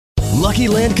Lucky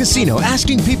Land Casino,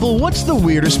 asking people, what's the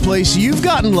weirdest place you've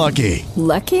gotten lucky?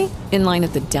 Lucky? In line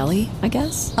at the deli, I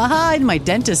guess? Aha, in my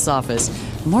dentist's office.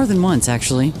 More than once,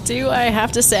 actually. Do I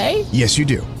have to say? Yes, you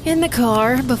do. In the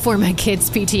car before my kids'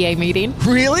 PTA meeting.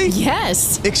 Really?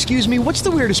 Yes. Excuse me, what's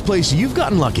the weirdest place you've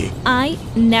gotten lucky? I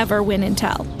never win and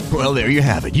tell. Well, there you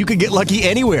have it. You can get lucky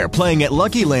anywhere, playing at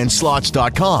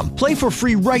LuckyLandSlots.com. Play for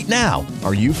free right now.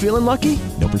 Are you feeling lucky?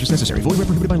 No purchase necessary. Void where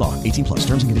prohibited by law. 18 plus.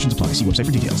 Terms and conditions apply. See website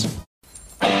for details.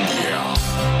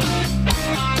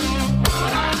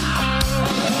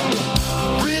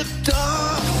 Ripped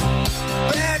off,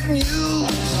 bad news.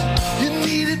 You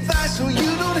need advice so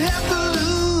you don't have to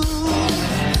lose.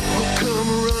 We'll come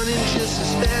running just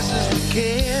as fast as we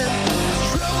can.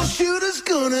 Troubleshooter's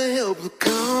gonna help the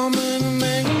common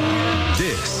man.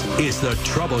 This is the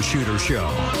Troubleshooter Show.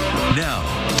 Now,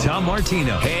 Tom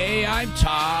Martino. Hey, I'm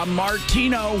Tom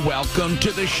Martino. Welcome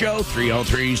to the show.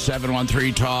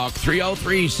 303-713-TALK,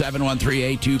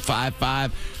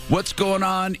 303-713-8255. What's going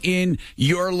on in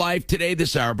your life today?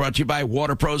 This hour brought to you by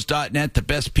waterpros.net, the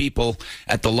best people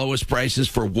at the lowest prices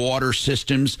for water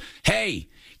systems. Hey,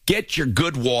 get your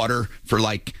good water for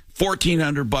like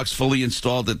 $1,400 fully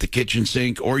installed at the kitchen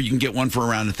sink, or you can get one for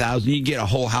around $1,000. You can get a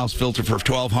whole house filter for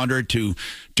 $1,200 to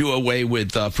do away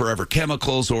with forever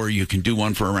chemicals, or you can do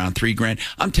one for around $3,000.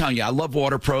 I'm telling you, I love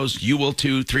Water Pros. You will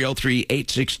too.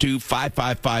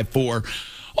 303-862-5554.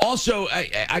 Also,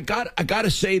 I got to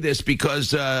say this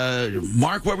because,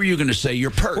 Mark, what were you going to say?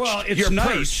 You're perched. Well, it's You're nice.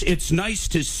 perched. It's nice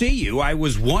to see you. I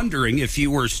was wondering if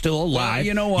you were still alive. Well,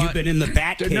 you know what? You've been in the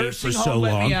Batcave for so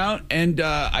let long. me out, and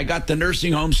I got the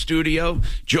nursing home studio.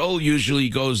 Joel usually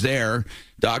goes there.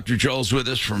 Dr. Joel's with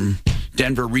us from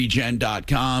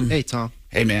DenverRegen.com. Hey, Tom.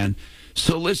 Hey, man.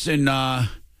 So listen,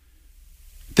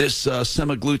 this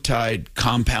semaglutide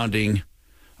compounding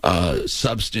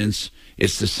substance,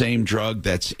 it's the same drug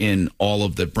that's in all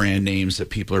of the brand names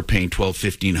that people are paying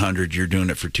 $1,200, $1,500. You're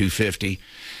doing it for $250.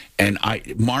 And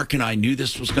Mark and I knew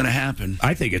this was going to happen.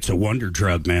 I think it's a wonder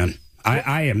drug, man.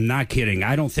 I am not kidding.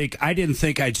 I didn't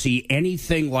think I'd see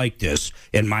anything like this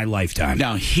in my lifetime.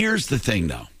 Now, here's the thing,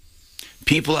 though.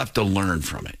 People have to learn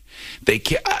from it.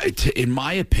 In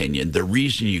my opinion, the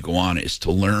reason you go on is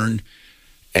to learn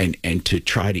and to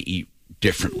try to eat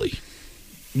differently.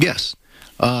 Yes.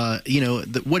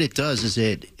 What it does is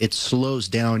it slows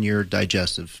down your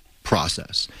digestive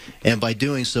process. And by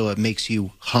doing so, it makes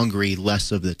you hungry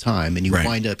less of the time, and you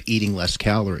wind up eating less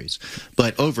calories.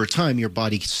 But over time, your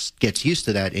body gets used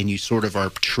to that, and you sort of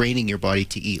are training your body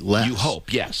to eat less. You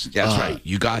hope, yes. That's right.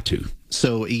 You got to.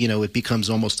 So, it becomes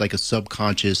almost like a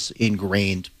subconscious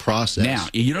ingrained process. Now,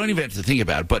 you don't even have to think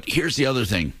about it, but here's the other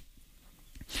thing.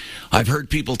 I've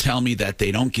heard people tell me that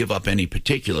they don't give up any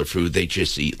particular food, they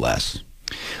just eat less.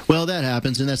 Well, that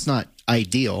happens, and that's not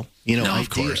ideal. No, of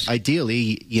course.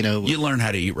 Ideally, you learn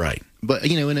how to eat right. But,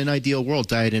 in an ideal world,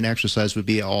 diet and exercise would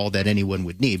be all that anyone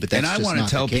would need. But that's and I want to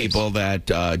tell people that,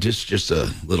 just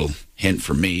a little hint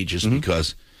from me, just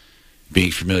because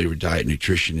being familiar with diet and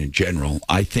nutrition in general,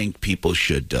 I think people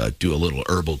should do a little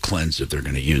herbal cleanse if they're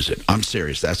going to use it. I'm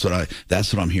serious. That's what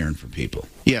I'm hearing from people.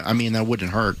 Yeah, that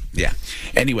wouldn't hurt. Yeah.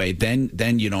 Anyway,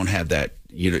 then you don't have that.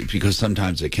 Because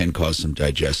sometimes it can cause some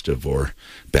digestive or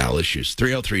bowel issues.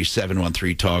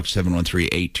 303-713-TALK,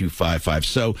 713-8255.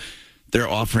 So they're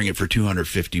offering it for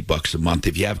 $250 a month.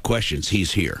 If you have questions,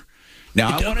 he's here.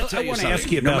 Now, I want to tell you something. Ask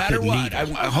you no about matter what,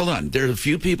 hold on. There's a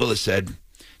few people that said,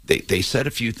 they said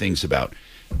a few things about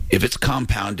if it's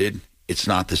compounded, it's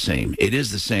not the same. It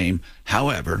is the same.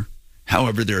 However,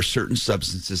 there are certain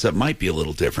substances that might be a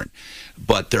little different,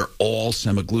 but they're all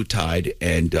semaglutide,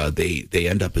 and they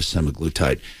end up as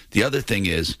semaglutide. The other thing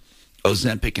is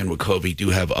Ozempic and Wegovy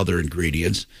do have other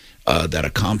ingredients that a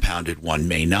compounded one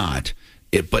may not.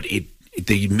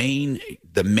 The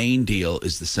main deal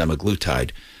is the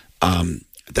semaglutide.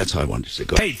 That's all I wanted to say.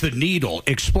 Go ahead. Hey, the needle.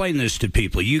 Explain this to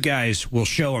people. You guys will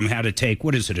show them how to take,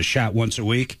 what is it, a shot once a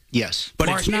week? Yes. But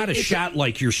Mark, it's not a shot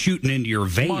like you're shooting into your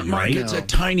vein, Mark, right? It's a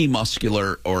tiny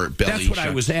muscular or belly That's what shot.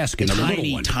 I was asking. A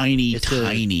little one. Tiny. It's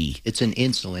an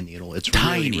insulin needle. It's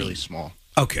tiny. really, really small.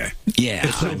 Okay. Yeah.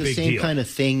 It's no the big same deal. kind of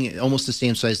thing, almost the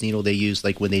same size needle they use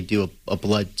like when they do a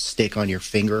blood stick on your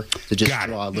finger to just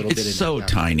draw a little bit. It's so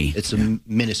tiny. It's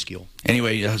minuscule.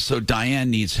 Anyway, so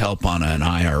Diane needs help on an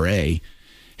IRA.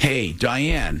 Hey,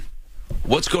 Diane,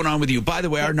 what's going on with you? By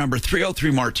the way, our number,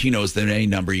 303-MARTINO, is the main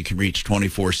number you can reach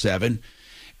 24/7.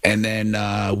 And then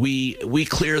we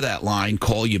clear that line,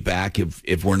 call you back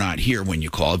if we're not here when you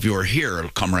call. If you're here,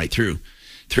 it'll come right through.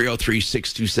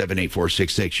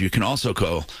 303-627-8466. You can also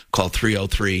call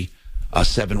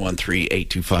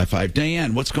 303-713-8255.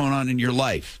 Diane, what's going on in your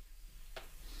life?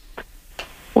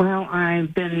 Well,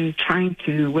 I've been trying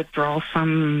to withdraw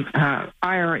some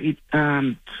IRA,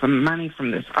 some money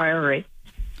from this IRA.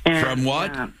 And, from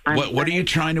what? What are you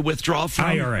trying to withdraw from?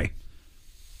 IRA.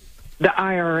 The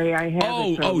IRA I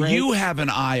have. You have an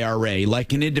IRA,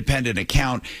 like an independent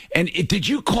account. And did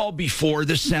you call before?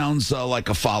 This sounds like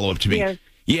a follow-up to me. Yes.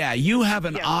 Yeah, you have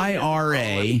an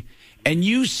IRA, and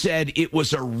you said it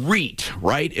was a REIT,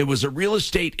 right? It was a real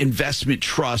estate investment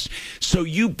trust. So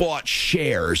you bought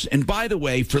shares. And by the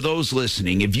way, for those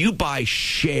listening, if you buy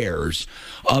shares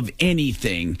of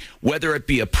anything, whether it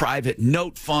be a private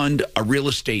note fund, a real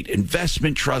estate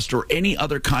investment trust, or any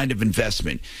other kind of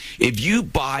investment, if you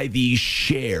buy these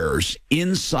shares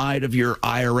inside of your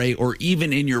IRA or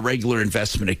even in your regular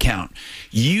investment account,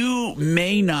 you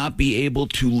may not be able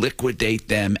to liquidate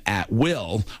them at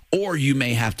will, or you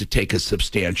may have to take a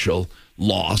substantial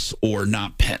loss, or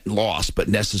not loss, but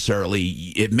necessarily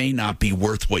it may not be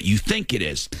worth what you think it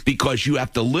is, because you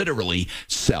have to literally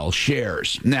sell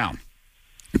shares. Now,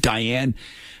 Diane,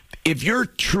 if you're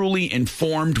truly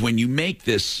informed when you make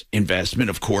this investment,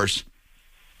 of course,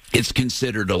 it's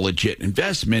considered a legit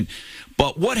investment.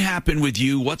 But what happened with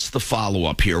you? What's the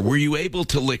follow-up here? Were you able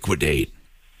to liquidate?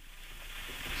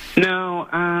 No.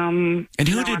 And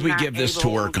who did we give this to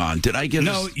work on? Did I give?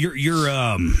 No, you're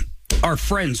our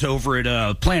friends over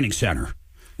at Planning Center.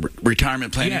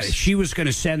 Retirement Planning. Yeah, she was going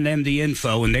to send them the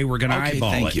info, and they were going to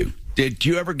eyeball thank you. Did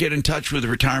you ever get in touch with the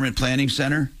Retirement Planning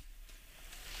Center?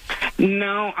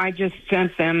 No, I just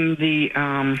sent them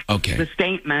the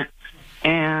statement,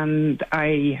 and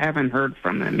I haven't heard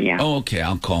from them yet. Oh, okay.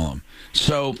 I'll call them.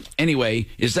 So, anyway,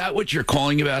 is that what you're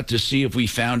calling about, to see if we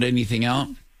found anything out?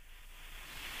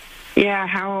 Yeah,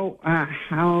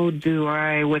 how do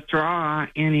I withdraw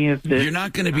any of this? You're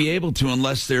not going to be able to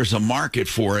unless there's a market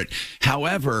for it.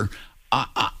 However,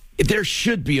 there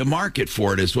should be a market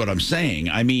for it, is what I'm saying.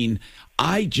 I mean,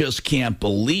 I just can't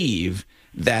believe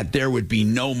that there would be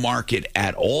no market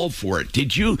at all for it.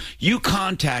 Did you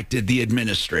contacted the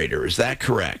administrator, is that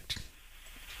correct?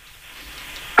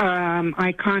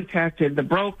 I contacted the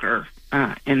broker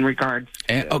in regards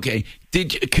to... Okay.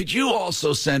 Could you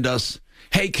also send us...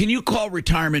 Hey, can you call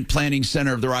Retirement Planning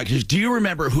Center of the Rockies? Do you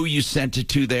remember who you sent it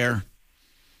to there?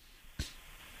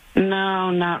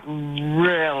 No, not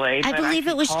really. I believe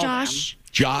it was Josh.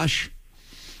 Josh?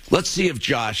 Let's see if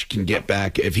Josh can get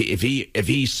back, if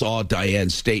he saw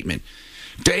Diane's statement.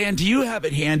 Diane, do you have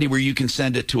it handy where you can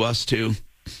send it to us too?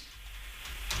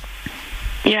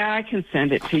 Yeah, I can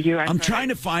send it to you. I'm trying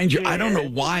to find you. I don't know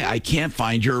why I can't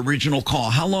find your original call.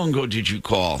 How long ago did you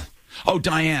call? Oh,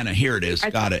 Diana, here it is.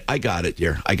 Got it. I got it,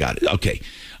 dear. I got it. Okay.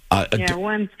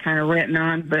 One's kind of written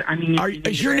on, but I mean...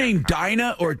 Is your name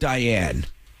Dinah or Diane?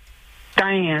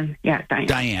 Diane. Yeah, Diane.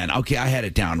 Diane. Okay, I had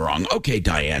it down wrong. Okay,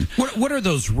 Diane. What are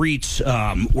those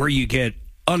REITs where you get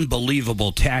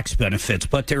unbelievable tax benefits,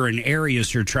 but they're in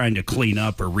areas you're trying to clean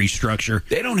up or restructure?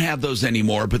 They don't have those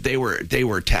anymore, but they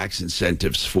were tax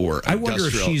incentives for I wonder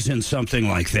if she's in something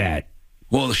like that.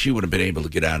 Well, she would have been able to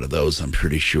get out of those, I'm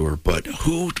pretty sure. But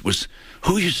who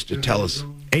used to tell us?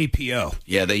 APO.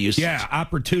 Yeah, they used to. Yeah,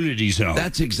 Opportunity Zone.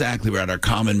 That's exactly right. Our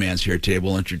common man's here today.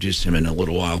 We'll introduce him in a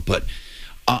little while. But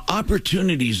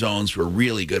opportunity zones were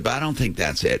really good, but I don't think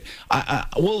that's it.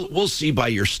 We'll see by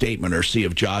your statement, or see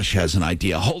if Josh has an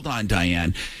idea. Hold on,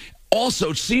 Diane.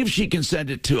 Also, see if she can send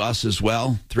it to us as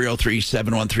well.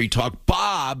 303-713-TALK.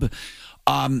 Bob,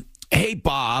 hey,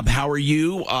 Bob, how are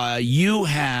you? You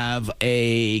have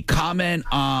a comment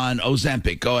on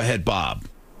Ozempic. Go ahead, Bob.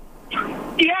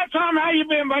 Yeah, Tom, how you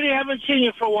been, buddy? Haven't seen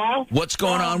you for a while. What's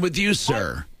going on with you,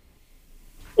 sir?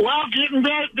 Well, getting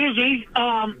busy.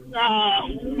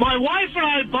 My wife and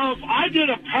I both, I did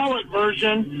a pellet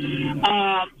version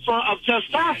of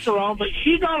testosterone, but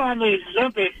she got on the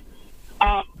Ozempic.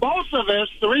 Both of us,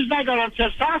 the reason I got on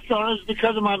testosterone is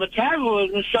because of my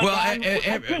metabolism.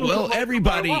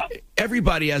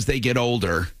 Everybody as they get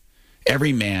older,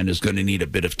 every man is going to need a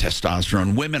bit of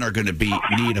testosterone. Women are going to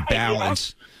need a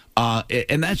balance.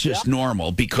 And that's just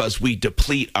normal, because we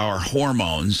deplete our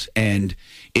hormones, and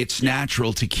it's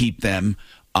natural to keep them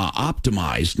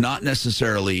optimized, not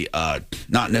necessarily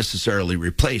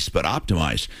replaced, but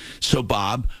optimized. So,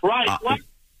 Bob,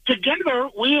 together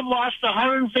we have lost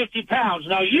 150 pounds.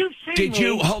 Now you've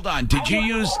seen. Hold on? Did you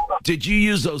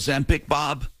use Ozempic,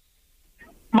 Bob?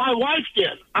 My wife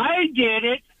did. I did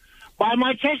it by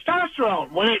my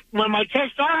testosterone. When my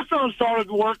testosterone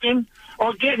started working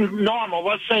or getting normal,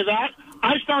 let's say that,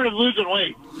 I started losing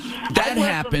weight. That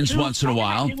happens once in a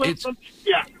while. It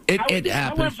happens.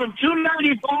 I went from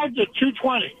 295 to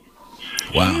 220.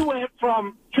 Wow. She went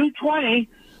from 220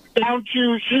 down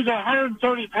to, she's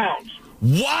 130 pounds.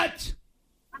 What?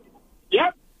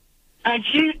 Yep. And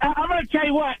I'm going to tell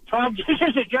you what, Tom, this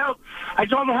is a joke. I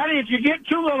told her, honey, if you get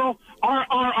too little,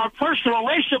 our personal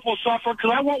relationship will suffer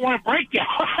because I won't want to break you.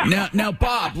 Now,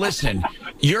 Bob, listen,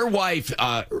 your wife,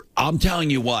 I'm telling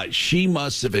you what, she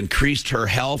must have increased her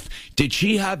health. Did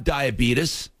she have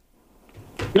diabetes?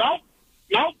 Nope.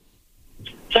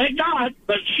 Thank God.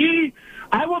 But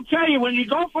I will tell you, when you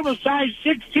go from a size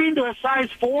 16 to a size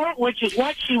 4, which is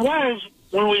what she was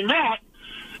when we met,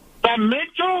 the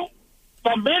mental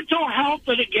health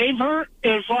that it gave her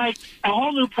is like a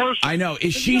whole new person. I know.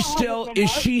 Is she still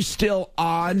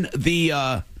on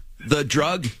the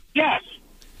drug? Yes.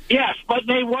 But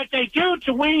what they do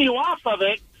to wean you off of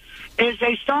it is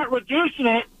they start reducing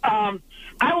it. I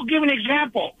will give an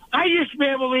example. I used to be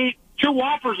able to eat 2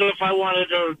 Whoppers if I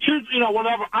wanted, or 2,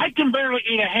 whatever. I can barely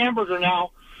eat a hamburger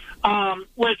now,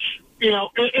 which,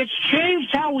 it's changed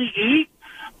how we eat.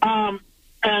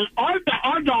 And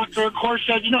our doctor, of course,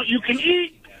 said, you can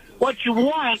eat what you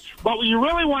want, but you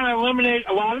really want to eliminate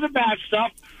a lot of the bad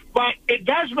stuff. But it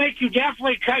does make you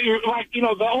definitely cut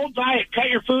the old diet, cut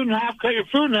your food in half.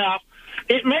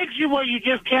 It makes you where you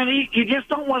just can't eat. You just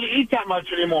don't want to eat that much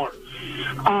anymore.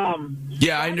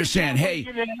 Yeah, I understand. Hey,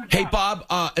 Bob,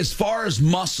 as far as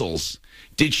muscles,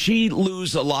 did she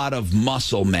lose a lot of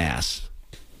muscle mass?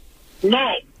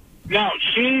 No.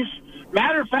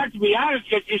 Matter of fact, to be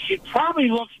honest with you, she probably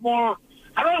looks more,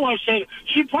 I don't want to say it,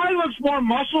 she probably looks more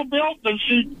muscle built than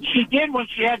she did when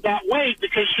she had that weight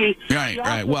because she...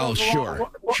 Right. Well, sure.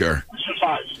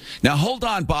 Exercise. Now, hold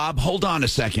on, Bob. Hold on a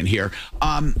second here.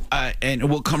 And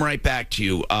we'll come right back to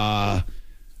you.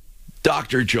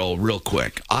 Dr. Joel, real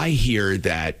quick. I hear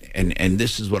that, and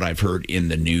this is what I've heard in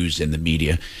the news, in the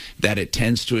media, that it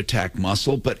tends to attack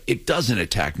muscle, but it doesn't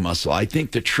attack muscle. I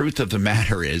think the truth of the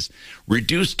matter is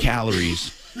reduce calories,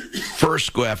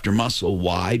 first go after muscle.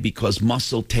 Why? Because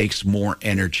muscle takes more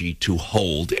energy to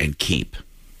hold and keep.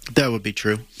 That would be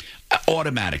true.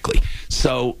 Automatically.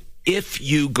 So if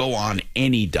you go on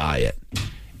any diet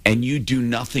and you do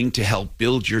nothing to help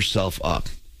build yourself up,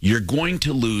 you're going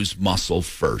to lose muscle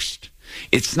first.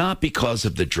 It's not because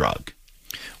of the drug.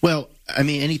 Well, I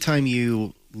mean, anytime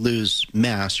you lose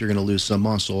mass, you're going to lose some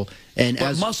muscle.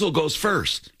 But muscle goes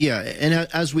first. Yeah, and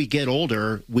as we get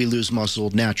older, we lose muscle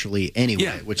naturally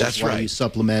anyway, which is why you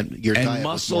supplement your diet. And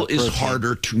muscle is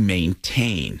harder to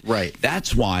maintain. Right.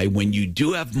 That's why when you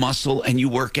do have muscle and you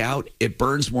work out, it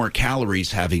burns more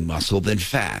calories having muscle than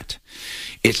fat.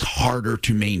 It's harder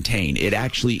to maintain. It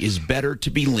actually is better to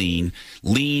be lean.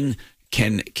 Lean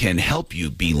can help you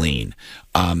be lean.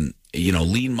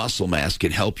 Lean muscle mass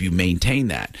can help you maintain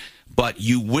that. But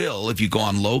you will, if you go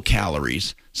on low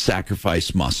calories,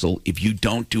 sacrifice muscle if you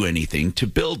don't do anything to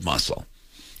build muscle.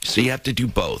 So you have to do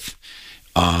both,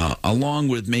 along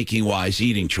with making wise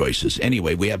eating choices.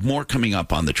 Anyway, we have more coming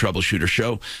up on the Troubleshooter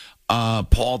Show.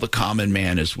 Paul, the common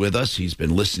man, is with us. He's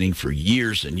been listening for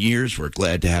years and years. We're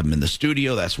glad to have him in the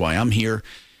studio. That's why I'm here.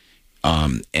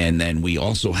 And then we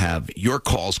also have your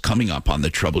calls coming up on the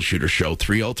Troubleshooter Show,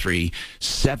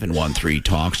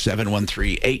 303-713-TALK,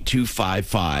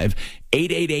 713-8255,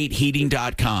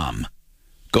 888heating.com.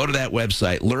 Go to that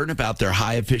website. Learn about their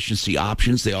high-efficiency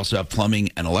options. They also have plumbing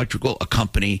and electrical, a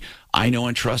company I know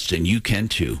and trust, and you can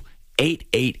too.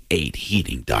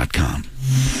 888heating.com.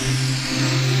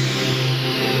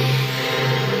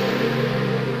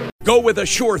 Go with a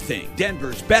sure thing.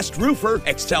 Denver's best roofer,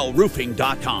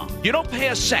 excelroofing.com. You don't pay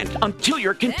a cent until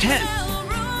you're content.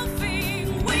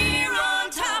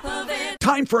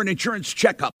 Time for an insurance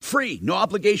checkup. Free, no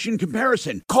obligation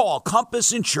comparison. Call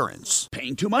Compass Insurance.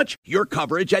 Paying too much? Your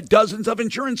coverage at dozens of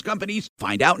insurance companies.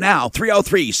 Find out now.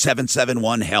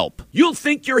 303-771-HELP. You'll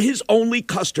think you're his only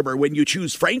customer when you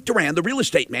choose Frank Duran, the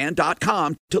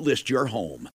realestateman.com, to list your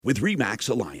home with RE/MAX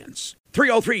Alliance.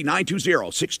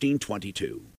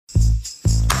 303-920-1622.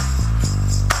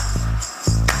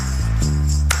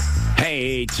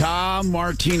 Hey, Tom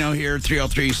Martino here,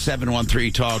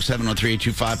 303-713-TALK,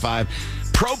 713-8255.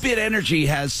 ProBid Energy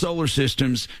has solar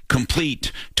systems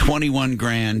complete,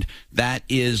 $21,000. That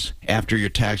is after your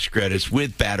tax credits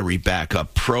with battery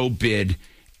backup.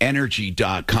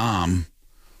 ProBidEnergy.com.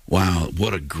 Wow,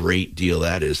 what a great deal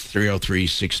that is.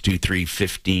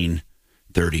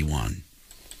 303-623-1531.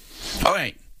 All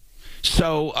right,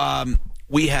 so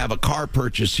we have a car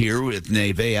purchase here with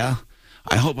Nevea.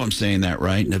 I hope I'm saying that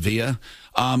right, Nevea,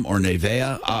 or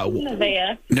Nevea.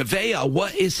 Nevea. Nevea,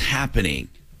 what is happening?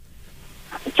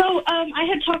 So I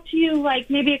had talked to you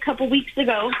maybe a couple weeks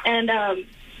ago, and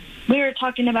we were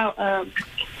talking about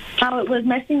how it was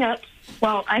messing up.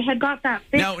 Well, I had got that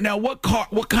fixed. Now, what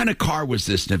kind of car was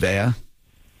this, Nevea?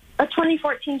 A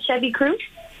 2014 Chevy Cruze.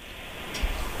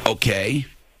 Okay.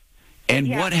 And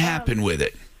what happened with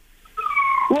it?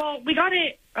 Well, we got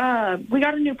it. We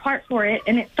got a new part for it,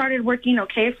 and it started working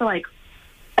okay for like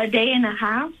a day and a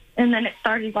half, and then it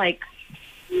started like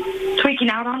tweaking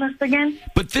out on us again.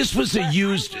 But this was a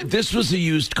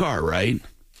used car, right?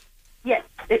 Yes,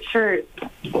 it sure is.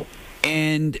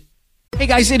 And hey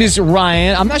guys, it is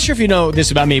Ryan. I'm not sure if you know this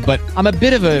about me, but I'm a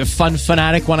bit of a fun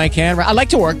fanatic when I can. I like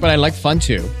to work, but I like fun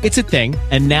too. It's a thing.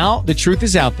 And now the truth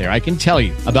is out there. I can tell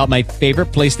you about my favorite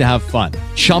place to have fun.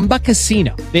 Chumba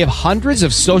Casino. They have hundreds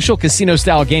of social casino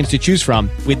style games to choose from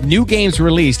with new games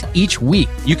released each week.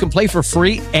 You can play for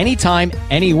free anytime,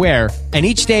 anywhere. And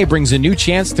each day brings a new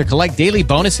chance to collect daily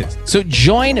bonuses. So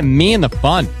join me in the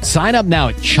fun. Sign up now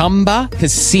at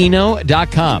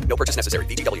ChumbaCasino.com. No purchase necessary.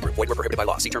 VGW Group. Void where prohibited by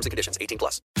law. See terms and conditions.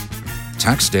 18+.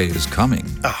 Tax day is coming.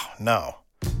 Oh, no.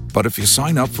 But if you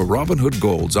sign up for Robinhood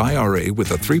Gold's IRA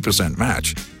with a 3%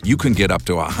 match, you can get up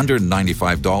to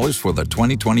 $195 for the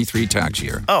 2023 tax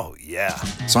year. Oh, yeah.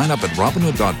 Sign up at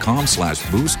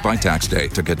Robinhood.com/boost by tax day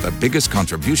to get the biggest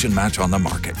contribution match on the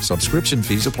market. Subscription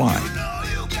fees apply.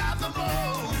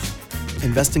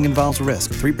 Investing involves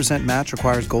risk. 3% match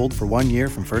requires gold for 1 year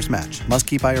from first match. Must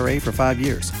keep IRA for 5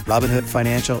 years. Robinhood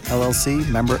Financial, LLC,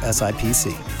 member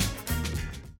SIPC.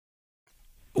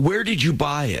 Where did you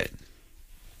buy it?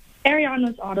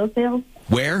 Ariana's Auto Sales.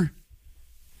 Where?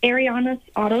 Ariana's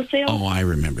Auto Sales. Oh, I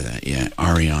remember that. Yeah,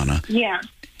 Ariana. Yeah.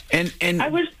 And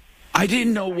I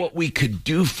didn't know what we could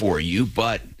do for you,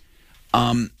 but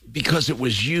because it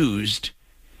was used,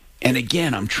 and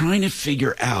again, I'm trying to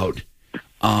figure out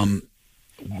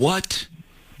what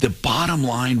the bottom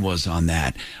line was on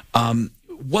that.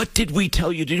 What did we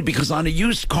tell you to do? Because on a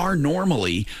used car,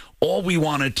 normally, all we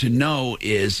wanted to know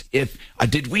is if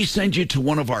did we send you to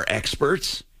one of our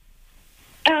experts?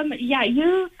 Yeah,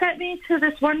 you sent me to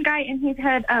this one guy, and he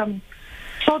had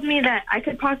told me that I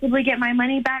could possibly get my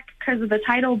money back because of the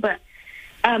title, but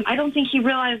I don't think he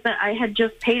realized that I had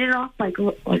just paid it off.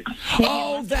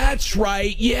 Oh, that's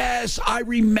right. Yes, I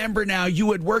remember now.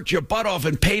 You had worked your butt off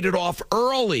and paid it off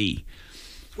early.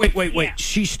 Wait. Yeah.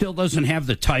 She still doesn't have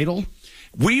the title?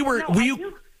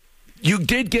 You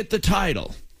did get the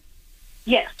title.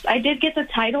 Yes, I did get the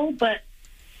title, but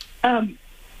when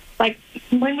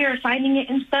we were signing it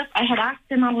and stuff, I had asked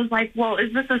him, I was like, well,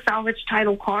 is this a salvage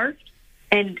title car?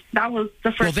 And that was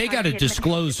the first. Well, they got to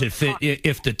disclose if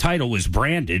the title was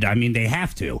branded. I mean, they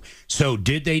have to. So,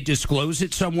 did they disclose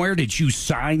it somewhere? Did you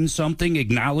sign something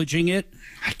acknowledging it?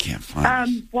 I can't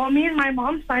find. Well, me and my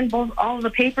mom signed all of the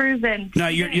papers, and no,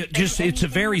 it's a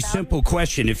very simple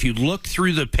question. If you look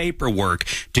through the paperwork,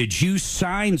 did you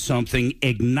sign something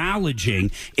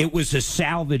acknowledging it was a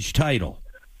salvage title?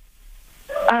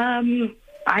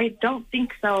 I don't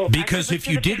think so. Because if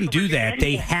you didn't do that,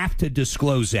 they have to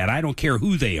disclose that. I don't care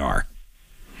who they are.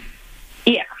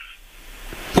 Yeah.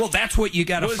 Well, that's what you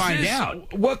got to find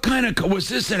out. What kind of was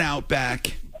this? An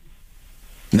Outback?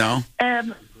 No.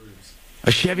 A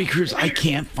Chevy Cruze. I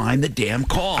can't find the damn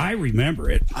call. I remember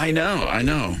it. I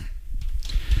know.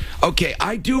 Okay,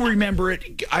 I do remember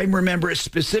it. I remember it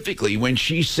specifically when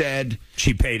she said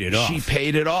she paid it off. She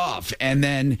paid it off, and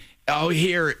then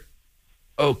here.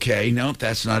 Okay, nope,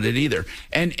 that's not it either.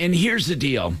 And here's the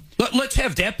deal. Let's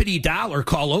have Deputy Dollar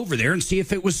call over there and see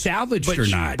if it was salvaged or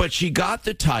not. But she got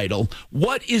the title.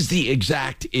 What is the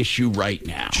exact issue right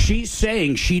now? She's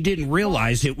saying she didn't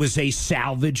realize it was a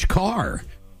salvage car.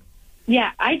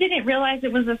 Yeah, I didn't realize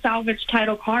it was a salvage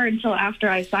title car until after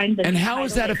I signed the. And how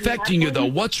is that affecting you, though?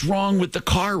 What's wrong with the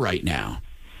car right now?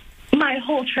 My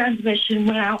whole transmission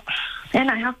went out. And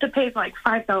I have to pay like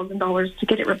 $5,000 to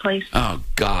get it replaced. Oh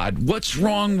God! What's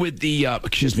wrong with the?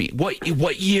 Excuse me.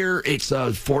 What year? It's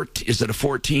a 14. Is it a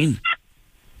 14?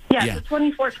 Yeah, the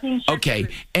 2014. Okay,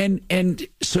 and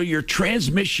so your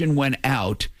transmission went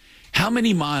out. How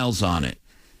many miles on it?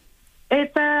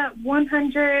 It's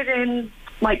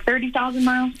 130,000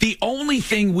 miles. The only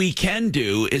thing we can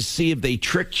do is see if they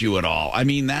tricked you at all. I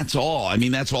mean, that's all.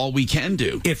 That's all we can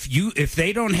do. If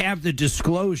they don't have the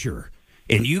disclosure.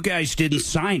 And you guys didn't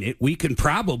sign it, we can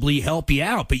probably help you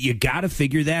out, but you got to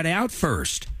figure that out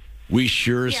first. We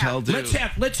sure as hell do.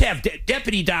 Let's have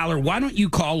Deputy Dollar. Why don't you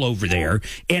call over there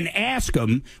and ask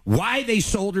them why they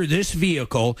sold her this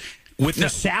vehicle with a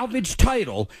salvage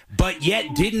title, but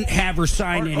yet didn't have her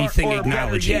sign anything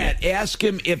acknowledging it. Ask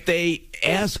him if they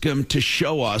ask him to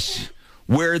show us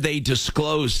where they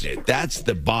disclosed it. That's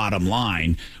the bottom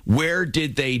line. Where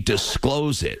did they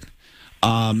disclose it?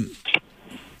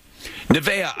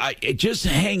 Nevaeh, just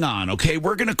hang on, okay?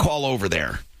 We're going to call over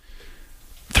there.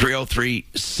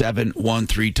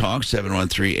 303-713-TALK,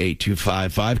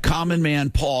 713-8255. Common Man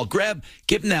Paul.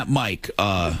 Give him that mic,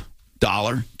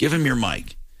 Dollar. Give him your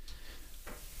mic.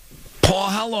 Paul,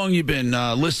 how long you been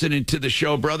listening to the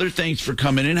show, brother? Thanks for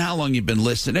coming in. How long you been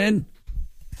listening?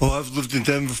 Well, I've lived in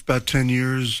Denver for about 10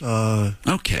 years.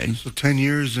 Okay. So 10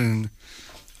 years, and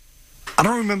I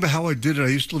don't remember how I did it. I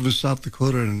used to live in South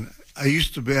Dakota, and I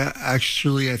used to be,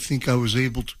 actually, I think I was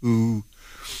able to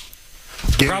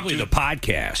get probably the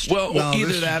podcast. Well, no, either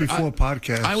this that. was before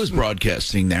podcast. I was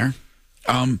broadcasting there.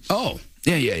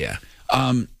 Yeah.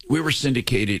 We were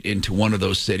syndicated into one of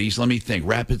those cities. Let me think.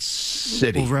 Rapid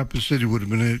City. Well, Rapid City would have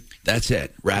been it. That's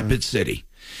it. Rapid City.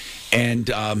 And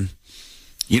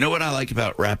you know what I like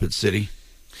about Rapid City?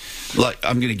 Like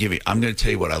I'm going to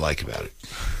tell you what I like about it.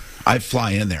 I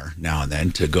fly in there now and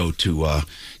then to go to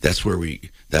that's where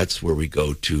we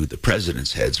go to the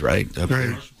president's heads, right?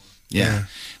 Right. Yeah.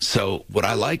 So what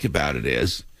I like about it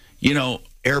is,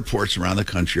 airports around the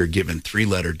country are given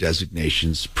 3-letter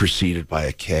designations preceded by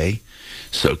a K.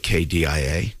 So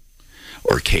KDIA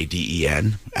or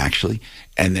KDEN, actually.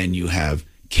 And then you have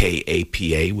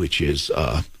KAPA, which is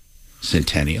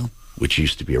Centennial, which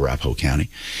used to be Arapahoe County.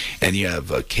 And you have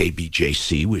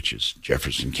KBJC, which is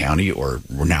Jefferson County, or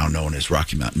we're now known as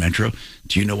Rocky Mountain Metro.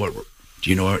 Do you know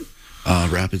what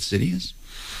Rapid City is?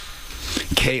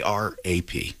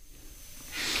 KRAP.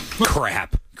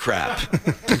 Crap.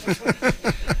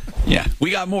 Yeah,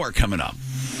 we got more coming up.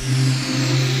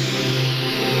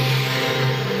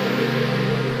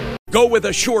 Go with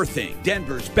a sure thing.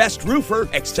 Denver's best roofer,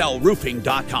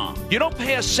 excelroofing.com. You don't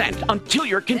pay a cent until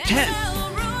you're content.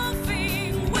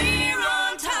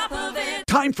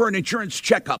 Time for an insurance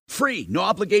checkup. Free, no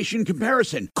obligation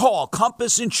comparison. Call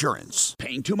Compass Insurance.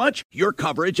 Paying too much? Your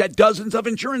coverage at dozens of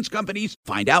insurance companies.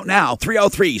 Find out now.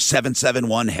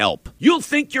 303-771-HELP. You'll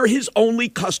think you're his only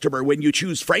customer when you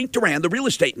choose Frank Duran,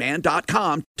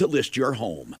 therealestateman.com, to list your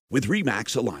home with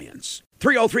RE/MAX Alliance.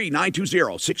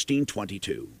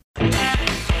 303-920-1622.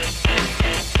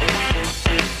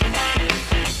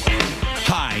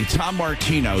 Hi, Tom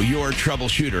Martino, your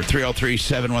troubleshooter.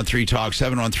 303-713-TALK,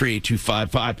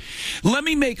 713-8255. Let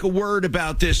me make a word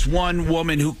about this one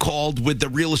woman who called with the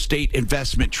Real Estate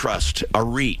Investment Trust, a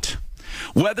REIT.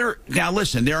 Now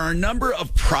listen, there are a number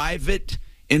of private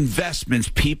investments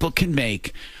people can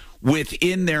make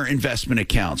within their investment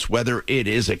accounts, whether it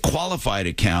is a qualified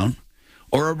account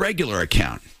or a regular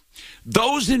account.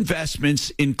 Those investments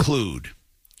include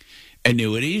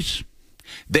annuities.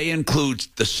 They include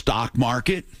the stock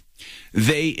market.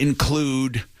 They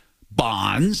include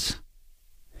bonds.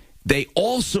 They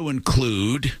also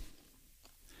include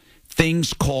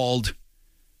things called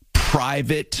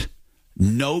private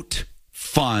note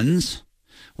funds,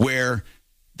 where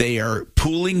they are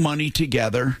pooling money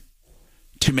together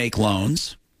to make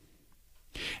loans.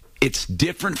 It's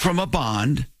different from a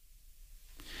bond.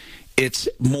 It's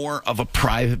more of a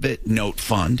private note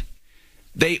fund.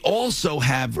 They also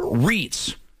have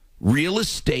REITs, real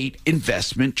estate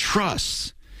investment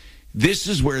trusts. This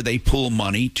is where they pool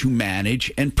money to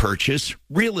manage and purchase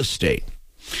real estate.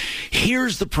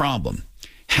 Here's the problem.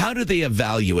 How do they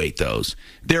evaluate those?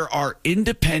 There are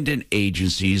independent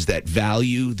agencies that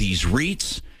value these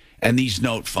REITs and these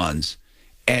note funds,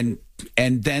 and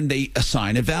then they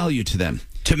assign a value to them.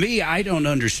 To me, I don't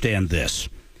understand this.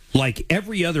 Like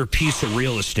every other piece of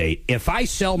real estate, if I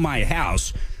sell my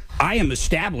house, I am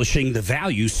establishing the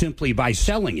value simply by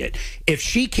selling it. If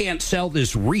she can't sell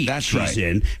this REIT she's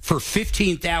in for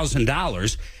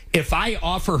 $15,000, if I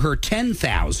offer her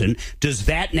 $10,000, does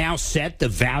that now set the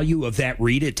value of that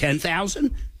REIT at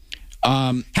 $10,000?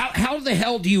 How the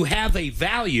hell do you have a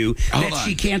value that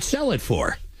she can't sell it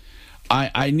for?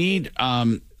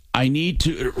 I'm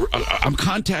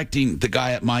contacting the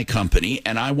guy at my company,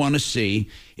 and I want to see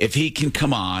if he can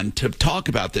come on to talk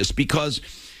about this, because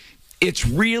it's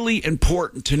really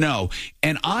important to know.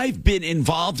 And I've been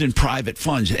involved in private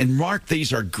funds. And Mark,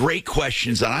 these are great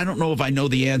questions, and I don't know if I know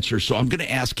the answer, so I'm going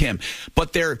to ask him.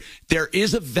 But there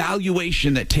is a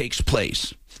valuation that takes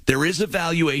place. There is a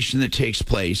valuation that takes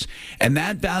place, and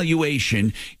that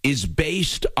valuation is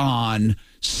based on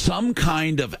some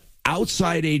kind of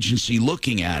outside agency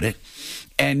looking at it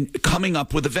and coming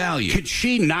up with a value. Could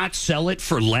she not sell it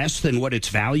for less than what it's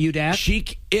valued at?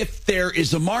 If there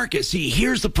is a market. See,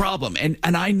 here's the problem, and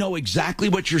I know exactly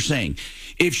what you're saying.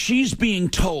 If she's being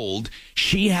told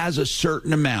she has a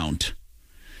certain amount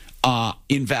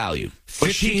in value,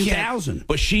 $15,000,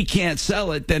 but she can't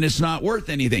sell it, then it's not worth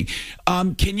anything.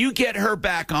 Can you get her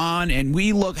back on, and we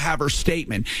have her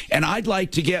statement? And I'd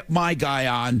like to get my guy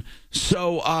on.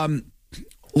 So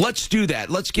let's do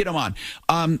that. Let's get him on.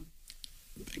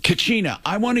 Kachina,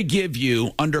 I want to give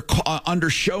you, under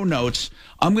show notes,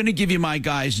 I'm going to give you my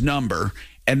guy's number,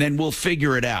 and then we'll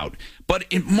figure it out. But,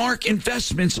 Mark,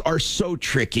 investments are so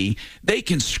tricky. They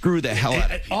can screw the hell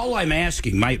out of people. All I'm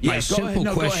asking, my simple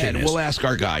question is... We'll ask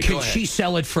our guy. Can she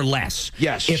sell it for less?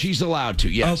 Yes, she's allowed to,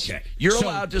 yes. Okay. You're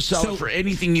allowed to sell it for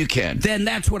anything you can. Then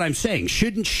that's what I'm saying.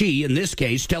 Shouldn't she, in this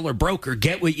case, tell her broker,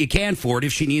 get what you can for it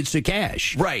if she needs the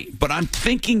cash? Right, but I'm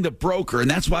thinking the broker, and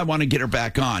that's why I want to get her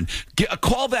back on.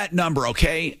 Call that number,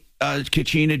 okay?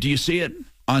 Kachina, do you see it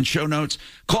on show notes?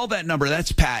 Call that number.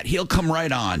 That's Pat. He'll come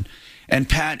right on. And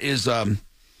Pat is,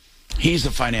 he's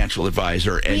a financial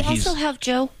advisor. And we also have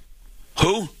Joe.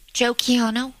 Who? Joe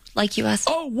Chiano, like you asked.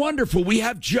 Oh, wonderful. We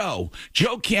have Joe.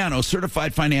 Joe Chiano,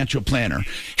 certified financial planner.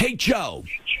 Hey, Joe.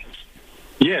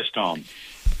 Yes, Tom.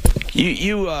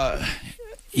 You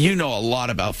know a lot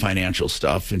about financial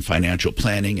stuff and financial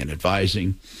planning and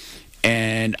advising.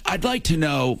 And I'd like to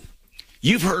know,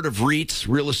 you've heard of REITs,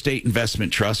 Real Estate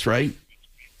Investment Trust, right?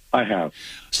 I have.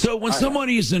 So when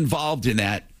somebody is involved in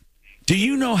that, do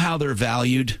you know how they're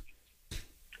valued?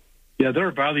 Yeah,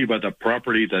 they're valued by the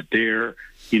property that they're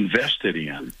invested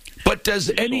in. But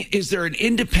is there an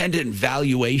independent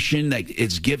valuation that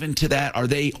is given to that? Are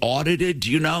they audited?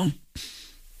 Do you know?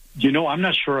 I'm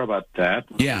not sure about that.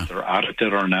 Yeah. If they're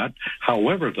audited or not.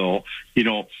 However, though,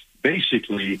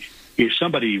 basically, if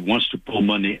somebody wants to pull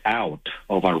money out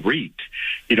of a REIT,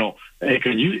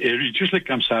 it usually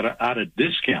comes at a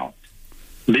discount,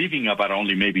 leaving about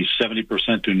only maybe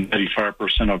 70% to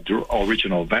 95% of the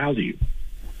original value.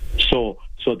 So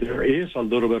there is a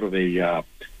little bit of a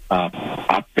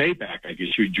payback, I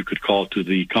guess you could call, to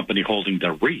the company holding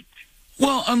the REIT.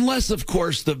 Well, unless, of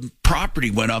course, the property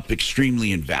went up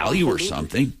extremely in value or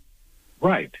something.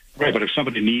 Right. But if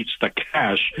somebody needs the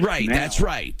cash... Right, now, that's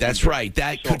right.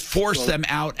 That could force them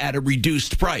out at a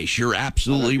reduced price. You're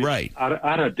absolutely right.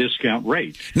 At a discount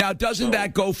rate. Now, doesn't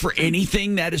that go for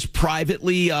anything that is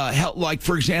privately held, like,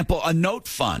 for example, a note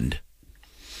fund?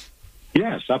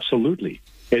 Yes, absolutely.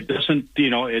 It doesn't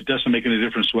make any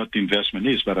difference what the investment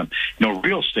is, but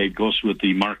real estate goes with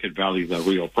the market value of the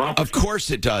real property. Of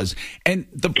course it does. And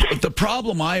the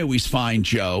problem I always find,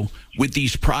 Joe, with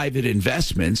these private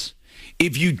investments,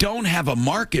 if you don't have a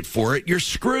market for it, you're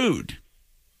screwed.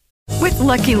 With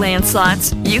Lucky Land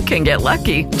Slots, you can get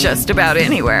lucky just about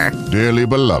anywhere. Dearly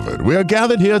beloved, we are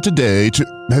gathered here today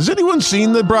to... Has anyone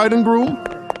seen the bride and groom?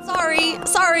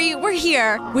 Sorry, we're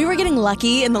here. We were getting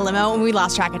lucky in the limo and we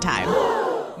lost track of time.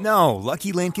 No,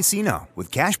 Lucky Land Casino,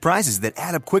 with cash prizes that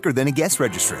add up quicker than a guest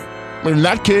registry. In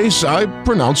that case, I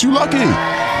pronounce you lucky.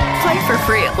 Play for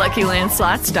free at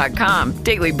LuckyLandSlots.com.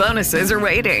 Daily bonuses are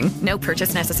waiting. No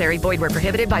purchase necessary. Void where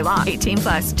prohibited by law.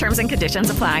 18+. Terms and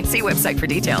conditions apply. See website for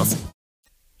details.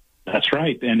 That's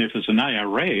right. And if it's an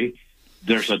IRA,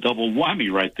 there's a double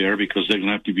whammy right there because they're going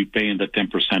to have to be paying the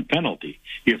 10% penalty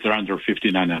if they're under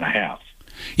 59.5.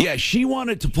 Yeah, she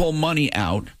wanted to pull money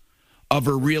out of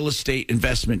her real estate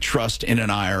investment trust in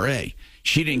an IRA.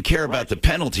 She didn't care about the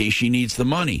penalty. She needs the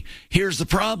money. Here's the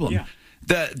problem. Yeah.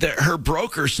 Her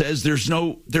broker says there's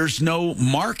no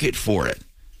market for it.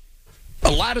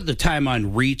 A lot of the time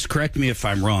on REITs, correct me if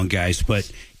I'm wrong, guys,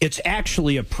 but it's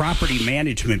actually a property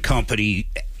management company,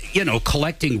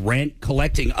 collecting rent,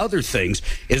 collecting other things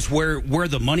is where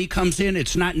the money comes in.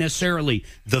 It's not necessarily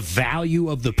the value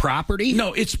of the property.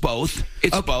 No, it's both.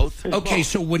 It's both. Okay,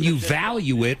 so when you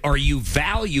value it, are you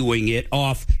valuing it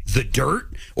off the dirt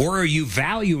or are you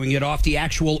valuing it off the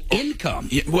actual income?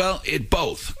 Yeah, well,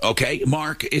 both. Okay,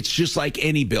 Mark, it's just like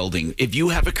any building. If you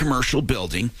have a commercial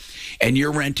building and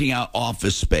you're renting out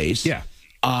office space,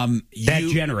 that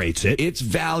generates it. It's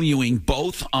valuing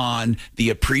both on the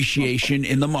appreciation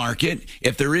in the market,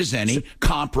 if there is any,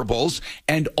 comparables,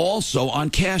 and also on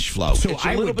cash flow. So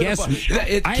I would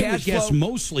guess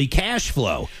mostly cash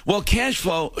flow. Well, cash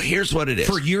flow, here's what it is.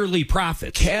 For yearly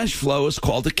profits. Cash flow is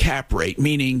called a cap rate,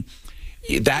 meaning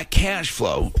that cash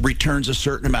flow returns a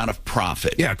certain amount of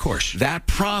profit. Yeah, of course. That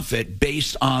profit,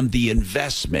 based on the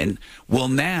investment, will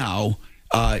now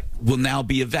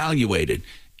be evaluated.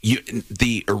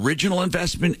 The original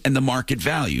investment and the market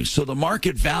value. So the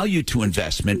market value to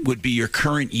investment would be your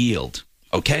current yield,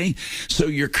 okay? So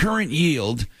your current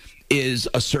yield is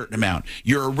a certain amount.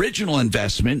 Your original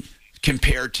investment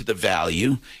compared to the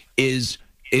value is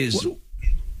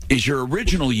your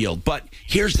original yield. But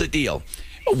here's the deal.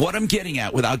 What I'm getting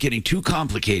at, without getting too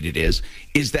complicated, is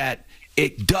that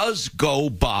it does go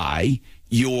by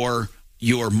your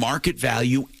your market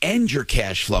value and your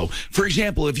cash flow. For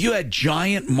example, if you had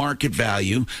giant market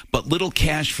value but little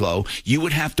cash flow, you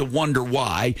would have to wonder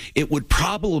why. It would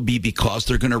probably be because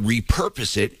they're going to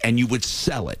repurpose it and you would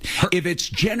sell it. If it's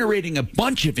generating a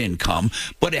bunch of income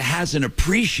but it hasn't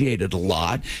appreciated a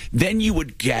lot, then you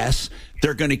would guess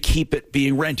they're going to keep it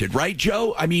being rented. Right,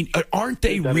 Joe? I mean, aren't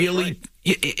they really... Right.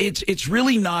 It's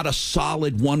really not a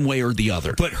solid one way or the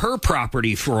other. But her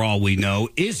property, for all we know,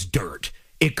 is dirt.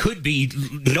 It could be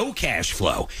no cash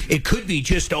flow. It could be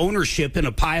just ownership in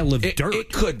a pile of dirt.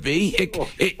 It could be.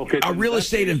 A real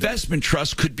estate investment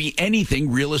trust could be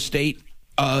anything real estate.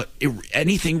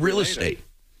 Anything real estate.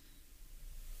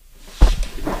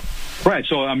 Right.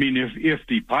 So I mean, if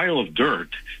the pile of dirt,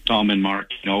 Tom and Mark,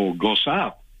 goes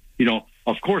up,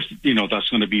 of course, that's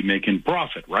going to be making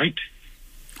profit, right?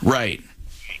 Right.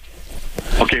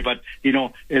 Okay, but,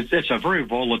 it's a very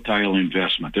volatile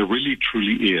investment. It really,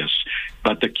 truly is.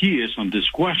 But the key is on this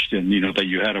question, that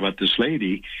you had about this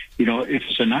lady, if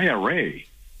it's an IRA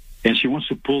and she wants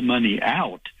to pull money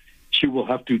out, she will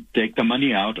have to take the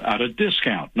money out at a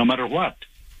discount, no matter what.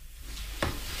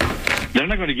 They're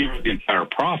not going to give her the entire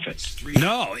profit.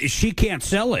 No, she can't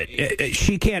sell it.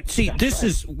 She can't. See, this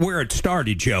is where it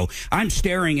started, Joe. I'm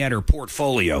staring at her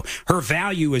portfolio. Her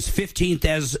value is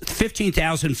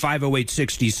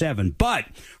 $15,508.67, but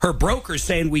her broker's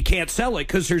saying we can't sell it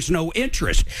because there's no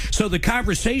interest. So the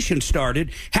conversation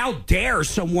started, how dare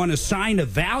someone assign a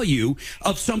value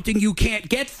of something you can't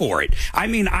get for it? I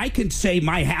mean, I can say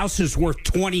my house is worth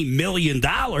 $20 million.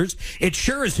 It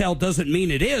sure as hell doesn't mean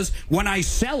it is. When I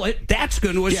sell it, that's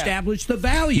going to establish the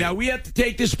value. Now, we have to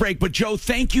take this break, but Joe,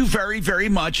 thank you very, very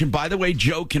much. And by the way,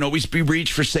 Joe can always be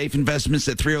reached for safe investments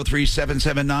at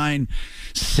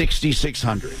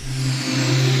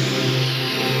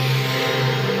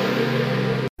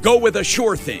 303-779-6600. Go with a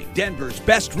sure thing. Denver's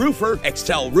best roofer,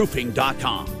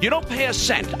 excelroofing.com. You don't pay a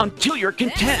cent until you're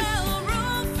content.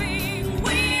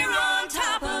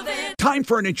 Time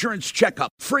for an insurance checkup.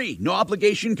 Free, no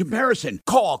obligation comparison.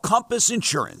 Call Compass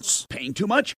Insurance. Paying too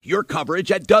much? Your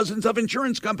coverage at dozens of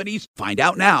insurance companies. Find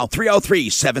out now.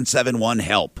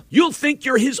 303-771-HELP. You'll think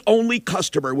you're his only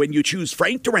customer when you choose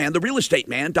Frank Duran,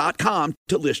 therealestateman.com,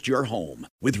 to list your home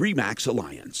with RE/MAX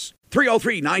Alliance.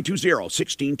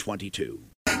 303-920-1622.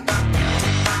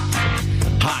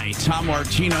 Hi, Tom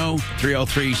Martino,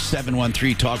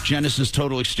 303-713-TALK. Genesis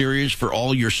Total Exteriors for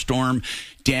all your storm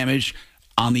damage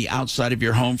on the outside of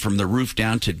your home, from the roof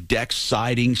down to decks,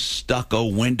 siding, stucco,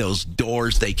 windows,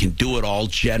 doors. They can do it all.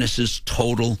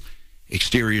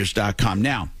 GenesisTotalExteriors.com.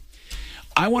 Now,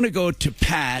 I want to go to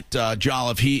Pat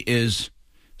Jolliffe. He is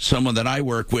someone that I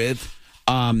work with,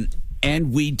 and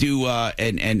we do,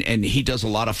 and he does a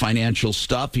lot of financial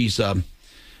stuff. He's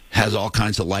has all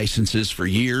kinds of licenses for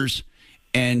years.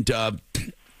 And,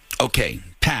 okay,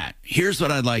 Pat, here's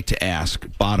what I'd like to ask,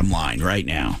 bottom line, right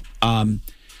now.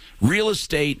 Real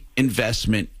estate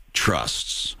investment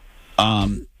trusts, are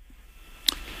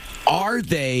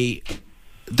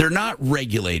they're not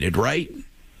regulated, right?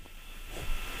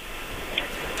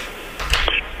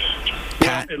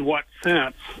 Pat? In what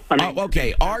sense? I mean,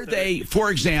 okay. Are they,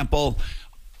 for example,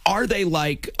 are they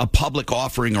like a public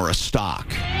offering or a stock?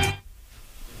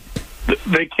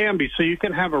 They can be. So you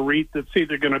can have a REIT that's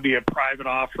either going to be a private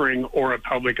offering or a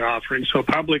public offering. So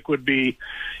public would be,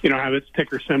 have its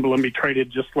ticker symbol and be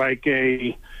traded just like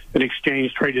an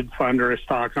exchange-traded fund or a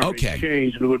stock on the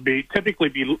exchange. And it would be typically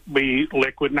be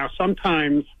liquid. Now,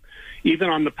 sometimes, even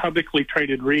on the publicly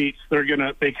traded REITs,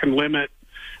 they can limit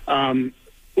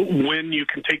when you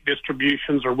can take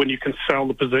distributions or when you can sell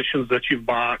the positions that you've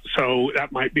bought. So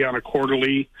that might be on a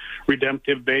quarterly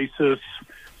redemptive basis,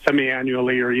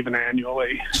 semi-annually, or even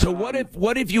annually. So what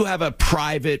if you have a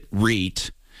private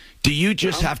REIT? Do you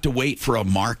just have to wait for a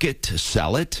market to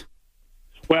sell it?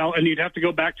 Well, and you'd have to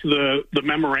go back to the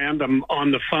memorandum on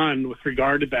the fund with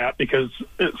regard to that, because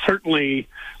certainly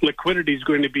liquidity is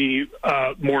going to be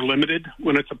more limited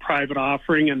when it's a private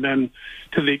offering. And then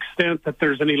to the extent that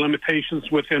there's any limitations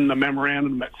within the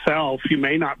memorandum itself, you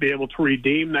may not be able to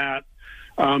redeem that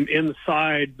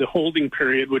inside the holding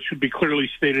period, which would be clearly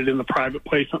stated in the private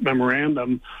placement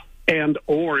memorandum, and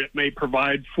or it may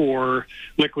provide for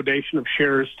liquidation of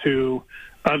shares to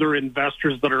other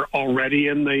investors that are already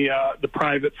in the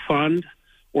private fund,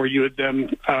 or you would then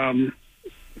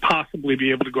possibly be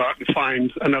able to go out and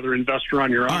find another investor on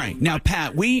your own. All right. Now,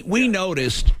 Pat, we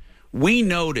noticed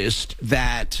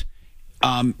that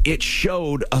it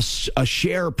showed a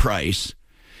share price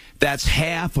that's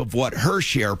half of what her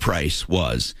share price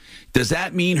was. Does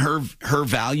that mean her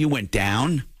value went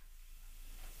down?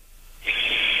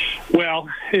 Well,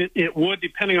 it would,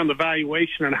 depending on the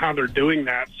valuation and how they're doing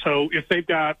that. So if they've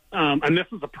got, and this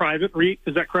is a private REIT,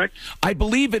 is that correct? I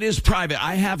believe it is private.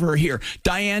 I have her here.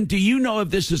 Diane, do you know if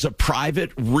this is a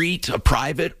private REIT, a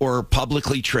private or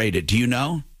publicly traded? Do you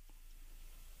know?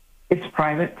 It's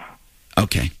private.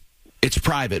 Okay. It's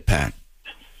private, Pat.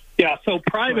 Yeah, so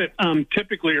private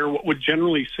typically, or what would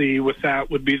generally see with that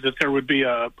would be that there would be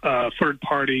a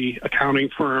third-party accounting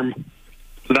firm,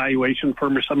 valuation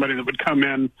firm, or somebody that would come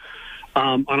in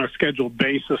on a scheduled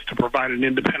basis to provide an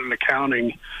independent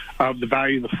accounting of the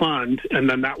value of the fund, and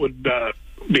then that would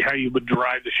be how you would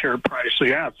derive the share price. So,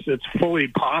 yeah, it's fully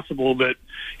possible that,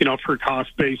 if her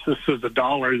cost basis is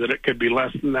 $1, that it could be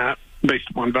less than that based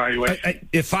upon valuation.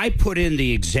 If I put in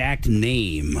the exact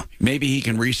name, maybe he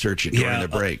can research it during the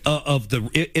break.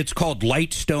 It's called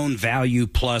Lightstone Value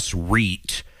Plus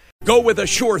REIT. Go with a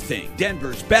sure thing.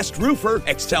 Denver's best roofer,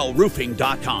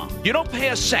 excelroofing.com. You don't pay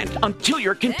a cent until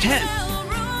you're content.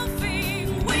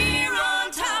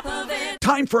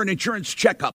 Time for an insurance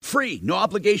checkup. Free, no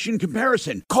obligation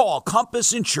comparison. Call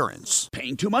Compass Insurance.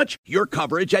 Paying too much? Your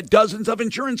coverage at dozens of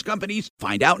insurance companies.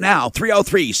 Find out now.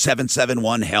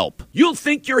 303-771-HELP. You'll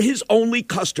think you're his only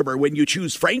customer when you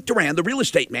choose Frank Duran,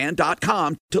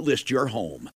 therealestateman.com, to list your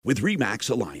home with RE/MAX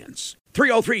Alliance.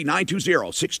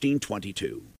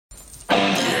 303-920-1622.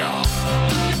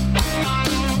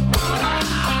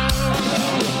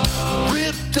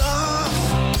 Ripped off,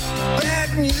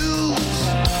 bad news.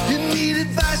 You need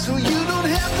advice so you don't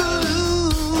have to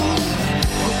lose.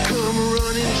 We'll come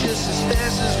running just as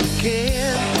fast as we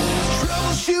can.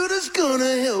 Troubleshooter's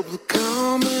gonna help the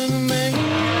common man.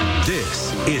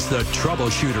 This is the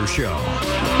Troubleshooter Show.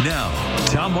 Now,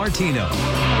 Tom Martino.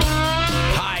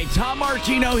 Hi, Tom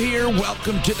Martino here.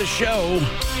 Welcome to the show.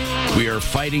 We are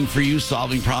fighting for you,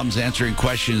 solving problems, answering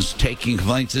questions, taking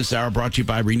complaints this hour, brought to you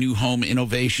by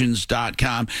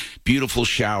RenewHomeInnovations.com. Beautiful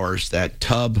showers, that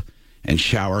tub and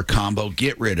shower combo.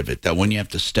 Get rid of it. That when you have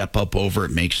to step up over,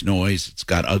 it makes noise. It's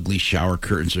got ugly shower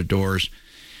curtains or doors.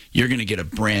 You're going to get a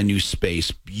brand new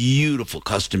space. Beautiful,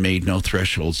 custom-made, no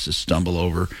thresholds to stumble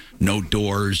over, no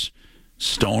doors,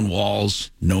 stone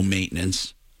walls, no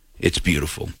maintenance. It's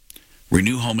beautiful.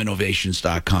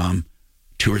 RenewHomeInnovations.com.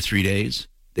 2 or 3 days,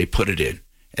 they put it in.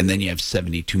 And then you have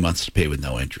 72 months to pay with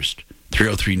no interest.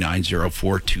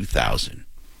 303-904-2000.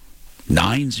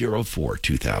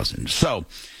 904-2000. So,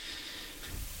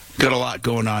 got a lot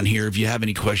going on here. If you have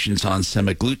any questions on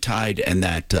semaglutide and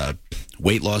that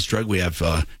weight loss drug, we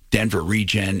have Denver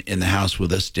Regen in the house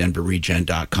with us,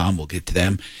 denverregen.com. We'll get to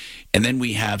them. And then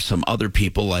we have some other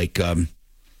people like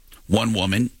one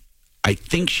woman. I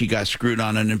think she got screwed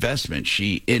on an investment.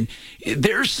 Let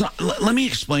me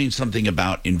explain something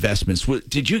about investments.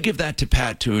 Did you give that to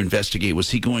Pat to investigate?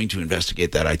 Was he going to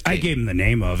investigate that? I gave him the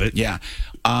name of it. Yeah.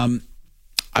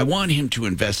 I want him to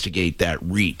investigate that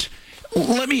REIT.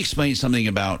 Let me explain something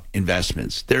about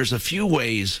investments. There's a few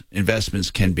ways investments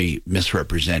can be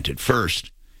misrepresented. First,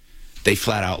 they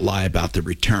flat out lie about the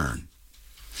return.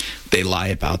 They lie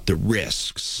about the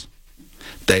risks.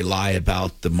 They lie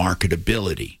about the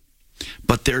marketability.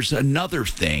 But there's another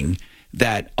thing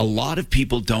that a lot of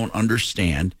people don't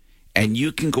understand, and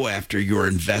you can go after your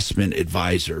investment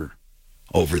advisor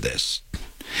over this.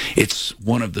 It's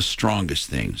one of the strongest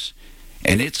things,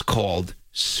 and it's called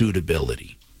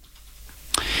suitability.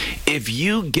 If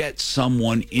you get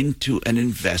someone into an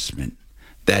investment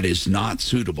that is not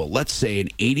suitable, let's say an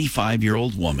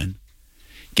 85-year-old woman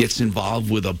gets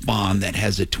involved with a bond that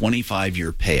has a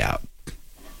 25-year payout,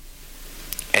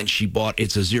 and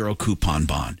it's a zero coupon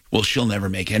bond. Well, she'll never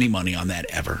make any money on that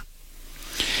ever.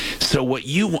 So what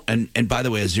you, and by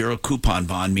the way, a zero coupon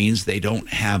bond means they don't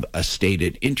have a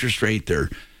stated interest rate.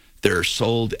 They're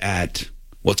sold at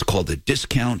what's called a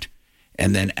discount,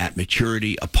 and then at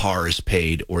maturity, a par is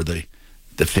paid, or the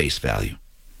face value.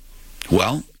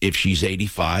 Well, if she's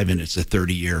 85 and it's a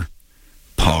 30-year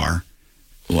par,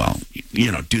 well,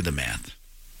 do the math.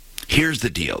 Here's the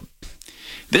deal.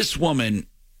 This woman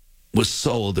was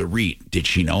sold a REIT. Did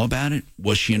she know about it?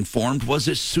 Was she informed? Was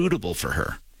it suitable for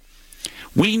her?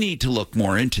 We need to look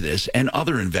more into this and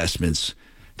other investments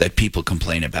that people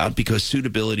complain about, because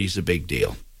suitability is a big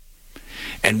deal.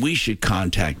 And we should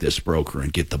contact this broker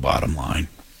and get the bottom line.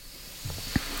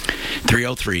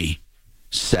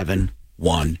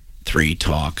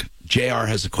 303-713-TALK. JR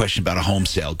has a question about a home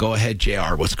sale. Go ahead,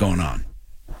 JR. What's going on?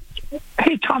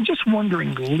 Hey, Tom, just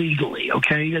wondering legally,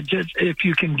 okay, just if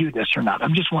you can do this or not.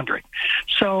 I'm just wondering.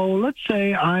 So let's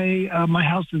say my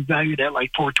house is valued at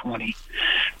like $420.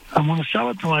 I want to sell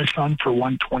it to my son for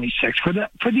 $126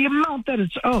 for the amount that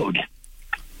it's owed.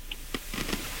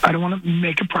 I don't want to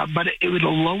make a problem, but it would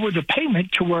lower the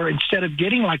payment to where instead of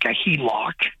getting like a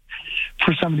HELOC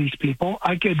for some of these people,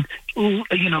 I could,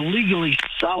 legally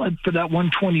sell it for that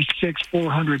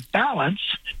 $126,400 balance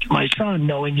to my son,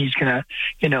 knowing he's going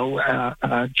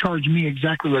to, charge me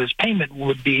exactly what his payment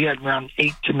would be at around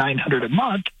 $800 to $900 a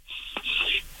month.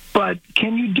 But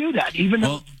can you do that?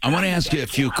 I want to ask you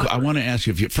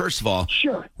a few. First of all,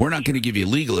 sure. We're not going to give you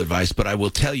legal advice, but I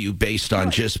will tell you based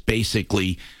on just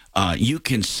basically. You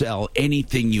can sell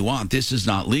anything you want. This is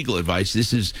not legal advice.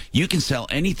 You can sell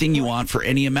anything you want for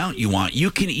any amount you want. You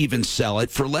can even sell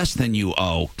it for less than you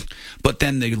owe, but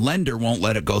then the lender won't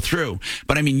let it go through.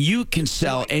 But I mean, you can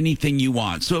sell anything you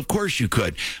want. So of course you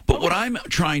could. But what I'm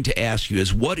trying to ask you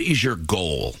is, what is your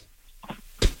goal?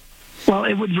 Well,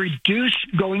 it would reduce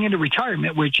going into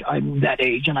retirement, which I'm that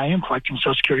age and I am collecting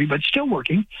Social Security, but still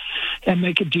working, and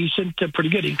make a decent, pretty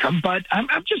good income. But I'm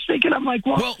just thinking, I'm like,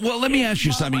 well, let me ask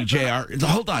you something, JR.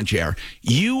 Hold on, JR.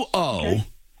 You owe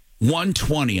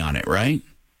 $120 on it, right?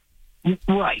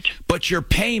 Right. But your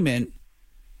payment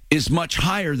is much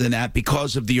higher than that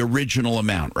because of the original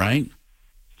amount, right?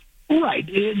 Right.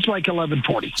 It's like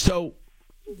 $1,140. So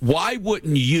why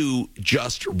wouldn't you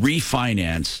just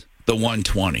refinance the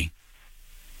 $120?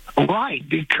 Right,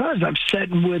 because I'm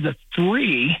sitting with a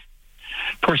 3%,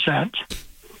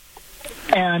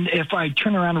 and if I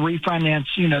turn around and refinance,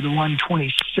 the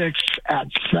 126 at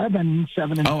 7.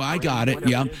 Oh, I got it.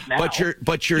 Yeah,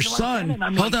 but your son,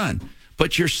 hold on.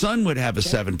 But your son would have a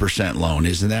 7% loan,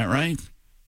 isn't that right?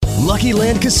 Lucky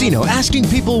Land Casino, asking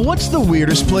people, what's the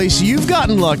weirdest place you've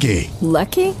gotten lucky?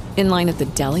 Lucky? In line at the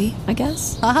deli, I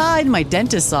guess? Aha, in my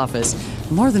dentist's office.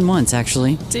 More than once,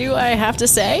 actually. Do I have to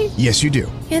say? Yes, you do.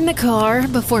 In the car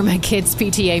before my kids'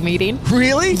 PTA meeting.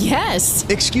 Really? Yes.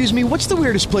 Excuse me, what's the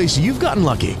weirdest place you've gotten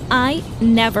lucky? I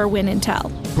never win and tell.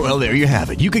 Well, there you have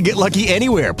it. You can get lucky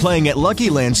anywhere, playing at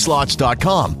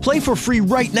LuckyLandSlots.com. Play for free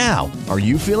right now. Are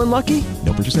you feeling lucky?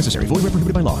 No purchase necessary. Void where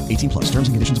prohibited by law. 18+. Terms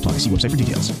and conditions apply. See website for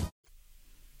details.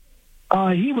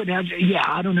 He would have,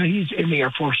 I don't know. He's in the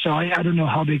Air Force, so I don't know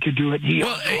how they could do it.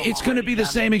 It's going to be the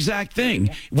same exact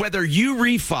thing. Whether you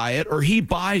refi it or he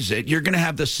buys it, you're going to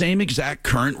have the same exact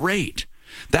current rate.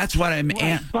 That's what I'm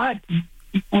at. But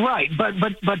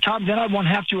Tom, then I won't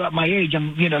have to at my age.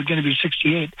 I'm, going to be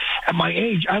 68. At my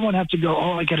age, I won't have to go,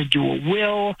 I got to do a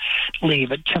will,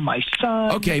 leave it to my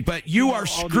son. Okay, but you are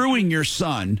screwing your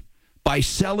son by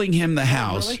selling him the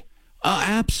house. Really?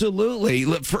 Absolutely.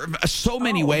 For so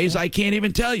many ways, I can't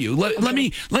even tell you. Let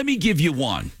me give you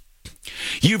one.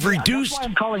 You've reduced. That's why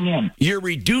I'm calling in. You're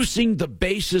reducing the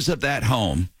basis of that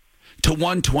home to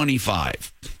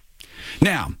 $125.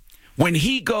 Now, when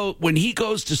he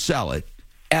goes to sell it,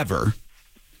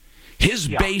 his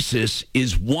basis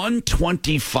is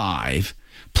 $125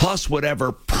 plus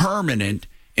whatever permanent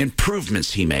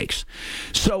improvements he makes.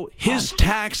 So his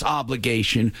tax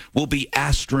obligation will be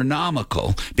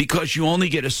astronomical because you only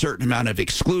get a certain amount of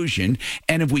exclusion,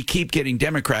 and if we keep getting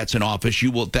Democrats in office,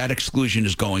 that exclusion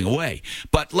is going away.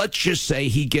 But let's just say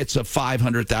he gets a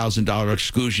 $500,000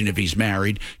 exclusion if he's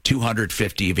married,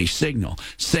 $250,000 if he's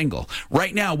single.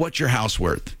 Right now, what's your house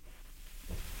worth?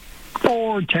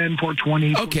 $410,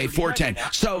 $420. Okay,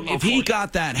 $410. So if he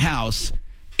got that house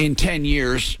in 10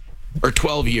 years or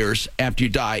 12 years after you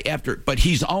die, but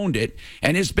he's owned it,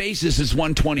 and his basis is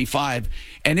 $125,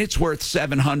 and it's worth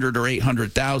 $700,000 or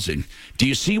 $800,000. Do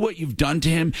you see what you've done to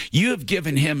him? You have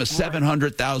given him a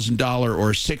 $700,000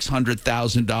 or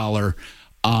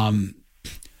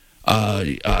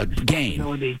 $600,000 gain.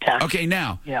 Okay,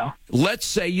 now, let's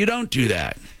say you don't do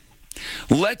that.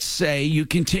 Let's say you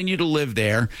continue to live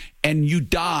there, and you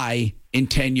die in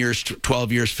 10 years,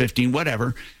 12 years, 15,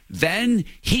 whatever. Then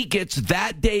he gets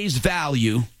that day's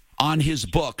value on his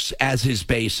books as his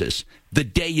basis the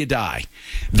day you die.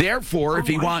 Therefore, if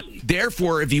he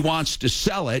wants to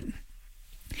sell it,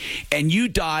 and you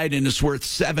died and it's worth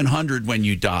 $700 when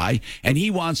you die, and he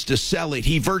wants to sell it,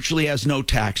 he virtually has no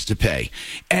tax to pay.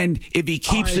 And if he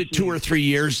keeps it 2 or 3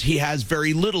 years, he has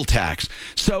very little tax.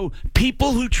 So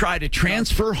people who try to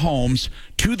transfer homes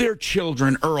to their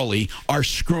children early are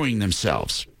screwing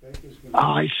themselves.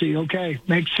 I see. Okay.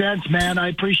 Makes sense, man. I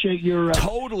appreciate your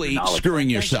totally screwing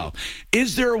yourself.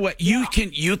 Is there a way you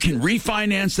can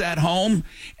refinance that home,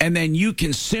 and then you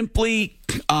can simply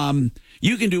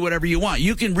you can do whatever you want.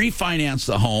 You can refinance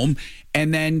the home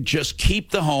and then just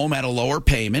keep the home at a lower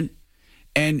payment.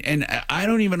 And I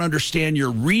don't even understand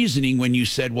your reasoning when you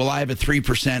said, well, I have a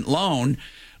 3% loan.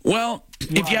 Well,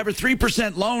 if you have a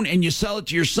 3% loan and you sell it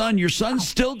to your son's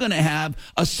still going to have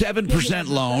a 7%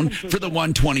 loan for the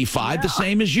 $125, the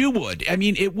same as you would. I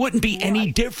mean, it wouldn't be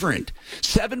any different.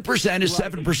 7% is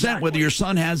 7%, whether your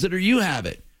son has it or you have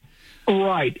it.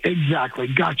 Right, exactly.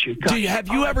 Got you. Have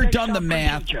you ever done the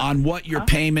math on what your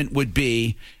payment would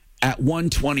be at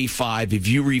 125 if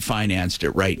you refinanced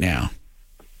it right now?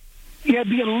 Yeah,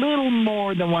 it'd be a little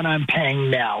more than what I'm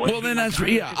paying now. Well, then that's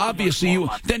obviously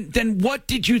you. Then what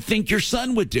did you think your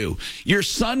son would do? Your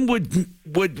son would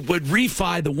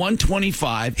refi the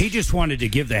 125. He just wanted to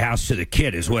give the house to the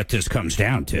kid, is what this comes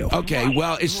down to. Okay,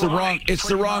 well, it's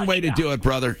the wrong way to do it,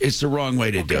 brother. It's the wrong way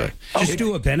to do it. Just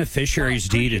do a beneficiary's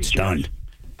deed. It's done.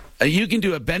 You can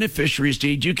do a beneficiary's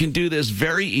deed. You can do this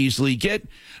very easily.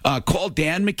 Call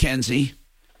Dan McKenzie.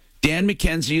 Dan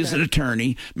McKenzie is an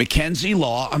attorney. McKenzie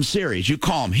Law. I'm serious. You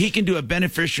call him. He can do a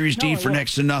beneficiary's deed for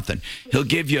next to nothing. He'll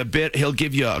give you He'll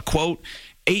give you a quote.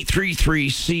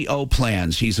 833-CO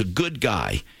plans. He's a good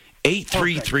guy.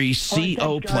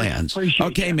 833-CO plans.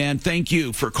 Okay, man. Thank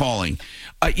you for calling.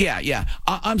 Yeah.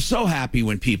 I'm so happy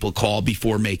when people call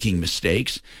before making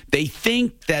mistakes. They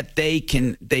think that they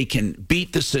can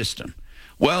beat the system.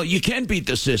 Well, you can beat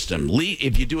the system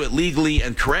if you do it legally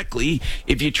and correctly.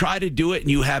 If you try to do it and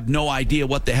you have no idea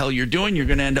what the hell you're doing, you're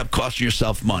going to end up costing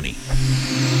yourself money.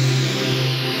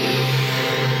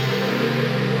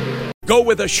 Go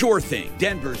with a sure thing.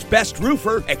 Denver's best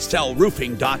roofer,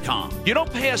 excelroofing.com. You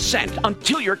don't pay a cent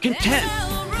until you're content.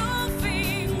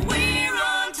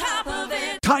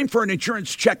 Time for an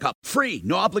insurance checkup. Free,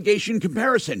 no obligation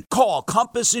comparison. Call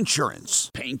Compass Insurance.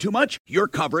 Paying too much? Your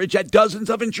coverage at dozens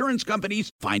of insurance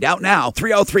companies. Find out now.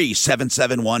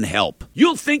 303-771-HELP.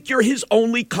 You'll think you're his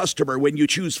only customer when you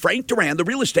choose Frank Duran,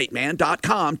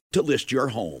 therealestateman.com, to list your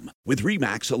home with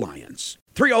RE/MAX Alliance.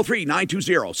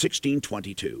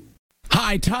 303-920-1622.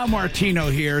 Hi, Tom Martino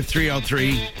here,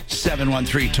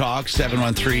 303-713-TALK,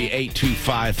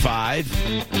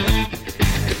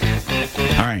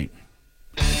 713-8255. All right.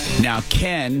 Now,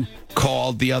 Ken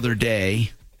called the other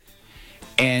day,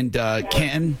 and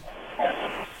Ken,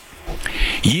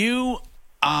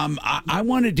 I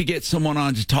wanted to get someone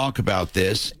on to talk about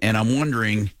this, and I'm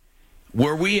wondering,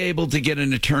 were we able to get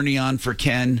an attorney on for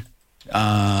Ken?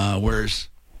 Where's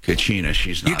Kachina?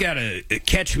 She's not. You got to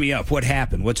catch me up. What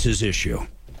happened? What's his issue?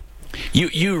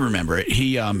 You remember it.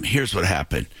 Here's what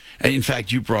happened. In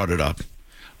fact, you brought it up.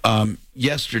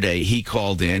 Yesterday, he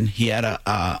called in. He had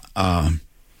a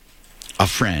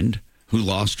friend who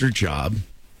lost her job.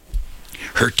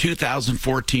 Her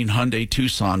 2014 Hyundai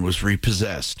Tucson was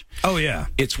repossessed. Oh, yeah.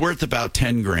 It's worth about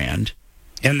 $10,000.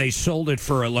 And they sold it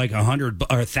for like $100 or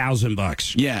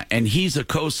 $1,000. Yeah, and he's a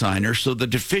co-signer, so the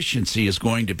deficiency is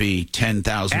going to be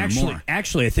 $10,000 or more.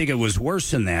 Actually, I think it was worse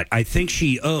than that. I think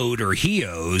he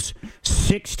owes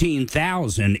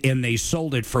 $16,000, and they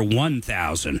sold it for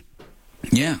 $1,000.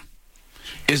 Yeah,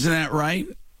 isn't that right,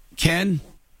 Ken?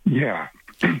 Yeah.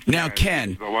 Now,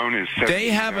 Ken, the loan is they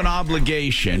have an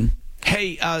obligation.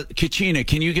 Hey, Kachina,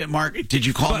 can you get Mark? Did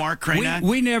you call Mark Cranak?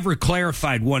 We never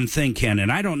clarified one thing, Ken,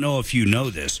 and I don't know if you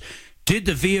know this. Did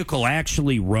the vehicle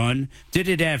actually run? Did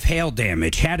it have hail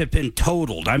damage? Had it been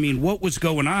totaled? I mean, what was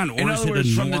going on? Or is it a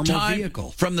normal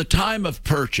vehicle? From the time of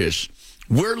purchase,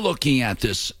 we're looking at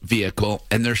this vehicle,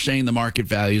 and they're saying the market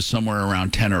value is somewhere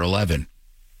around 10 or 11.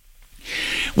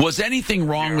 Was anything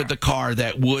wrong with the car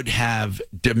that would have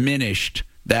diminished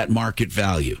that market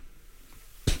value?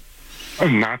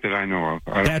 Not that I know of.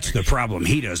 That's the problem.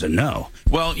 He doesn't know.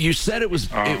 Well, you said it was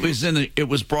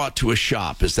brought to a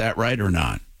shop. Is that right or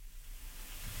not?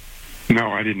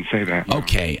 No, I didn't say that. No.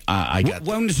 Okay, I got.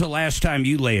 When was the last time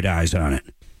you laid eyes on it?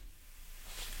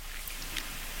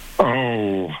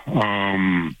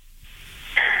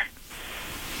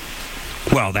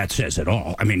 Well, that says it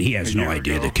all. I mean, he has no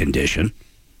idea the condition.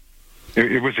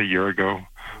 It was a year ago,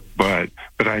 but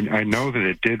I know that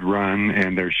it did run,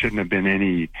 and there shouldn't have been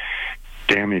any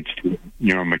damage to it,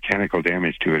 mechanical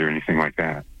damage to it or anything like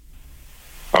that.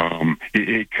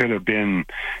 It could have been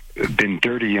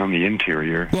dirty on the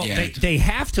interior. Well, they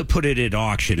have to put it at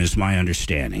auction, is my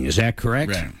understanding. Is that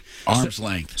correct? Right. Arm's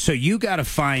length. So you got to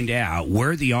find out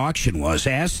where the auction was.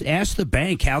 Ask the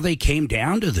bank how they came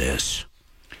down to this.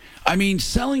 I mean,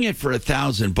 selling it for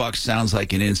 $1,000 sounds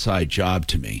like an inside job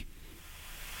to me.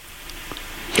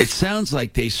 It sounds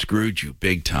like they screwed you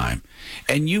big time.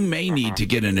 And you may need to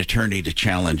get an attorney to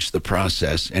challenge the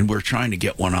process, and we're trying to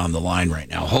get one on the line right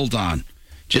now. Hold on.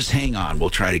 Just hang on. We'll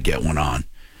try to get one on.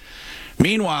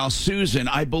 Meanwhile, Susan,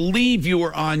 I believe you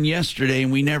were on yesterday,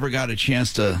 and we never got a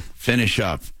chance to finish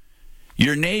up.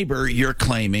 Your neighbor, you're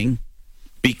claiming,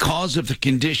 because of the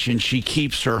condition she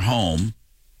keeps her home,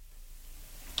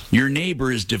 your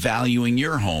neighbor is devaluing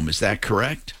your home. Is that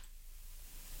correct?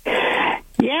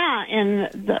 Yeah, and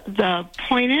the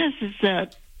point is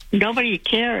that nobody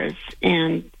cares,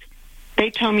 and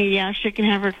they told me, yeah, she can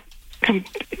have her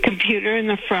computer in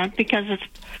the front because it's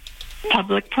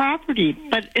public property,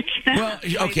 but it's not.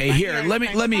 Well, okay, here,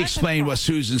 let me explain what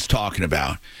Susan's talking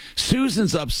about.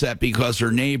 Susan's upset because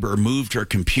her neighbor moved her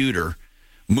computer,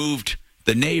 moved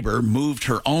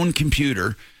her own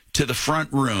computer to the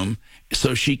front room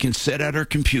so she can sit at her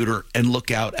computer and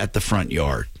look out at the front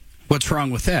yard. What's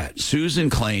wrong with that? Susan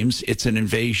claims it's an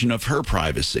invasion of her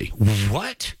privacy.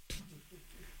 What?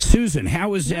 Susan,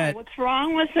 how is that? What's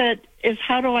wrong with it is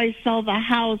how do I sell the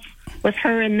house with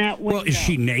her in that window? Well, is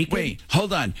she naked? Wait,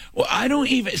 hold on. Well, I don't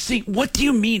even see. What do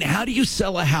you mean? How do you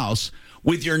sell a house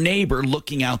with your neighbor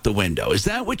looking out the window? Is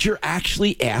that what you're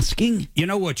actually asking? You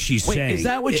know what she's saying? Is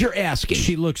that what you're asking?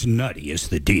 She looks nutty is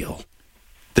the deal.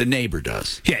 The neighbor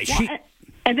does. Yeah,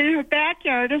 and then her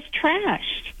backyard is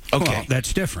trashed. Okay, well,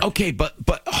 that's different. Okay, but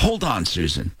hold on,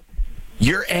 Susan.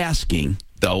 You're asking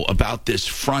though about this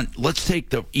front. Let's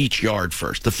take each yard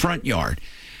first. The front yard.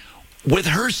 With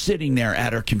her sitting there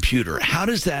at her computer, how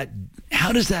does that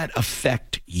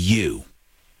affect you?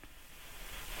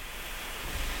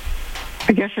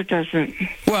 I guess it doesn't.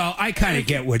 Well, I kind of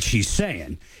get what she's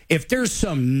saying. If there's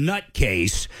some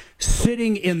nutcase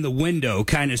sitting in the window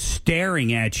kind of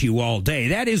staring at you all day,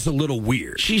 that is a little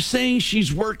weird. She's saying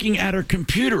she's working at her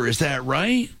computer. Is that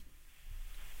right?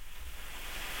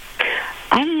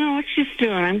 I don't know what she's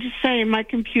doing. I'm just saying my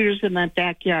computer's in my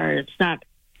backyard. It's not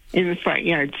in the front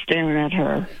yard staring at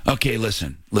her. Okay,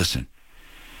 listen.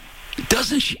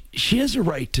 Doesn't she has a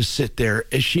right to sit there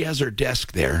as she has her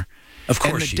desk there. Of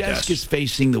course she does. And the desk is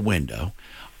facing the window.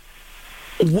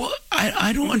 What?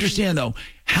 I don't understand, though.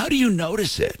 How do you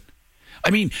notice it? I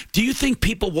mean, do you think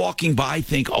people walking by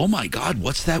think, oh, my God,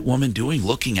 what's that woman doing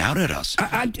looking out at us?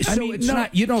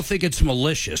 You don't think it's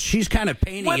malicious. She's kind of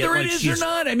painting whether it like is or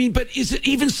not. I mean, but is it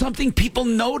even something people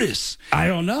notice? I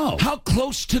don't know. How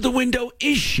close to the window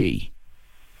is she?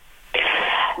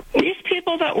 These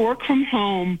people that work from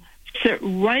home sit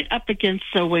right up against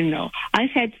the window.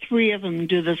 I've had 3 of them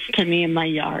do this to me in my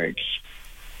yard.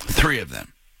 3 of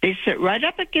them? They sit right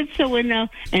up against the window,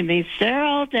 and they stare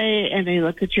all day, and they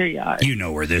look at your yard. You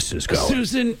know where this is going.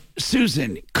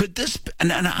 Susan, could this,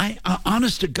 and I,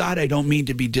 honest to God, I don't mean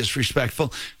to be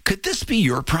disrespectful, could this be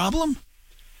your problem?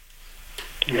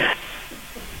 Well,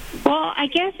 I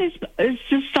guess it's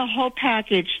just a whole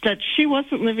package that she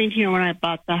wasn't living here when I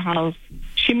bought the house.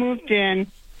 She moved in.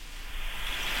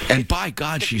 And by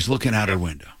God, she's looking out her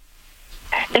window.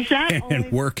 Is that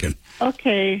and working.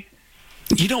 Okay.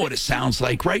 You know what it sounds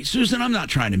like, right, Susan? I'm not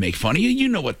trying to make fun of you. You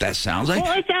know what that sounds like.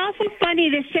 Well, it's also funny.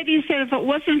 The city said if it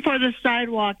wasn't for the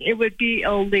sidewalk, it would be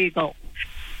illegal.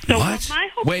 So what?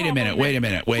 Wait a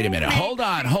minute. Hold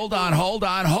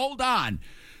on.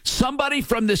 Somebody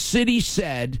from the city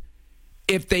said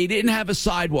if they didn't have a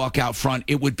sidewalk out front,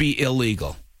 it would be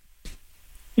illegal.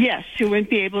 Yes, you wouldn't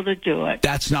be able to do it.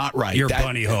 That's not right. You're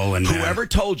bunny holing. Whoever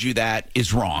told you that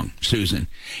is wrong, Susan.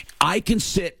 I can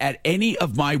sit at any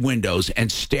of my windows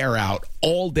and stare out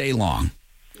all day long.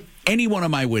 Any one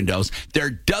of my windows. There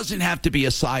doesn't have to be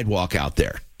a sidewalk out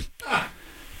there.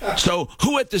 So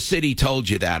who at the city told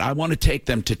you that? I want to take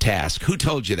them to task. Who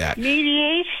told you that?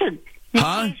 Mediation.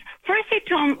 Huh? First they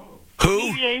told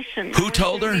who? Mediation. Who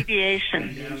told her?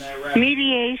 Mediation.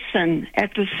 Mediation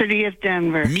at the city of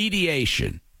Denver.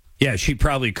 Mediation. Yeah, she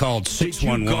probably called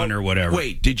 611 or whatever.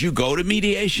 Wait, did you go to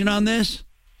mediation on this?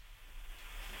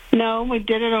 No, we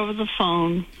did it over the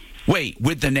phone. Wait,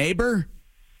 with the neighbor?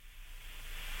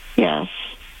 Yes.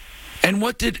 And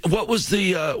what was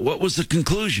the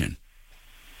conclusion?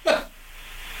 The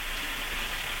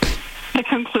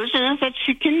conclusion is that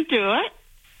she can do it,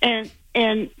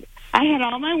 and I had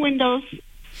all my windows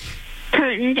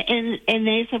curtained, and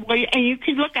they said, well, and you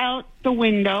can look out the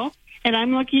window, and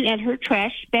I'm looking at her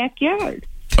trash backyard.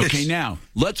 Okay, now,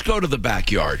 let's go to the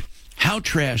backyard. How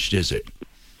trashed is it?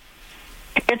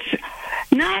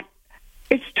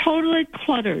 It's totally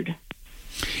cluttered.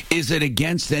 Is it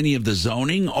against any of the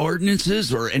zoning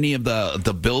ordinances or any of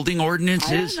the building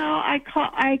ordinances? I don't know.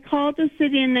 I called the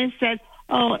city, and they said,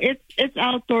 oh, it's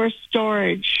outdoor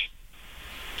storage.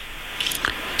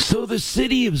 So the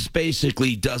city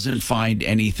basically doesn't find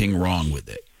anything wrong with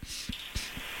it?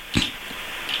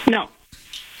 No.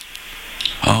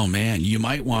 Oh, man, you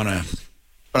might want to,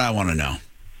 but I want to know.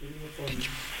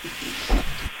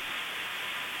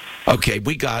 Okay,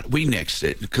 we nixed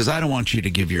it because I don't want you to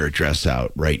give your address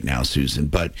out right now, Susan.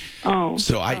 But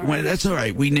that's all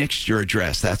right. We nixed your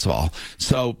address. That's all.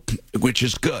 So, which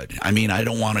is good. I mean, I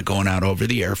don't want it going out over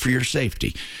the air for your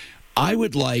safety. I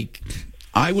would like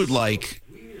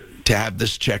to have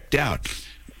this checked out.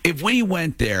 If we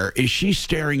went there, is she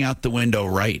staring out the window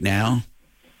right now?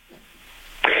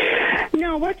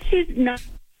 No, what she's not.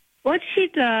 what she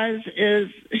does is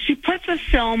she puts a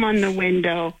film on the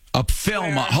window. A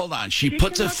film? Hold on. She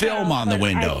puts a film on the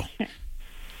window.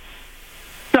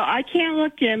 So I can't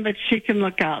look in, but she can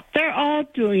look out. They're all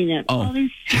doing it. Oh,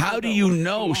 how do you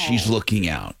know she's looking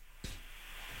out?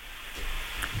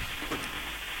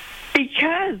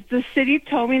 Because the city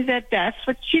told me that that's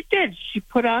what she did. She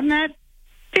put on that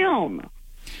film.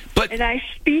 But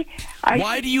and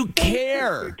why do you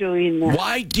care? Doing that.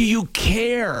 Why do you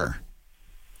care?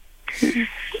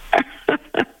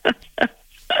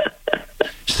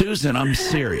 Susan, I'm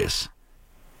serious.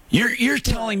 You're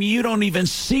telling me you don't even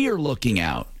see her looking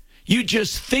out. You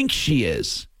just think she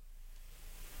is.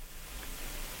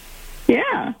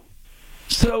 Yeah.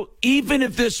 So even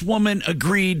if this woman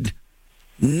agreed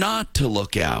not to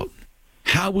look out,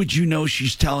 how would you know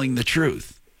she's telling the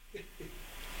truth?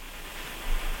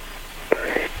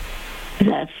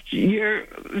 You're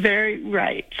very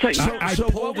right. So I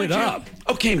pulled it up.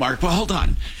 Okay, Mark, well, hold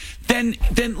on. Then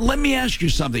let me ask you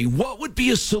something. What would be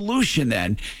a solution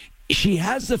then? She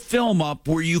has the film up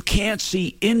where you can't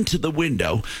see into the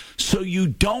window, so you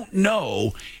don't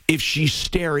know if she's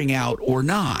staring out or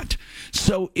not.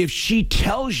 So if she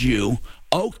tells you,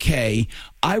 okay,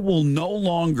 I will no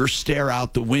longer stare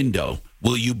out the window,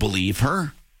 will you believe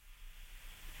her?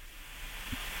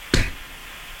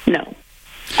 No.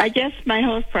 I guess my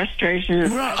whole frustration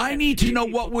is... Well, I need to know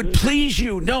what would please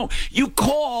you. No, you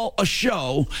call a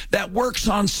show that works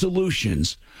on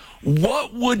solutions.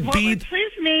 What would please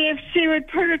me if she would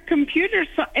put her computer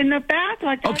in the back?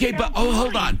 Okay, but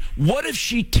hold on. What if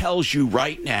she tells you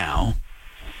right now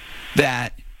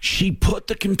that she put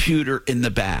the computer in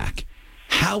the back?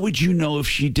 How would you know if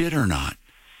she did or not?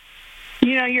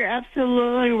 You know, you're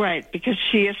absolutely right, because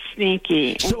she is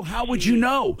sneaky. So how would you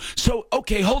know? So,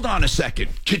 okay, hold on a second.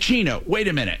 Ticino, wait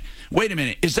a minute.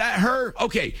 Is that her?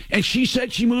 Okay, and she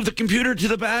said she moved the computer to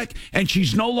the back, and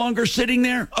she's no longer sitting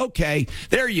there? Okay,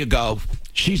 there you go.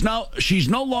 She's no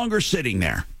longer sitting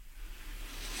there.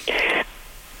 Okay,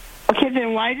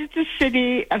 then why did the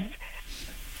city of...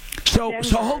 So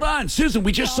hold on, Susan,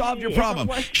 we just solved your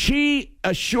problem. She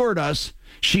assured us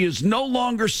she is no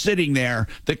longer sitting there.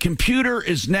 The computer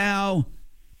is now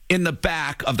in the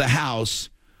back of the house,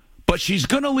 but she's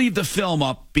going to leave the film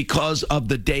up because of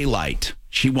the daylight.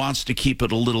 She wants to keep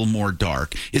it a little more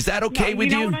dark. Is that okay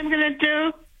with you? You know what I'm going to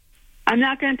do? I'm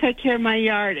not going to take care of my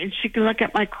yard, and she can look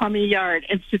at my crummy yard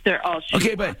and sit there all she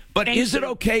Okay, but is it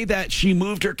okay that she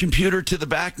moved her computer to the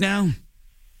back now?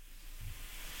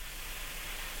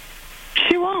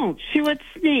 She won't. She would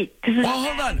sneak. Well,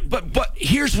 hold on. But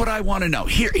here's what I want to know.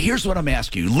 Here's what I'm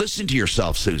asking you. Listen to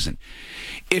yourself, Susan.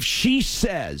 If she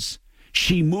says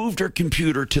she moved her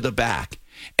computer to the back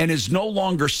and is no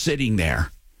longer sitting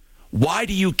there, why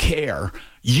do you care?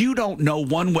 You don't know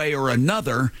one way or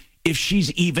another if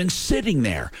she's even sitting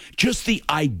there. Just the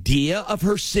idea of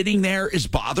her sitting there is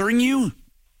bothering you?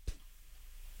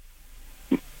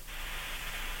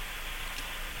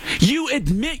 You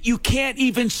admit you can't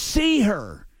even see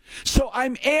her. So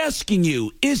I'm asking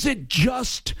you, is it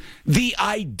just the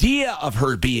idea of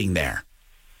her being there?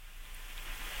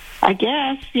 I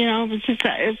guess, it's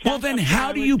just... Well, then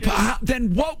how do you...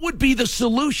 Then what would be the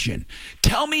solution?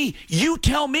 Tell me.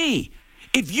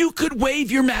 If you could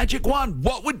wave your magic wand,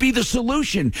 what would be the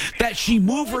solution? That she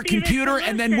move her computer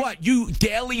and then what? You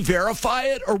daily verify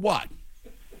it or what?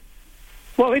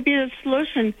 What would be the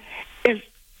solution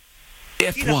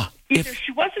if what? Either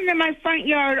she wasn't in my front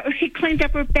yard or she cleaned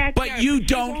up her backyard. But you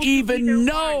don't even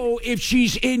know if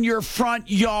she's in your front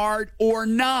yard or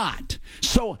not.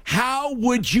 So how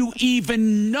would you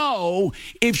even know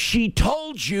if she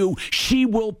told you she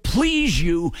will please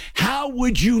you? How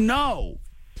would you know?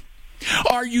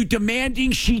 Are you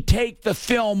demanding she take the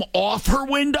film off her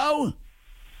window?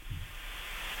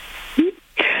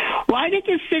 Why did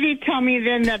the city tell me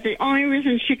then that the only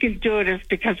reason she could do it is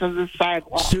because of the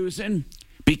sidewalk? Susan,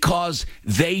 because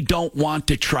they don't want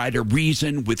to try to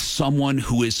reason with someone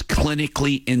who is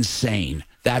clinically insane.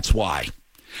 That's why.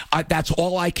 That's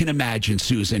all I can imagine,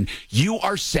 Susan. You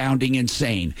are sounding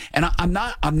insane. And I'm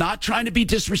not trying to be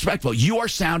disrespectful. You are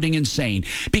sounding insane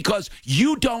because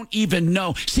you don't even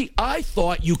know. See, I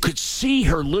thought you could see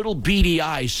her little beady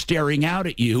eyes staring out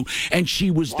at you, and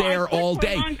she was there all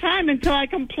day. For a long time until I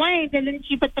complained, and then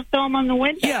she put the film on the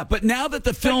window. Yeah, but now that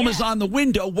the film is on the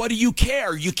window, what do you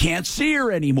care? You can't see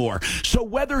her anymore. So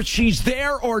whether she's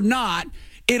there or not,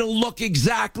 it'll look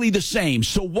exactly the same.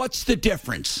 So what's the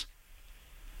difference?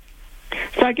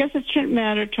 So I guess it shouldn't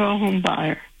matter to a home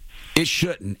buyer. It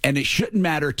shouldn't, and it shouldn't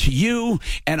matter to you,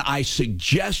 and I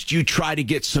suggest you try to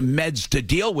get some meds to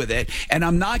deal with it. And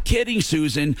I'm not kidding,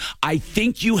 Susan. I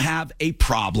think you have a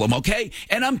problem, okay?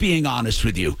 And I'm being honest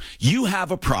with you. You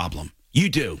have a problem. You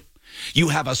do. You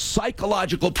have a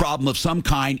psychological problem of some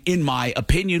kind, in my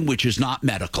opinion, which is not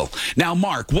medical. Now,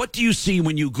 Mark, what do you see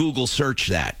when you Google search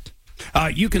that?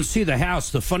 You can see the house.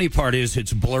 The funny part is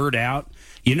it's blurred out.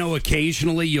 You know,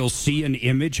 occasionally you'll see an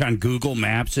image on Google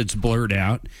Maps. It's blurred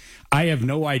out. I have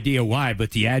no idea why,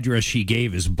 but the address she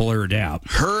gave is blurred out.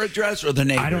 Her address or the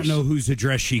neighbor's? I don't know whose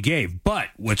address she gave. But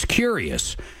what's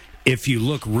curious, if you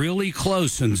look really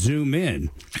close and zoom in,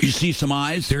 you see some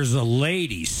eyes? There's a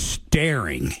lady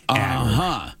staring at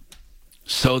her.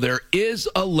 So there is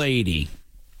a lady.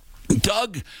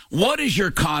 Doug, what is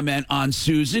your comment on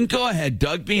Susan? Go ahead,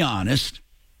 Doug, be honest.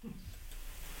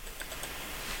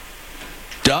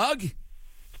 Doug?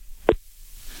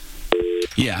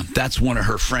 Yeah, that's one of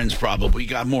her friends probably.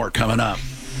 Got more coming up.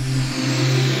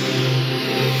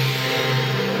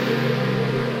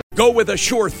 Go with a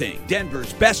sure thing.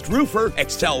 Denver's best roofer,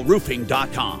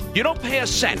 excelroofing.com. You don't pay a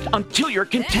cent until you're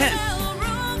content.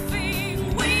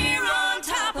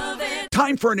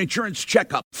 Time for an insurance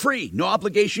checkup. Free, no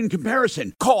obligation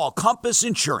comparison. Call Compass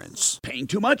Insurance. Paying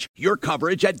too much? Your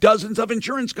coverage at dozens of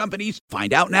insurance companies.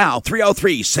 Find out now.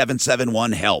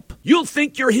 303-771-HELP. You'll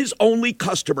think you're his only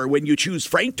customer when you choose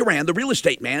Frank Duran,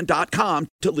 therealestateman.com,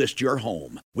 to list your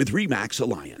home with RE/MAX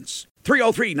Alliance.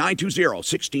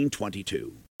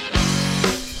 303-920-1622.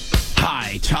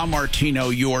 Hi, Tom Martino,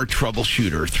 your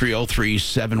troubleshooter.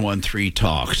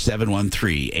 303-713-TALK,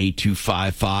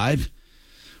 713-8255.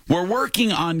 We're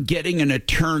working on getting an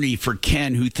attorney for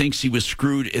Ken who thinks he was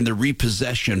screwed in the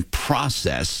repossession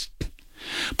process.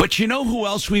 But you know who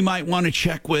else we might want to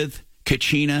check with,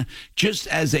 Kachina, just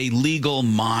as a legal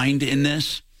mind in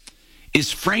this,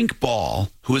 is Frank Ball,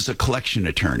 who is a collection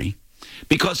attorney,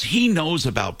 because he knows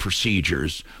about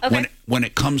procedures when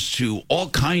it comes to all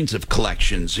kinds of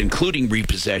collections, including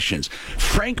repossessions.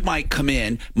 Frank might come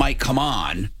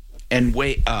on and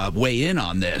weigh in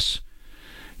on this.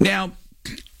 Now,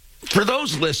 for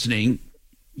those listening,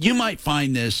 you might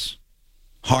find this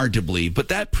hard to believe, but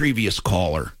that previous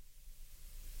caller,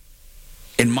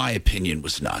 in my opinion,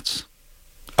 was nuts.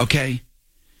 Okay?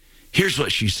 Here's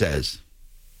what she says.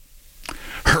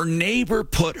 Her neighbor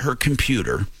put her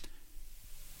computer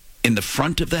in the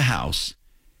front of the house,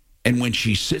 and when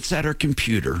she sits at her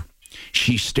computer,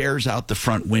 she stares out the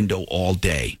front window all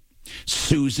day.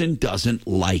 Susan doesn't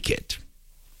like it.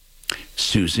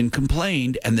 Susan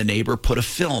complained, and the neighbor put a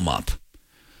film up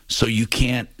so you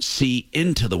can't see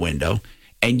into the window,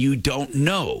 and you don't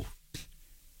know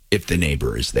if the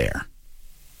neighbor is there.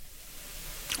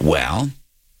 Well,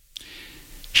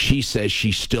 she says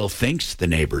she still thinks the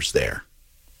neighbor's there,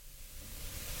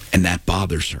 and that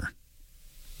bothers her.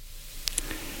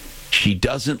 She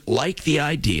doesn't like the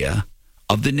idea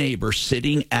of the neighbor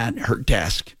sitting at her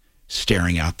desk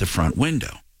staring out the front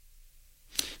window.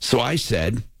 So I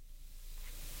said,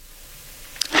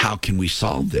 how can we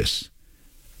solve this?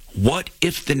 What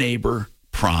if the neighbor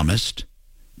promised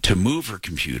to move her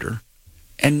computer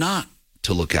and not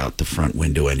to look out the front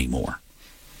window anymore?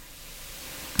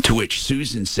 To which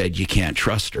Susan said, you can't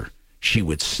trust her. She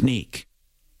would sneak.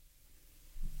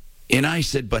 And I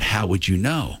said, but how would you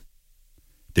know?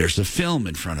 There's a film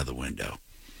in front of the window.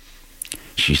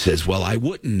 She says, well, I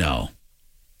wouldn't know,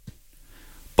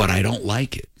 but I don't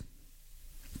like it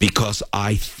because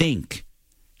I think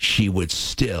she would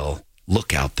still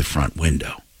look out the front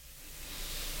window.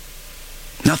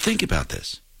 Now think about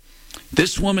this.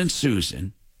 This woman,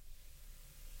 Susan,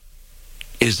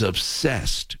 is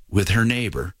obsessed with her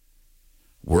neighbor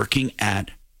working at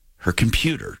her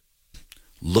computer,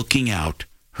 looking out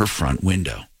her front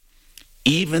window,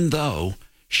 even though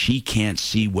she can't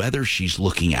see whether she's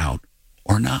looking out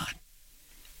or not.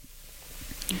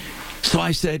 So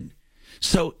I said,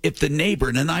 so if the neighbor,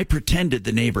 and then I pretended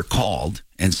the neighbor called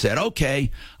and said,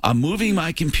 okay, I'm moving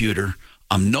my computer.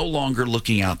 I'm no longer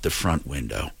looking out the front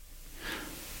window.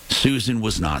 Susan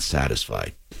was not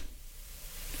satisfied.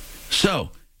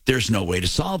 So there's no way to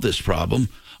solve this problem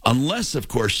unless, of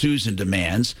course, Susan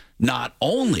demands not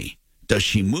only does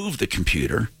she move the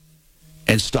computer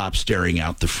and stop staring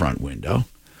out the front window,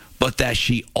 but that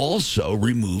she also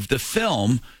remove the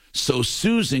film so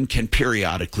Susan can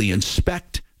periodically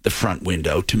inspect the front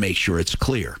window to make sure it's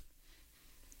clear.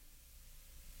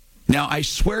 Now, I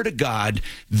swear to God,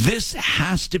 this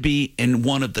has to be in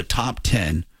one of the top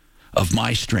 10 of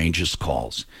my strangest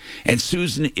calls. And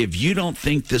Susan, if you don't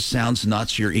think this sounds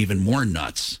nuts, you're even more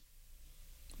nuts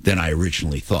than I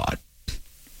originally thought.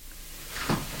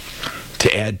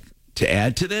 To to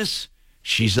add to this,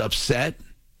 she's upset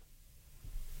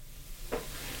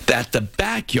that the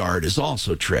backyard is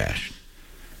also trashed.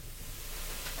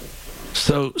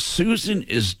 So Susan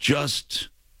is just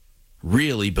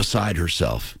really beside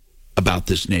herself about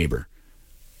this neighbor.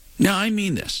 Now, I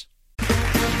mean this.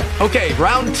 Okay,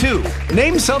 round 2.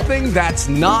 Name something that's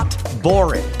not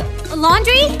boring. A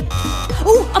laundry?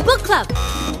 Ooh, a book club.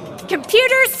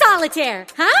 Computer solitaire,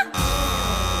 huh?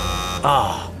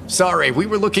 Ah, sorry, we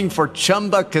were looking for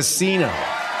Chumba Casino.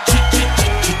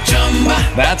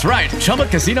 That's right,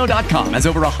 ChumbaCasino.com has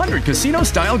over 100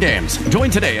 casino-style games.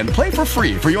 Join today and play for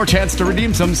free for your chance to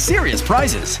redeem some serious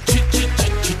prizes.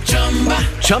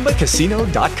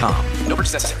 ChumbaCasino.com. No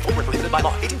purchase necessary. Void where prohibited by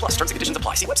law. 18 plus. Terms and conditions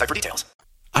apply. See website for details.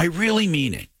 I really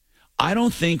mean it. I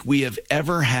don't think we have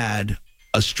ever had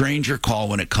a stranger call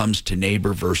when it comes to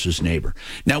neighbor versus neighbor.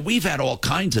 Now, we've had all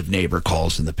kinds of neighbor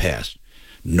calls in the past.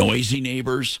 Noisy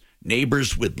neighbors,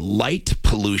 neighbors with light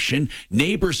pollution,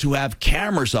 neighbors who have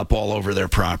cameras up all over their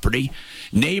property,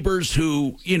 neighbors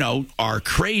who, are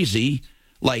crazy,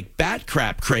 like bat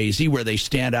crap crazy, where they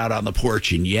stand out on the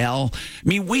porch and yell. I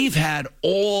mean, we've had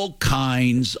all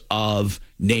kinds of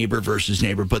neighbor versus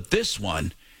neighbor, but this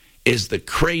one is the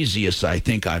craziest I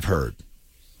think I've heard.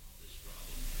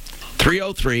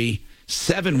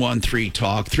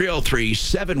 303-713-TALK,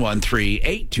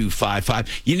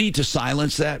 303-713-8255. You need to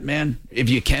silence that, man, if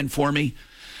you can for me.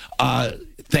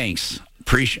 Thanks.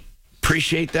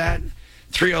 Appreciate that.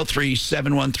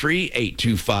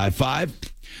 303-713-8255.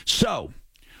 So,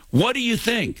 what do you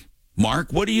think?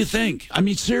 Mark, what do you think? I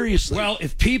mean, seriously. Well,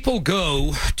 if people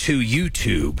go to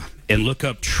YouTube and look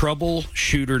up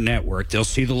Troubleshooter Network, they'll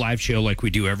see the live show like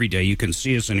we do every day. You can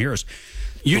see us and hear us.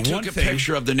 You took a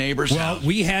picture of the neighbor's house. Well,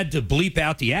 we had to bleep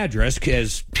out the address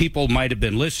because people might have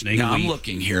been listening. Now, I'm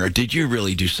looking here. Did you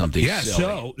really do something silly?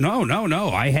 So, no.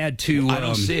 I had to... I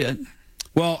don't see it.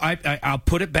 Well, I'll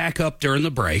put it back up during the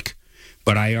break,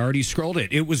 but I already scrolled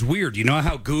it. It was weird. You know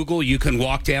how Google, you can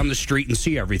walk down the street and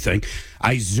see everything?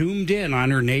 I zoomed in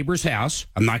on her neighbor's house.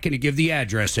 I'm not going to give the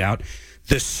address out.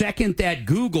 The second that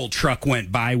Google truck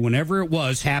went by, whenever it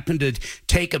was, happened to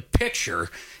take a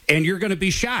picture, and you're going to be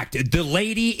shocked. The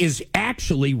lady is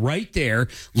actually right there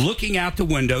looking out the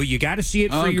window. You got to see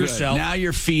it for yourself. Now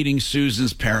you're feeding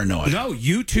Susan's paranoia. No,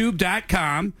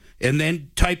 YouTube.com, and then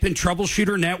type in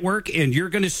Troubleshooter Network, and you're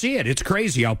going to see it. It's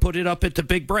crazy. I'll put it up at the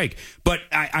big break. But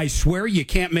I swear you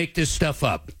can't make this stuff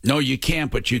up. No, you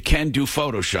can't, but you can do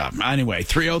Photoshop. Anyway,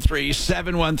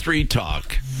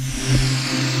 303-713-TALK.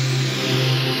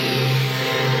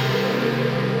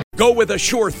 Go with a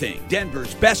sure thing.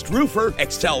 Denver's best roofer,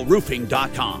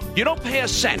 excelroofing.com. You don't pay a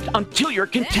cent until you're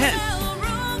content.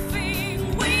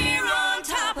 We're on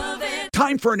top of it.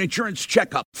 Time for an insurance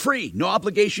checkup. Free, no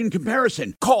obligation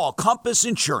comparison. Call Compass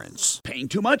Insurance. Paying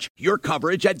too much? Your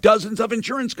coverage at dozens of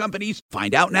insurance companies.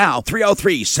 Find out now.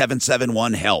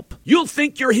 303-771-HELP. You'll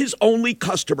think you're his only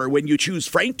customer when you choose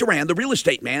Frank Duran,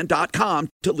 therealestateman.com,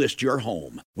 to list your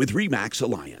home with RE/MAX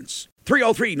Alliance.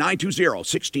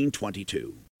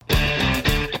 303-920-1622.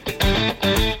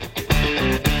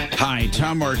 Hi,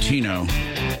 Tom Martino,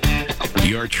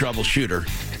 your troubleshooter.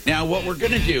 Now, what we're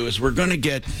going to do is we're going to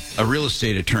get a real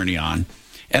estate attorney on,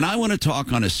 and I want to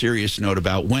talk on a serious note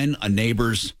about when a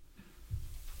neighbor's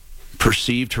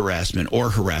perceived harassment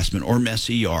or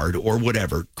messy yard or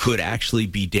whatever could actually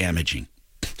be damaging.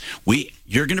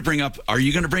 You're going to bring up, are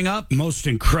you going to bring up? Most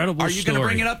incredible story. Are you going to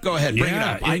bring it up? Go ahead, bring it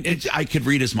up. I could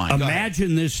read his mind.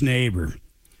 Imagine this neighbor.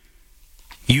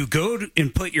 You go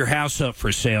and put your house up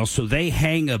for sale, so they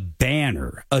hang a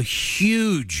banner, a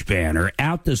huge banner,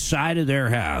 out the side of their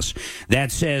house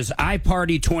that says, I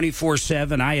party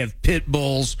 24/7, I have pit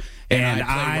bulls, and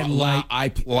I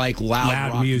like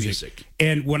loud rock music.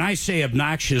 And when I say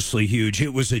obnoxiously huge,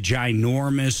 it was a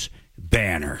ginormous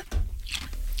banner.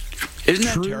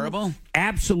 Isn't that terrible?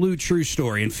 Absolute true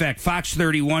story. In fact, Fox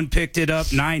 31 picked it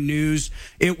up, 9 News.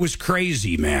 It was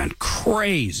crazy, man.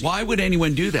 Crazy. Why would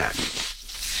anyone do that?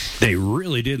 They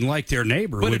really didn't like their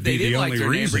neighbor. But would if they be didn't the like only their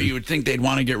reason. neighbor, you would think they'd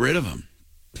want to get rid of him.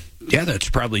 Yeah,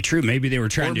 that's probably true. Maybe they were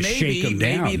trying to shake him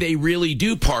down. Maybe they really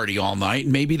do party all night.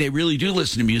 Maybe they really do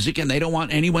listen to music, and they don't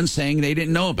want anyone saying they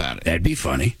didn't know about it. That'd be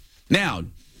funny. Now,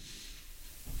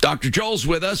 Dr. Joel's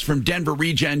with us from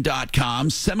DenverRegen.com.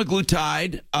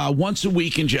 Semaglutide,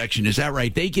 once-a-week injection. Is that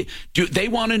right? They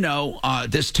want to know,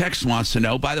 this text wants to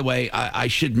know. By the way, I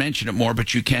should mention it more,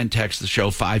 but you can text the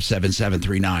show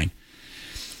 57739.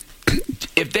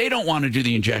 If they don't want to do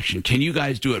the injection, can you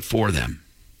guys do it for them?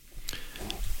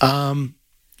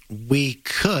 We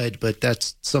could, but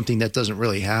that's something that doesn't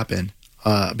really happen.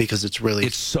 because it's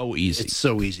so easy. It's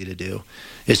so easy to do.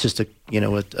 It's just a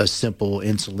simple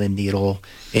insulin needle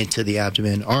into the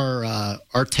abdomen.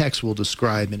 Our techs will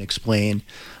describe and explain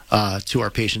to our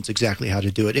patients exactly how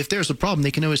to do it. If there's a problem,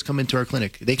 they can always come into our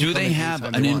clinic. Do they have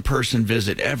an in-person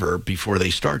visit ever before they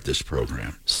start this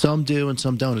program? Some do and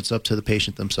some don't. It's up to the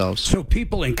patient themselves. So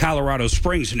people in Colorado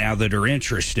Springs now that are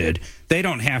interested, they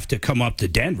don't have to come up to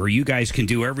Denver. You guys can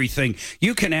do everything.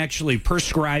 You can actually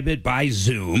prescribe it by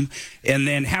Zoom. And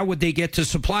then how would they get to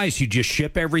supplies? You just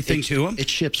ship everything to them? It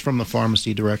ships from the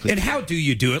pharmacy directly. And how do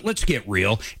you do it? Let's get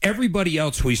real. Everybody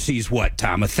else we see is what,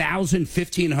 Tom? $1,000,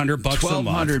 $1,500 bucks a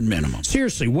month. $1,200 minimum.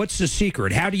 Seriously, what's the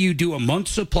secret? How do you do a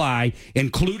month's supply,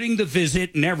 including the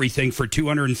visit and everything, for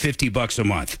 $250 a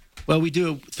month? Well, we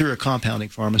do it through a compounding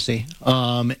pharmacy,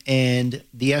 and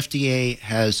the FDA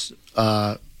has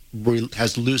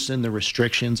loosened the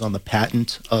restrictions on the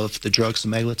patent of the drug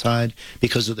semaglutide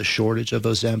because of the shortage of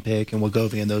Ozempic and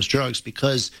Wegovy and those drugs.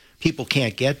 Because people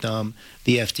can't get them,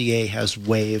 the FDA has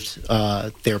waived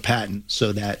their patent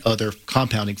so that other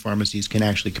compounding pharmacies can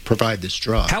actually provide this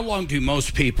drug. How long do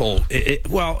most people,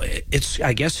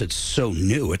 I guess it's so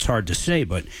new, it's hard to say,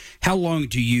 but how long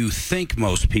do you think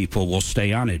most people will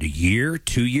stay on it? A year,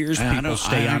 2 years? People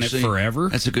stay on it forever?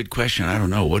 That's a good question. I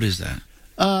don't know. What is that?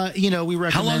 We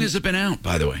recommend. How long has it been out,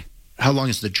 by the way? How long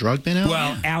has the drug been out?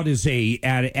 Well, out as a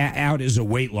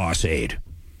weight loss aid.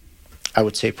 I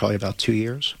would say probably about 2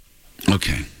 years.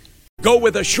 Okay. Go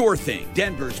with a sure thing.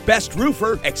 Denver's best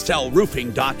roofer,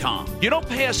 excelroofing.com. You don't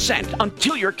pay a cent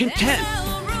until you're content.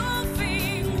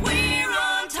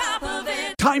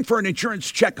 Time for an insurance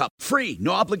checkup. Free,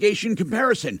 no obligation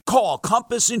comparison. Call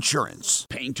Compass Insurance.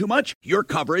 Paying too much? Your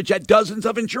coverage at dozens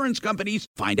of insurance companies.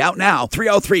 Find out now.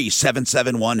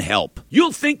 303-771-HELP.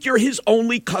 You'll think you're his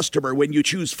only customer when you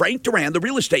choose Frank Duran,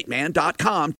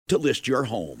 therealestateman.com, to list your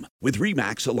home with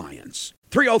RE/MAX Alliance.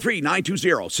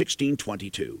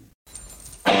 303-920-1622.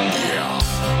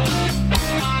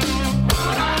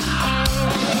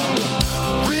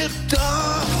 Ripped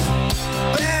off,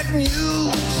 bad news.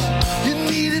 You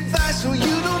need advice so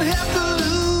you don't have to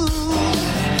lose.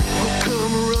 We'll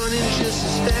come running just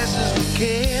as fast as we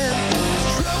can.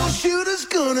 Troubleshooter's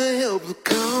gonna help the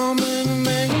common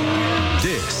man.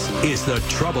 This is the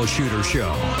Troubleshooter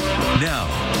Show. Now,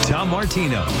 Tom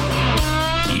Martino.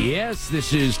 Yes,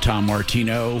 this is Tom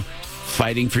Martino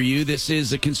fighting for you. This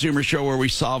is a consumer show where we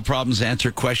solve problems, answer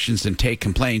questions, and take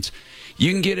complaints.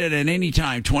 You can get it at any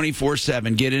time,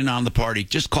 24/7. Get in on the party.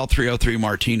 Just call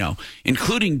 303-MARTINO,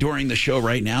 including during the show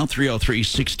right now,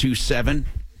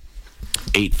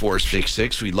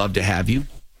 303-627-8466. We'd love to have you.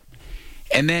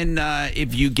 And then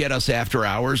if you get us after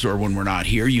hours or when we're not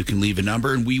here, you can leave a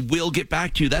number, and we will get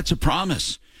back to you. That's a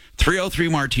promise.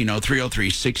 303-MARTINO,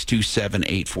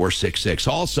 303-627-8466.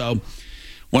 Also,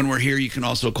 when we're here, you can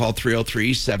also call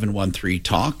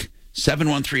 303-713-TALK,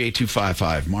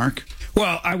 713-8255. Mark?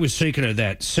 Well, I was thinking of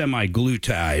that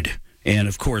semi-glutide, and,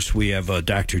 of course, we have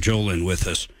Dr. Jolin with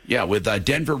us. Yeah, with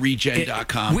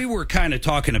DenverRegen.com. We were kind of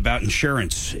talking about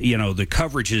insurance. You know, the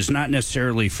coverage is not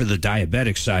necessarily for the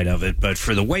diabetic side of it, but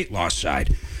for the weight loss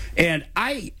side. And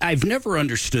I've never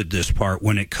understood this part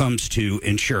when it comes to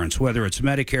insurance, whether it's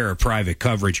Medicare or private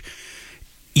coverage.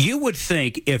 You would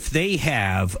think if they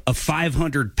have a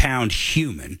 500-pound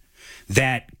human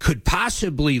that could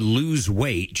possibly lose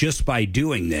weight just by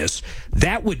doing this,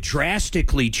 that would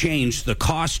drastically change the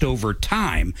cost over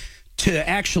time to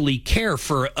actually care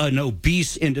for an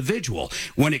obese individual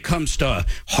when it comes to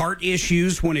heart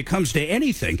issues, when it comes to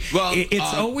anything. Well,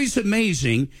 it's always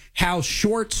amazing how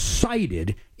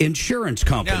short-sighted insurance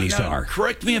companies are.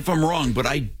 Correct me if I'm wrong, but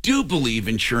I do believe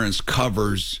insurance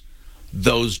covers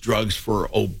those drugs for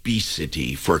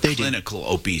obesity, for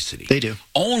clinical obesity. They do.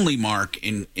 Only, Mark,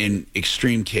 in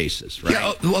extreme cases, right?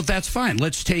 Yeah, well, that's fine.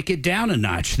 Let's take it down a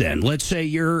notch then. Let's say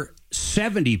you're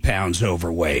 70 pounds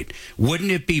overweight.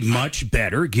 Wouldn't it be much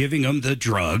better giving them the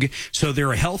drug so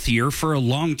they're healthier for a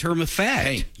long-term effect?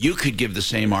 Hey, you could give the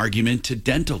same argument to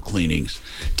dental cleanings.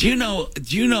 Do you know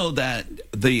that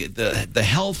the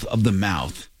health of the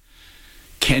mouth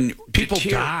can people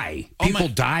die? People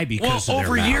die because of their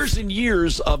over mouth. Years and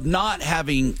years of not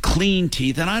having clean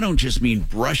teeth, and I don't just mean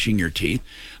brushing your teeth,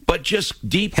 but just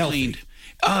deep cleaned.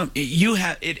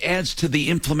 It adds to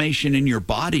the inflammation in your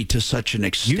body to such an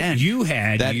extent. You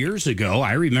had years ago,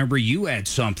 I remember you had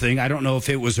something. I don't know if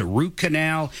it was a root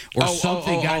canal or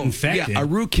something got infected. Yeah, a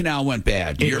root canal went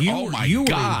bad. You were in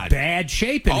bad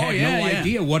shape and had no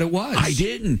idea what it was. I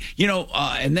didn't.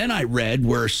 And then I read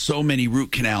where so many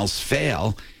root canals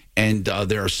fail, And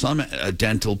there are some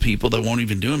dental people that won't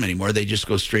even do them anymore. They just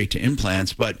go straight to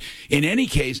implants. But in any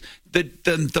case,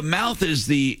 the mouth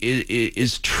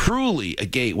is truly a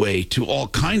gateway to all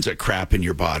kinds of crap in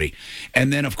your body.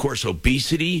 And then, of course,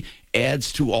 obesity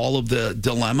adds to all of the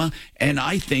dilemma. And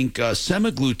I think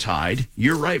semaglutide,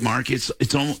 you're right, Mark, it's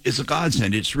a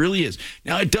godsend. It really is.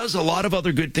 Now, it does a lot of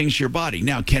other good things to your body.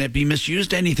 Now, can it be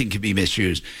misused? Anything can be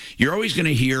misused. You're always going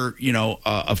to hear,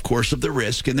 of course, of the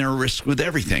risk, and there are risks with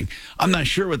everything. I'm not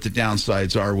sure what the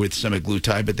downsides are with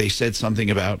semaglutide, but they said something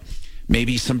about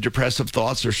maybe some depressive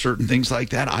thoughts or certain things like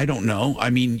that. I don't know. I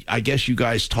mean, I guess you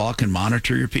guys talk and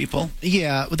monitor your people?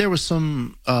 Yeah, there was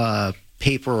some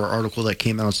paper or article that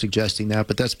came out suggesting that,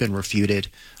 but that's been refuted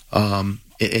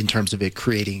in terms of it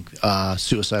creating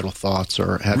suicidal thoughts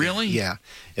or having, really? Yeah,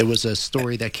 it was a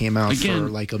story that came out for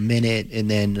like a minute, and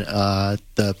then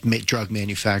the drug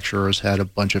manufacturers had a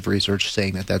bunch of research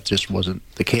saying that just wasn't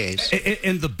the case.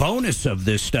 And the bonus of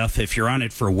this stuff, if you're on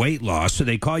it for weight loss, so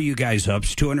they call you guys up,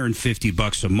 it's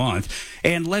 $250 a month,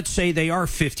 and let's say they are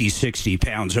 50, 60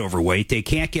 pounds overweight, they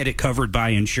can't get it covered by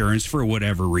insurance for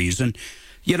whatever reason.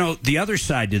 The other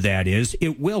side to that is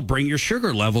it will bring your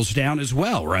sugar levels down as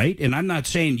well, right? And I'm not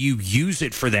saying you use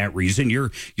it for that reason. You're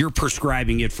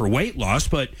prescribing it for weight loss,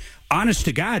 but honest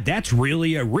to God, that's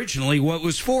really originally what it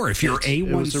was for. If your A1C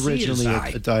it was originally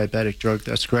a diabetic drug,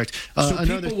 that's correct. So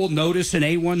people will notice an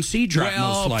A1C drop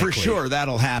most likely. For sure,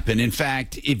 that'll happen. In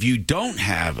fact, if you don't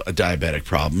have a diabetic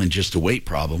problem and just a weight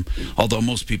problem, although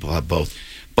most people have both,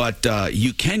 but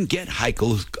you can get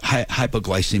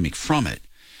hypoglycemic from it.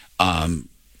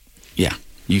 Yeah,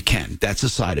 you can. That's a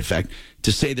side effect.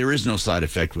 To say there is no side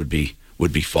effect would be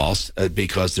false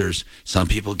because there's some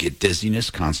people get dizziness,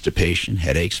 constipation,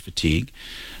 headaches, fatigue.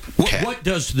 What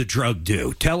does the drug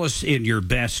do? Tell us in your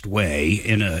best way,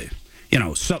 in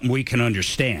something we can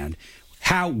understand.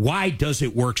 Why does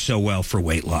it work so well for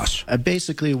weight loss?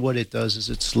 Basically, what it does is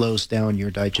it slows down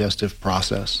your digestive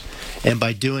process. And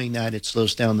by doing that, it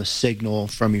slows down the signal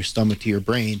from your stomach to your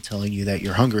brain telling you that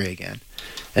you're hungry again.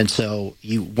 And so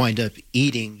you wind up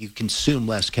you consume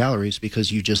less calories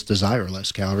because you just desire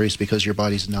less calories because your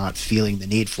body's not feeling the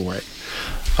need for it.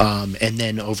 And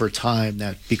then over time,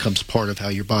 that becomes part of how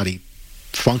your body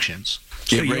functions.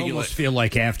 So you almost feel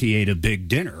like after you ate a big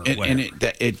dinner.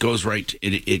 It goes right.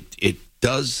 It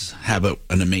does have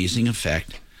an amazing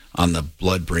effect on the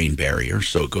blood-brain barrier,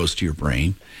 so it goes to your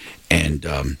brain. And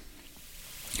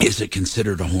is it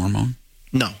considered a hormone?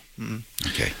 No. Mm-hmm.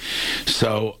 Okay.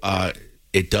 So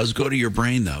it does go to your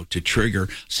brain, though, to trigger.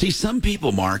 See, some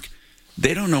people, Mark,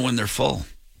 they don't know when they're full.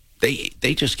 They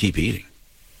just keep eating.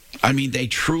 I mean, they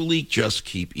truly just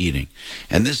keep eating.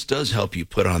 And this does help you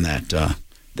put on that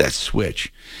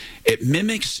switch. It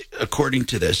mimics, according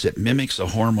to this, a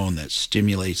hormone that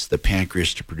stimulates the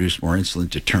pancreas to produce more insulin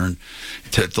to turn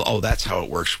to. That's how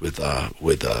it works with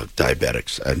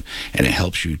diabetics, and it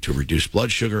helps you to reduce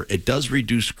blood sugar. It does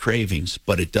reduce cravings,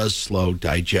 but it does slow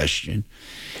digestion,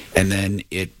 and then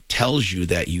it tells you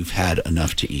that you've had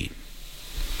enough to eat.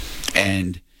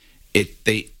 And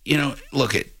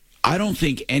I don't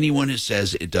think anyone who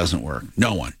says it doesn't work.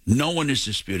 No one is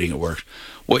disputing it works.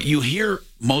 What you hear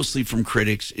mostly from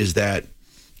critics is that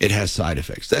it has side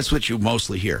effects. That's what you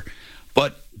mostly hear.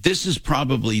 But this is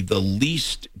probably the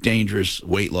least dangerous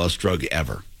weight loss drug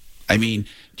ever. I mean,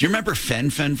 do you remember Fen,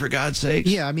 for God's sake?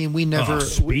 Yeah, I mean, we never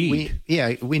we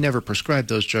never prescribe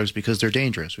those drugs because they're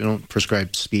dangerous. We don't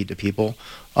prescribe speed to people.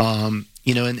 And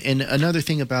another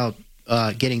thing about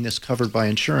getting this covered by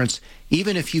insurance,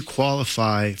 even if you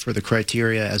qualify for the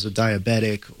criteria as a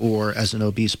diabetic or as an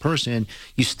obese person,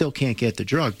 you still can't get the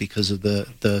drug because of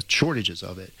the shortages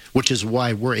of it, which is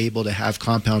why we're able to have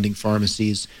compounding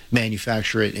pharmacies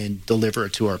manufacture it and deliver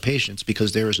it to our patients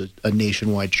because there is a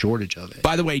nationwide shortage of it.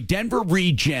 By the way,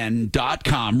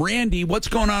 DenverRegen.com. Randy, what's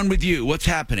going on with you? What's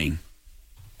happening?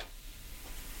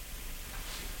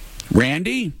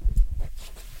 Randy?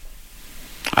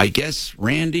 I guess,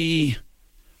 Randy,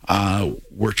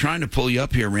 we're trying to pull you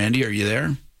up here. Randy, are you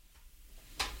there?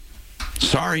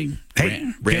 Sorry,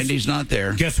 Randy's not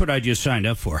there. Guess what I just signed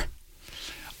up for?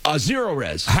 Zero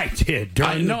Res. I did.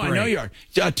 I know you are.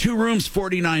 2 rooms,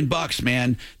 $49,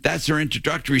 man. That's their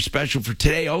introductory special for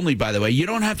today only, by the way. You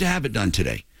don't have to have it done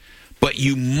today, but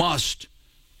you must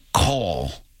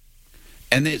call.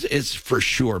 And it's for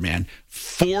sure, man.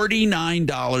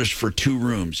 $49 for 2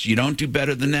 rooms. You don't do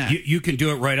better than that. You can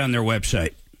do it right on their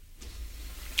website.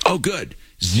 Oh, good.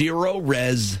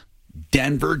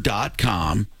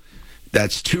 ZeroResDenver.com.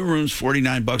 That's 2 rooms,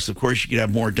 $49. Of course, you can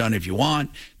have more done if you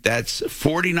want. That's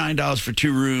 $49 for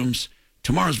 2 rooms,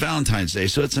 Tomorrow's Valentine's Day,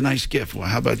 so it's a nice gift. Well,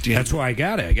 how about you? That's why I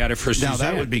got it. I got it for Suzanne. Now,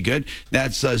 that would be good.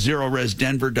 That's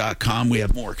ZeroResDenver.com. We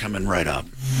have more coming right up.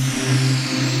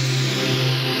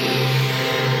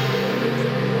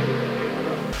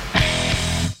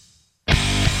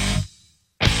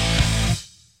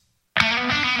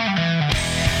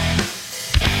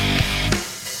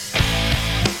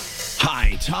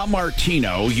 Hi, Tom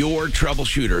Martino, your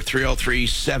troubleshooter.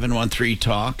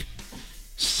 303-713-TALK.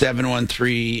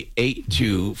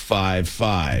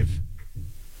 713-8255.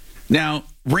 Now,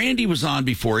 Randy was on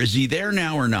before. Is he there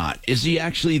now or not? Is he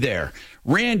actually there?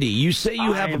 Randy, you say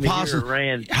you have a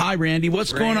positive... Hi, Randy.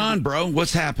 What's going on, bro?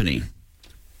 What's happening?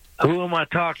 Who am I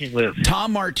talking with?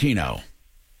 Tom Martino.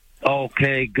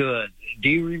 Okay, good. Do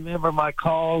you remember my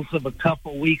calls of a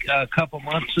couple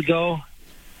months ago?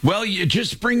 Well, you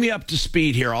just bring me up to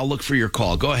speed here. I'll look for your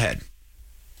call. Go ahead.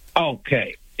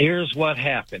 Okay, here's what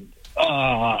happened.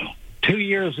 2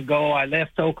 years ago, I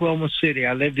left Oklahoma City.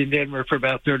 I lived in Denver for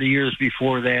about 30 years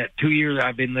before that. 2 years,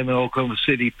 I've been living in Oklahoma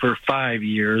City for 5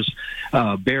 years.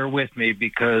 Bear with me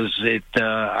because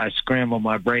I scrambled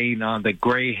my brain on the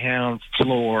Greyhound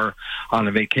floor on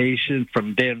a vacation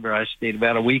from Denver. I stayed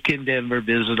about a week in Denver,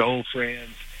 visited old friends.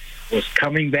 Was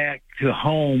coming back to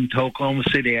home to Oklahoma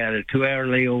City. I had a 2-hour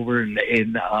layover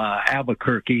in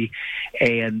Albuquerque,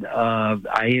 and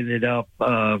I ended up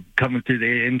coming through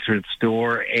the entrance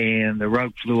door, and the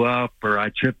rug flew up, or I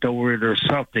tripped over it or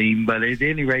something. But at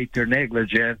any rate, they're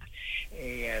negligent,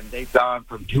 and they've gone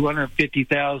from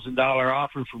 $250,000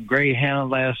 offer from Greyhound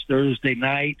last Thursday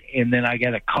night, and then I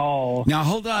got a call. Now,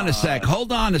 hold on a sec.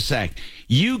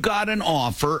 You got an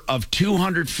offer of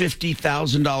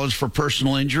 $250,000 for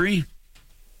personal injury?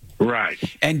 Right.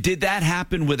 And did that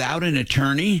happen without an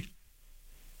attorney?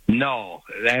 No,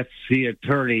 that's the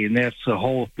attorney, and that's the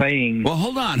whole thing. Well,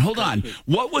 hold on.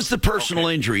 What was the personal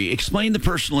injury? Explain the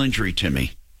personal injury to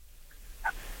me.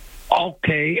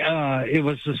 Okay, it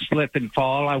was a slip and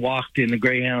fall. I walked in the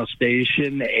Greyhound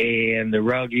station, and the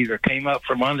rug either came up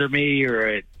from under me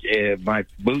or my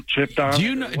boot tripped on. Do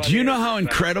you know how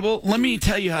incredible? Let me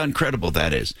tell you how incredible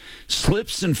that is.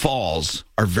 Slips and falls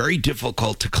are very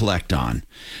difficult to collect on.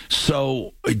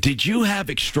 So, did you have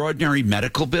extraordinary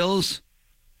medical bills?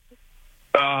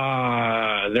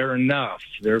 They're enough.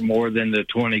 They're more than the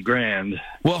 20 grand.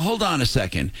 Well, hold on a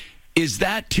second. Is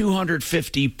that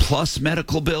 250 plus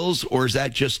medical bills, or is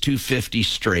that just 250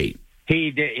 straight?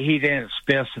 He didn't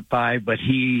specify, but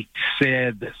he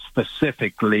said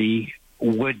specifically,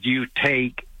 would you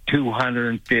take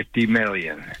 $250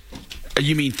 million?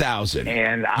 You mean thousand?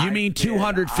 And you mean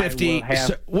 250?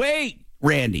 Wait,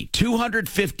 Randy,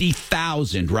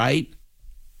 250,000, right?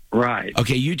 Right.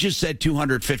 Okay, you just said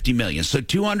 250 million, so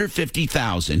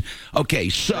 250,000. Okay,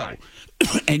 so, right.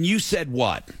 And you said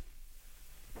what?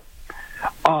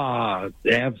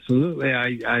 Absolutely.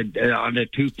 I on the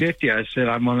 250, I said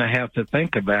I'm going to have to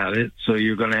think about it. So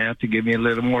you're going to have to give me a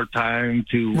little more time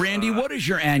to. Randy, what is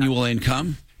your annual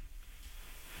income?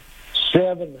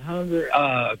 700.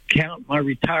 Count my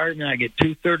retirement. I get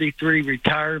 233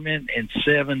 retirement and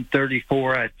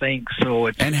 734, I think. So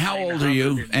it's. And how old are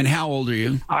you?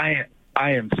 I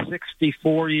am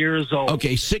 64 years old.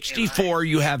 Okay, 64.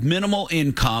 You have minimal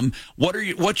income.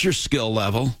 What's your skill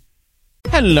level?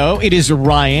 Hello, it is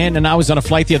Ryan, and I was on a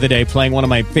flight the other day playing one of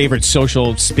my favorite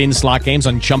social spin slot games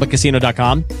on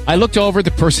ChumbaCasino.com. I looked over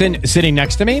the person sitting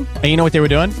next to me, and you know what they were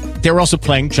doing? They were also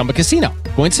playing Chumba Casino.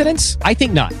 Coincidence? I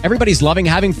think not. Everybody's loving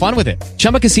having fun with it.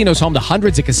 Chumba Casino is home to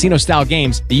hundreds of casino-style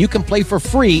games that you can play for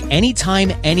free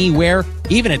anytime, anywhere,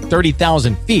 even at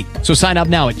 30,000 feet. So sign up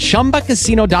now at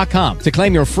ChumbaCasino.com to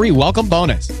claim your free welcome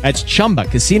bonus. That's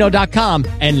ChumbaCasino.com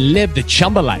and live the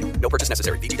Chumba life. No purchase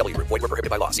necessary. VGW. Void where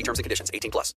prohibited by law. See terms and conditions.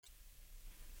 18 plus.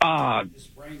 This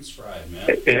brain's fried, man.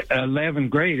 11th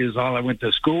grade is all I went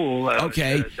to school.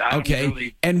 Okay.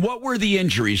 And what were the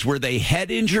injuries? Were they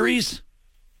head injuries?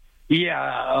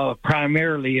 Yeah,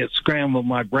 primarily it scrambled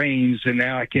my brains, and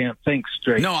now I can't think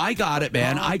straight. No, I got it,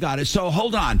 man. I got it. So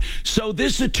hold on. So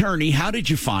this attorney, how did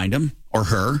you find him or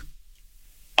her?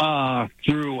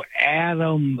 Through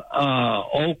Adam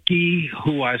Oakey,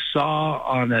 who I saw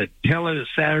on a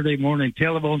Saturday morning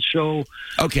telephone show.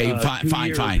 Okay,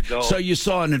 fine. Ago. So you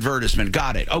saw an advertisement.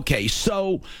 Got it. Okay,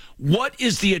 so what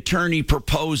is the attorney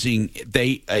proposing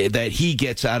that he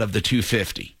gets out of the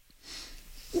 250?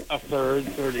 A third,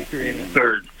 33 and a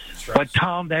third. Right. But,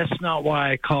 Tom, that's not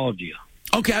why I called you.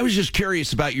 Okay, I was just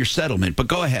curious about your settlement, but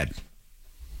go ahead.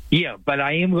 Yeah, but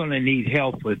I am going to need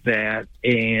help with that,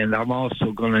 and I'm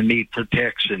also going to need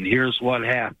protection. Here's what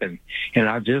happened, and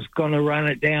I'm just going to run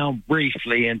it down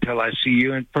briefly until I see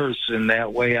you in person.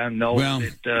 That way I know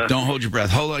that... don't hold your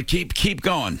breath. Hold on. Keep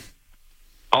going.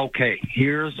 Okay,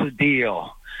 here's the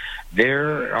deal.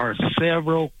 There are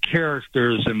several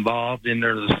characters involved, and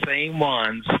they're the same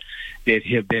ones that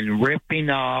have been ripping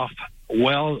off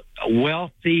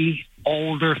wealthy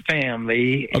older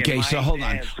family. Okay, so hold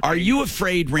on. Are you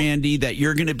afraid, Randy, that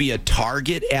you're going to be a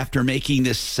target after making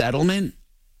this settlement?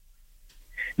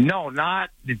 No, not.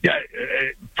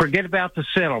 Forget about the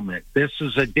settlement. This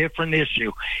is a different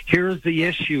issue. Here's the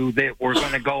issue that we're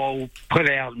going to go put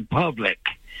out in public.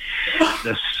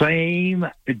 The same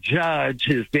judge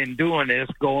has been doing this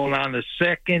going on the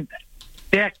second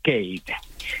decade,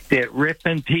 that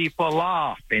ripping people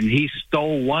off, and he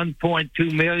stole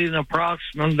 $1.2 million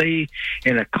approximately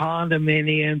in a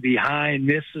condominium behind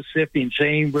Mississippi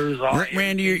Chambers.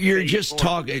 Randy, you're just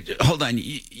talking. Hold on,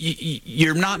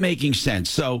 you're not making sense.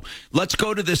 So let's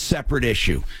go to this separate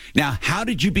issue. Now, how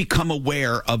did you become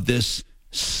aware of this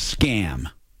scam?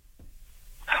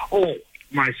 Oh,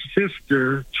 my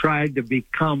sister tried to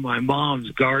become my mom's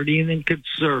guardian and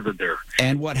conservator.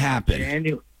 And what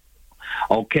happened?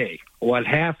 Okay, what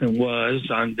happened was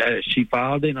she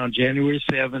filed it on January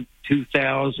 7th,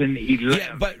 2011.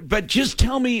 Yeah, but just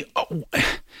tell me.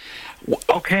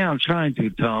 Okay, I'm trying to,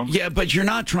 Tom. Yeah, but you're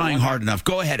not trying hard enough.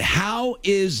 Go ahead. How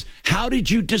did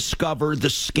you discover the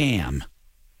scam?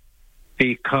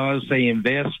 Because they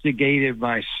investigated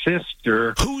my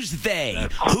sister. Who's they?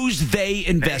 Who's they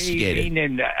investigated? They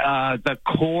meaning, the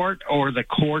court or the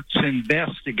court's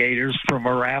investigators from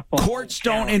Arapahoe Courts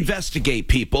don't County. investigate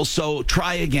people, so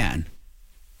try again.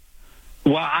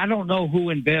 Well, I don't know who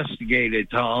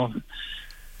investigated, Tom.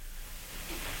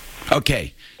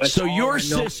 Okay, so your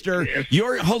sister,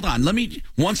 hold on, let me,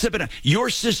 one step at a time. Your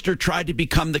sister tried to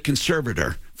become the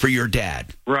conservator for your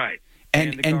dad. Right.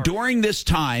 And during this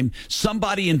time,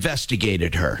 somebody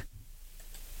investigated her.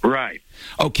 Right.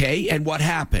 Okay, and what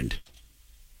happened?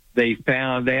 They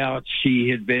found out she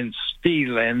had been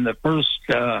stealing. The first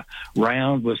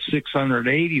round was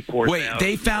 $684,000. Wait,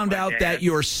 they found out that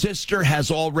your sister has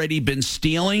already been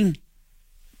stealing?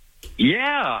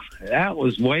 Yeah, that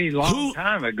was long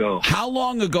time ago. How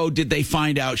long ago did they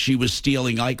find out she was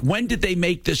stealing? Like, when did they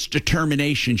make this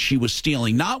determination she was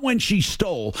stealing? Not when she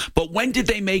stole, but when did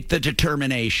they make the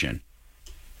determination?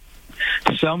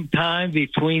 Sometime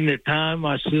between the time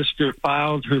my sister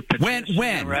filed her petition.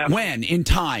 When in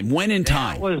time?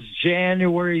 That was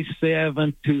January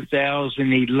 7th,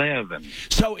 2011.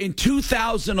 So in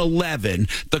 2011,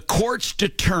 the courts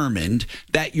determined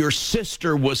that your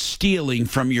sister was stealing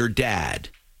from your dad.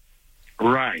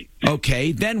 Right.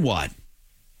 Okay, then what?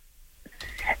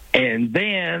 And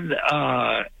then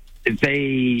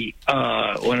they,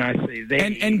 when I say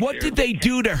they... And what did they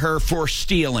do to her for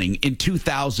stealing in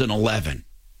 2011?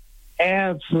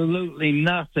 Absolutely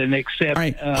nothing except... All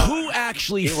right. Who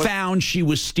actually found she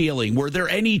was stealing? Were there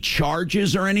any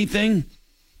charges or anything?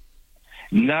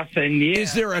 Nothing yet.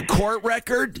 Is there a court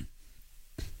record?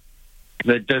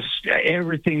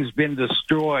 Everything's been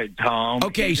destroyed, Tom.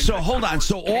 Okay, so hold on.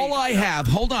 So all I have,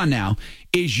 hold on now,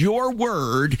 is your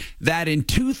word that in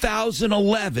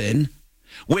 2011...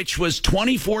 which was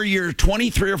 23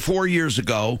 or 4 years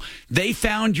ago, they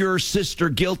found your sister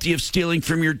guilty of stealing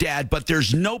from your dad, but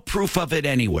there's no proof of it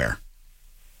anywhere.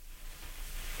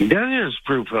 There is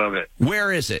proof of it.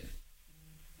 Where is it?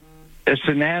 It's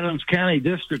in Adams County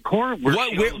District Court.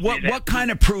 What kind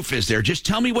of proof is there? Just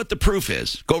tell me what the proof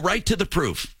is. Go right to the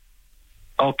proof.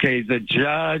 Okay, the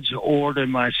judge ordered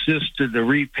my sister to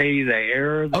repay the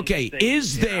error. Okay,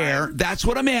 that's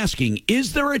what I'm asking,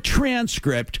 is there a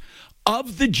transcript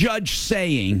of the judge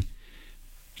saying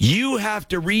you have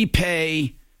to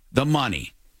repay the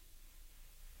money?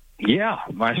 Yeah,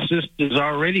 my sister's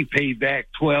already paid back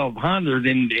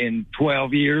 $1,200 in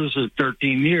 12 years or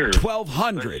 13 years.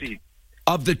 $1,200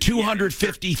 of the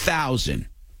 $250,000.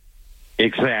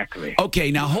 Exactly.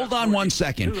 Okay, now hold on one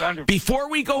second. Before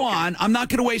we go on, I'm not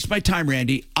going to waste my time,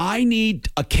 Randy. I need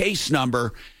a case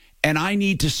number, and I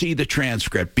need to see the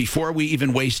transcript before we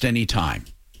even waste any time.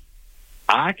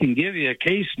 I can give you a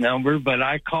case number, but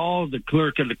I called the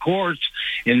clerk of the courts,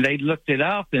 and they looked it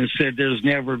up and said there's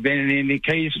never been any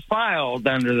case filed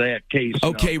under that case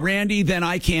Okay, number. Randy, then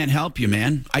I can't help you,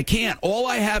 man. I can't. All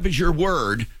I have is your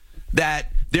word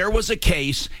that there was a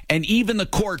case, and even the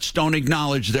courts don't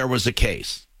acknowledge there was a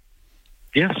case.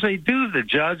 Yes, they do. The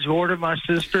judge ordered my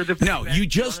sister to pay No, you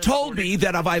just told me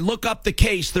that if I look up the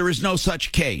case, there is no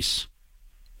such case.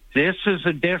 This is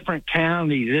a different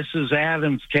county. This is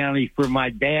Adams County for my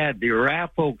dad. The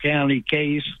Arapahoe County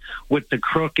case with the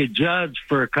crooked judge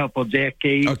for a couple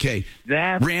decades. Okay.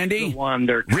 That's Randy, the one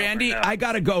they're I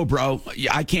got to go, bro.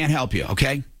 I can't help you,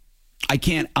 okay? I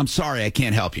can't. I'm sorry, I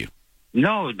can't help you.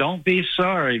 No, don't be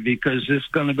sorry because it's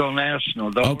going to go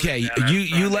national. Don't Okay,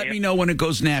 you let me know when it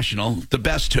goes national. The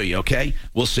best to you, okay?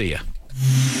 We'll see you.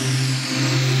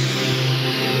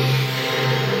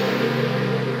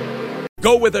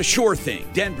 Go with a sure thing.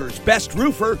 Denver's best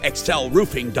roofer,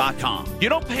 excelroofing.com. You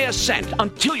don't pay a cent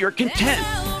until you're content.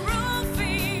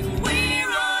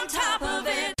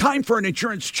 Time for an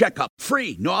insurance checkup.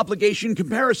 Free, no obligation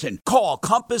comparison. Call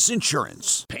Compass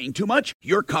Insurance. Paying too much?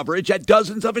 Your coverage at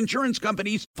dozens of insurance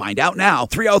companies. Find out now.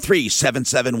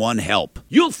 303-771-HELP.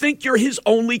 You'll think you're his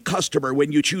only customer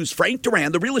when you choose Frank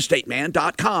Duran,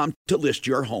 therealestateman.com, to list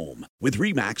your home with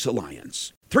RE/MAX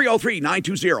Alliance.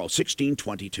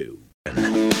 303-920-1622. All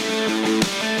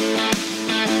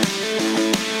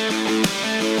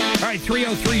right,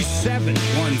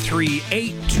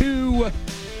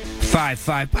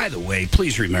 303-713-8255. By the way,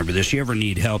 please remember this. You ever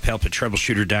need help at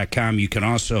Troubleshooter.com. You can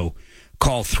also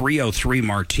call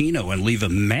 303-MARTINO and leave a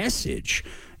message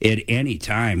at any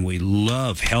time. We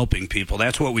love helping people.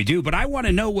 That's what we do. But I want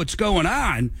to know what's going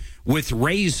on with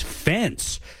Ray's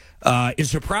fence.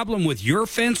 Is the problem with your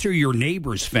fence or your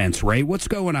neighbor's fence, Ray? What's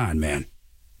going on, man?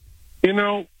 You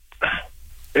know,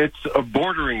 it's a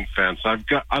bordering fence.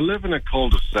 I live in a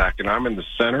cul-de-sac, and I'm in the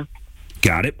center.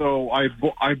 Got it. So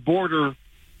I border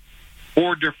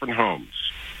 4 different homes.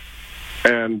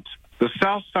 And the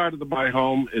south side of my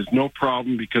home is no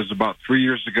problem because about 3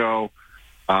 years ago,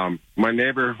 my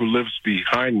neighbor who lives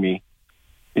behind me,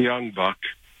 young buck,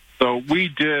 so we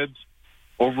did,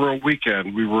 over a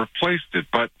weekend, we replaced it.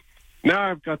 But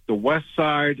now I've got the west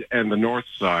side and the north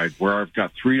side where I've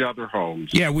got 3 other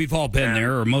homes. Yeah, we've all been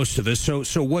there, or most of us. So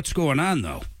what's going on,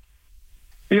 though?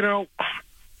 You know,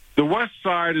 the west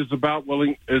side is about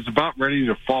ready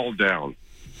to fall down.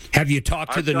 Have you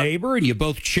talked to the neighbor and you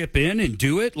both chip in and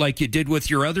do it like you did with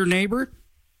your other neighbor?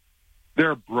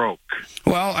 They're broke.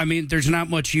 Well, I mean, there's not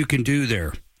much you can do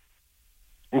there.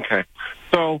 Okay.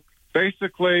 So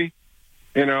basically,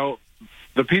 you know,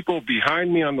 the people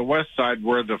behind me on the west side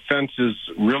where the fence is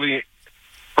really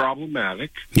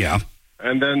problematic. Yeah.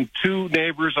 And then 2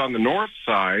 neighbors on the north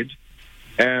side.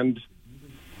 And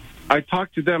I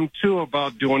talked to them, too,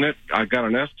 about doing it. I got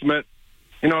an estimate.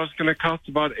 You know, it's going to cost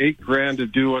about $8,000 to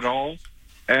do it all.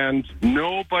 And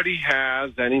nobody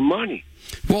has any money.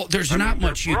 Well, there's not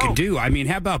much you can do. I mean,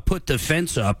 how about put the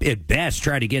fence up, at best,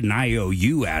 try to get an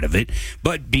IOU out of it.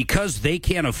 But because they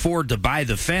can't afford to buy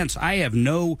the fence, I have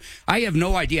no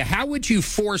idea. How would you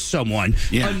force someone,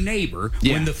 a neighbor,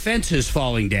 when the fence is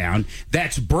falling down,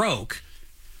 that's broke,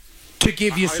 to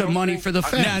give you some money for the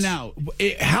fence? Now,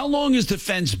 how long has the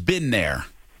fence been there?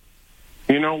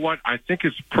 You know what? I think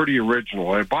it's pretty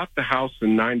original. I bought the house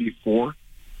in '94,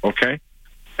 okay?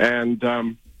 And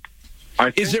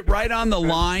is it right on the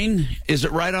line? Is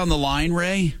it right on the line,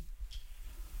 Ray?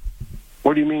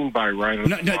 What do you mean by right on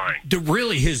the line?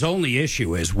 Really, his only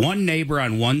issue is one neighbor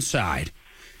on one side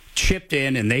chipped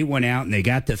in, and they went out and they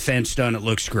got the fence done. It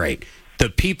looks great. The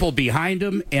people behind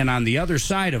him and on the other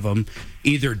side of him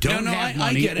either don't have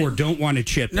money or don't want to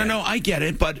chip in. No, I get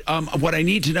it. But what I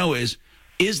need to know is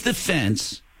the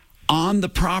fence on the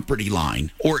property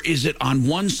line, or is it on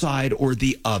one side or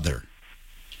the other?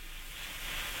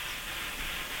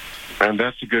 And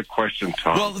that's a good question,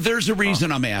 Tom. Well, there's a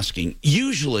reason I'm asking.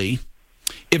 Usually,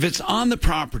 if it's on the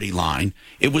property line,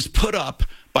 it was put up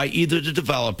by either the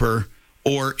developer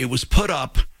or it was put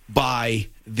up by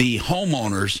the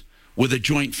homeowners with a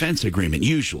joint fence agreement,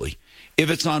 usually. If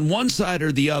it's on one side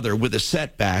or the other with a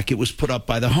setback, it was put up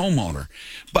by the homeowner.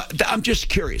 But I'm just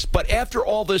curious. But after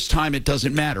all this time, it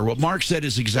doesn't matter. What Mark said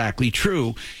is exactly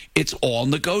true. It's all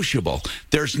negotiable.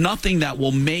 There's nothing that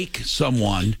will make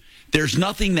someone... There's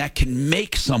nothing that can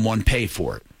make someone pay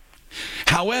for it.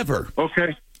 However,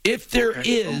 if there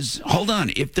is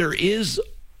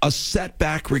a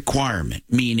setback requirement,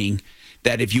 meaning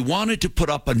that if you wanted to put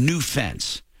up a new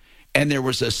fence and there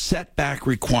was a setback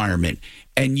requirement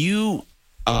and you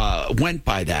went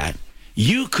by that,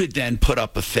 you could then put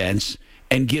up a fence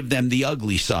and give them the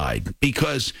ugly side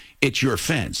because it's your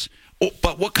fence.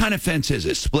 But what kind of fence is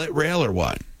it? Split rail or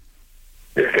what?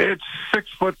 It's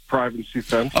 6-foot privacy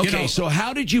fence. Okay, so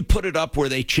how did you put it up where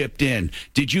they chipped in?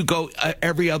 Did you go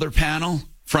every other panel,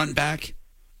 front and back?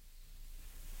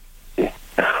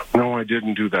 No, I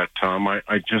didn't do that, Tom. I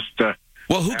just...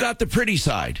 well, who got the pretty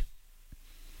side?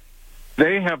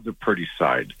 They have the pretty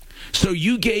side. So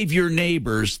you gave your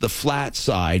neighbors the flat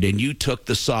side, and you took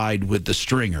the side with the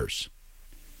stringers.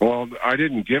 Well, I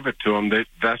didn't give it to them.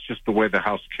 That's just the way the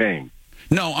house came.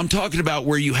 No, I'm talking about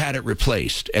where you had it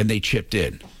replaced and they chipped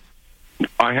in.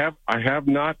 I have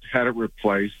not had it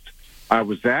replaced. I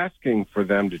was asking for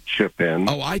them to chip in.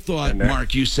 Oh, I thought,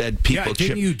 Mark, you said people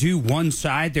didn't you do one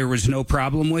side there was no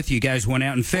problem with? You guys went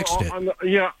out and fixed it. On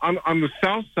the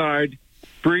south side,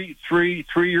 three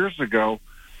years ago,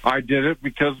 I did it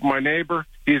because my neighbor,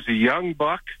 he's a young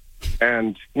buck,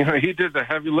 and he did the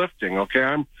heavy lifting. Okay,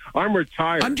 I'm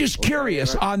retired. I'm just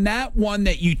curious on that one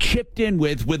that you chipped in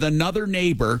with another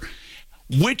neighbor.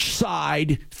 Which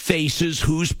side faces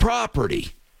whose property?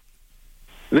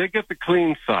 They get the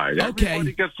clean side. Okay.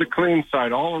 Everybody gets the clean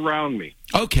side all around me.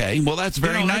 Okay, well, that's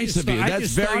very nice of you.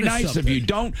 That's very nice of you.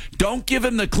 Don't give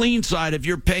him the clean side if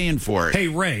you're paying for it. Hey,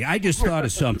 Ray, I just thought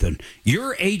of something.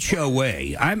 Your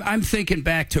HOA, I'm thinking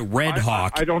back to Red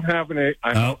Hawk. I don't have an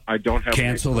I don't have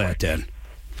cancel an that then.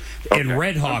 Okay. In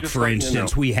Red Hawk, for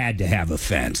instance, we had to have a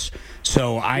fence.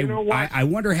 So I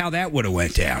wonder how that would have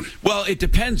went down. Well, it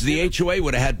depends. The HOA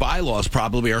would have had bylaws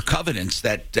probably or covenants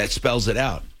that spells it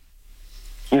out.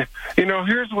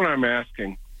 Here's what I'm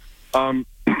asking.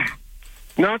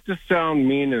 Not to sound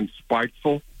mean and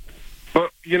spiteful,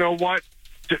 but you know what?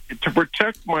 To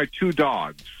protect my two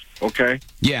dogs, okay?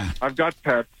 Yeah. I've got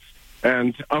pets,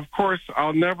 and of course,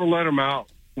 I'll never let them out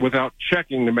without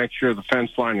checking to make sure the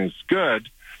fence line is good.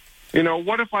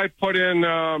 What if I put in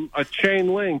a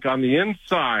chain link on the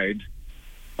inside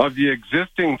of the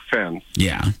existing fence?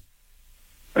 Yeah.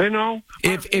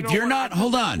 If you're not,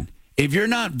 hold on. If you're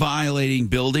not violating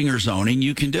building or zoning,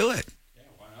 you can do it.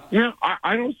 Yeah,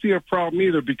 I don't see a problem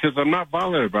either because I'm not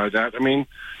bothered by that. I mean,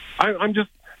 I'm just,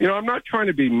 I'm not trying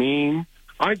to be mean.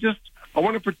 I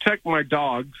want to protect my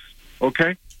dogs,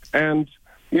 okay? And,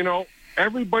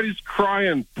 everybody's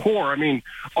crying poor. I mean,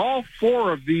 all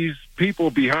four of these people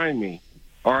behind me,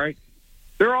 all right,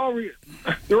 they're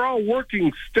all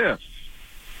working stiffs,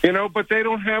 but they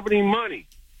don't have any money,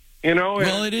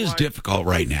 Well, it is difficult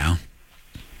right now.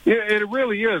 Yeah, it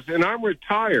really is, and I'm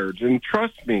retired, and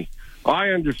trust me, I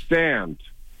understand.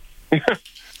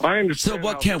 I understand. So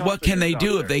what can they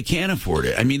do if they can't afford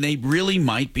it? I mean, they really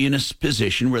might be in a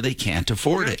position where they can't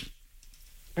afford it.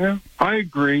 Yeah, I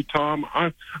agree, Tom.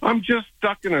 I'm just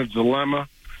stuck in a dilemma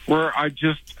where I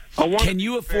want. Can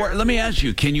you afford? Let me ask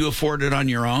you: can you afford it on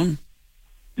your own?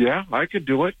 Yeah, I could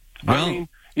do it. Well, I mean,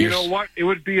 you know what? It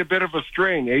would be a bit of a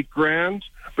strain, $8,000.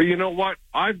 But you know what?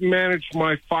 I've managed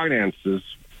my finances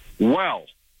well,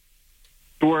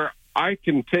 to where I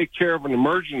can take care of an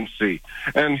emergency.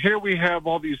 And here we have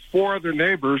all these four other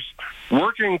neighbors,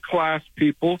 working class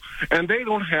people, and they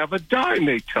don't have a dime,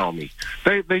 they tell me.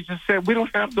 They just said, we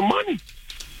don't have the money.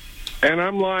 And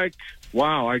I'm like,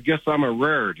 wow, I guess I'm a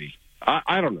rarity.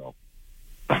 I don't know.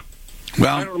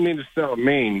 Well, I don't mean to sound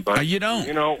mean, but you don't.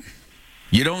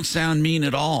 You don't sound mean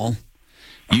at all.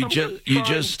 It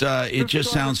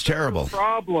just sounds terrible.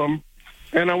 Problem,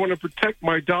 and I want to protect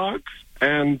my dogs,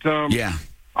 and yeah.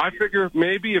 I figure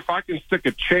maybe if I can stick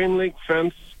a chain link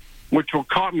fence, which will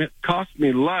cost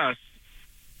me less,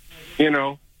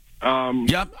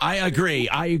 Yep, I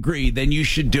agree. Then you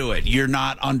should do it. You're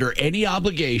not under any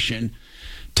obligation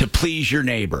to please your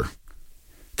neighbor.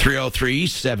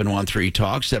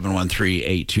 303-713-TALK,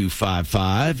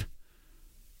 713-8255.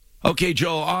 Okay,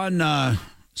 Joel, on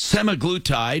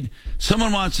semaglutide,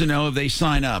 someone wants to know if they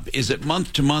sign up. Is it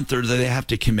month to month or do they have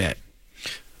to commit?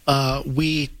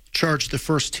 We charge the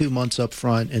first 2 months up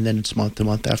front, and then it's month to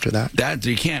month after that.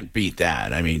 You can't beat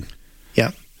that. I mean,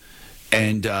 yeah.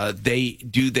 And they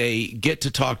get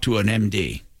to talk to an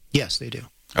MD? Yes, they do.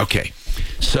 Okay,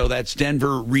 so that's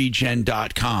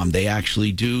DenverRegen.com. They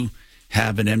actually do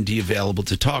have an MD available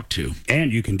to talk to.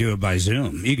 And you can do it by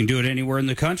Zoom. You can do it anywhere in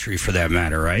the country, for that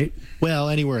matter, right? Well,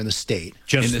 anywhere in the state.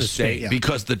 Just in the state, yeah.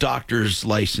 Because the doctor's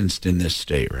licensed in this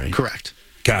state, right? Correct.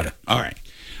 Got it. All right.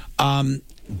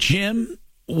 Jim,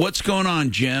 what's going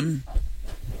on, Jim?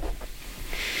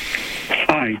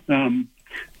 Hi.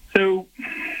 So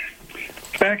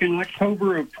back in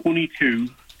October of 22,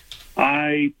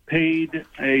 I paid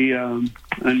a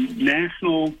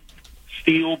national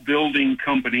steel building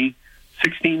company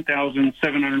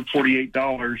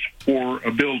 $16,748 for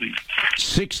a building.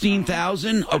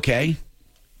 $16,000? Okay.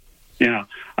 Yeah,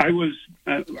 I was.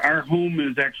 Our home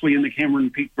is actually in the Cameron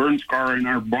Peak burn scar, and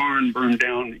our barn burned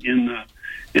down in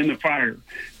the fire.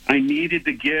 I needed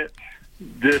to get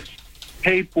this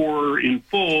paid for in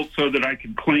full so that I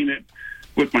could claim it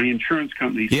with my insurance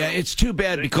company. Yeah, it's too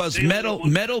bad because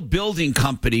metal building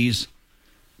companies,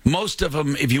 most of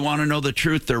them, if you want to know the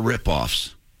truth, they're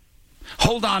ripoffs.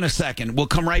 Hold on a second. We'll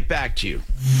come right back to you.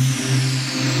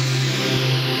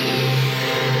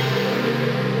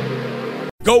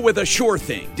 Go with a sure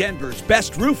thing. Denver's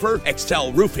best roofer,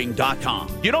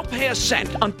 excelroofing.com. You don't pay a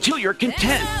cent until you're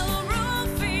content.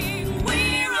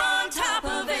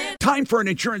 Time for an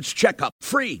insurance checkup.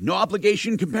 Free, no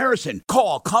obligation comparison.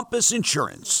 Call Compass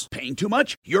Insurance. Paying too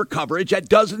much? Your coverage at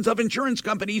dozens of insurance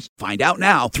companies. Find out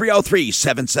now.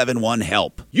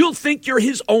 303-771-HELP. You'll think you're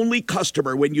his only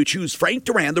customer when you choose Frank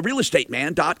Duran,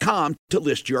 therealestateman.com, to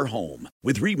list your home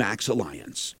with RE/MAX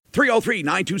Alliance.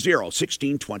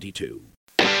 303-920-1622.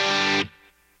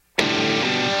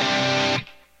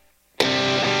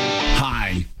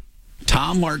 Hi,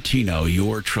 Tom Martino,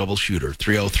 your troubleshooter.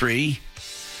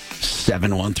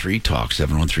 303-713-TALK,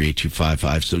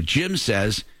 713-8255. So Jim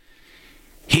says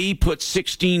he put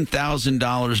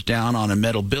 $16,000 down on a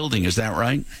metal building. Is that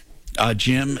right?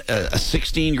 Jim, a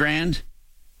 16 grand?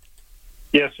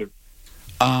 Yes, sir.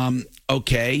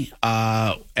 Okay.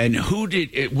 And who did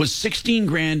it? Was 16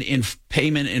 grand in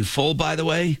payment in full, by the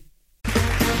way?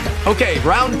 Okay,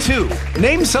 round two.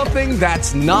 Name something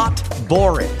that's not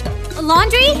boring. A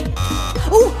laundry?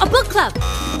 Ooh, a book club.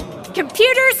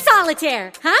 Computer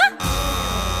solitaire, huh?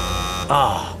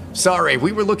 Ah, sorry,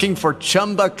 we were looking for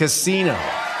Chumba Casino.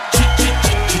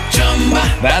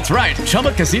 That's right.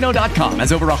 ChumbaCasino.com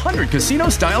has over 100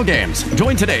 casino-style games.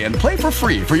 Join today and play for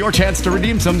free for your chance to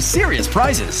redeem some serious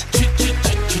prizes.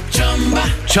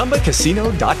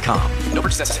 ChumbaCasino.com. No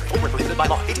purchase necessary. Void where prohibited by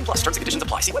law. 18 plus. Terms and conditions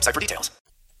apply. See website for details.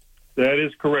 That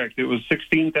is correct. It was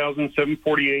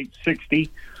 $16,748.60.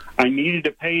 I needed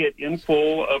to pay it in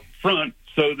full up front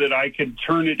so that I could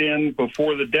turn it in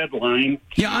before the deadline.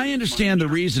 Yeah, I understand the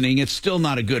reasoning. It's still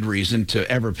not a good reason to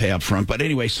ever pay up front. But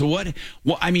anyway, so what?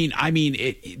 Well,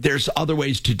 there's other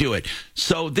ways to do it.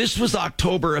 So this was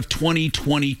October of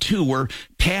 2022. We're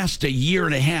past a year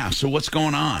and a half. So what's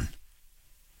going on?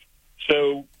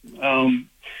 So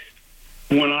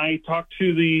when I talked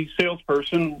to the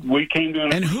salesperson, we came to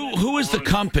an... And who is the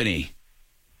company?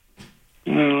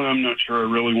 I'm not sure I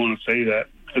really want to say that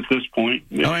at this point.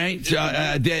 All right.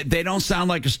 They don't sound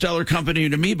like a stellar company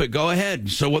to me, but go ahead.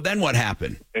 So then what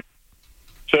happened?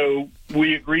 So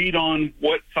we agreed on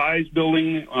what size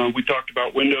building. We talked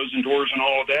about windows and doors and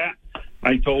all of that.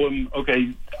 I told him,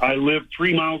 okay, I live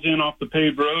 3 miles in off the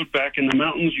paved road back in the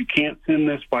mountains. You can't send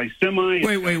this by semi.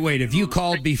 Wait. Have you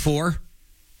called before?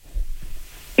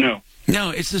 No.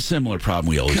 No, it's a similar problem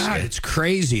we always God, say. it's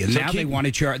crazy. And So now they want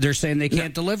to charge. They're saying they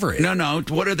can't deliver it. No.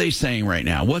 What are they saying right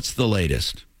now? What's the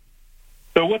latest?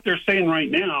 So what they're saying right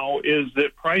now is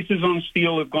that prices on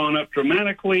steel have gone up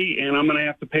dramatically, and I'm going to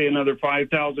have to pay another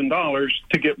 $5,000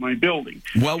 to get my building.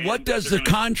 Well, what does the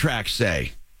contract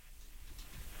say?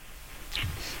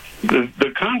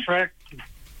 The contract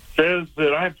says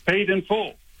that I've paid in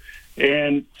full.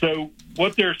 And so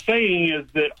what they're saying is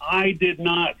that I did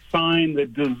not sign the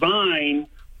design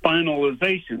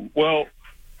finalization. Well,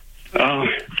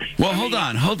 hold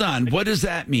on. What does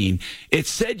that mean? It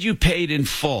said you paid in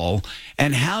full,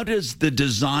 and how does the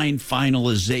design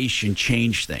finalization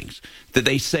change things? Did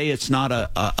they say it's not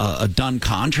a done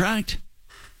contract?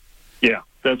 Yeah,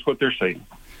 that's what they're saying.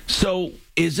 So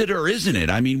is it or isn't it?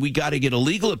 I mean, we got to get a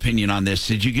legal opinion on this.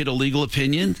 Did you get a legal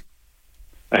opinion?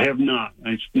 I have not.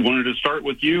 I wanted to start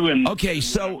with you. Okay,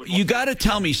 so you got to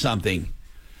tell me something.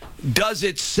 Does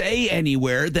it say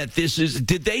anywhere that this is...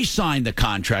 Did they sign the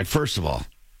contract, first of all?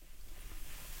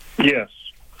 Yes.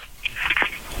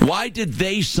 Why did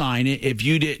they sign it if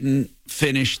you didn't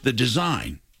finish the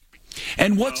design?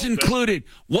 And what's included?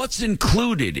 What's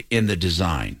included in the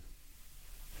design?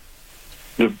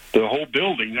 The whole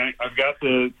building. I've got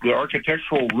the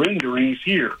architectural renderings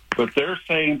here, but they're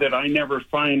saying that I never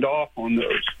signed off on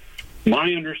those.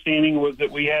 My understanding was that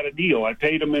we had a deal. I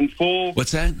paid them in full.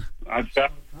 What's that? I've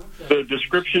got the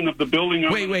description of the building.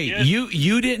 Wait.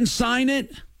 You didn't sign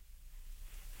it?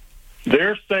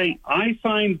 They're saying I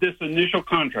signed this initial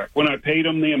contract when I paid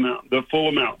them the full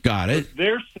amount. Got it.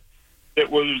 There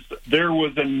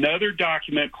was another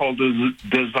document called the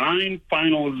design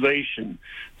finalization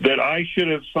that I should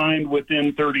have signed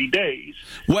within 30 days.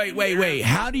 Wait.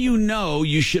 How do you know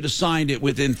you should have signed it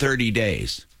within 30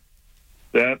 days?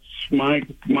 That's my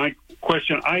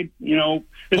question.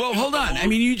 Well, hold on. I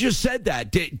mean, you just said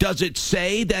that. Does it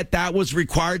say that was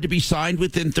required to be signed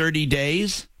within 30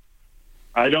 days?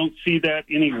 I don't see that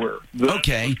anywhere.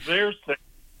 Okay.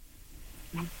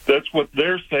 That's what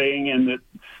they're saying, and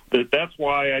that's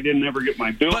why I didn't ever get my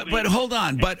building. But hold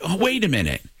on. But wait a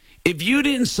minute. If you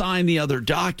didn't sign the other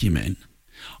document,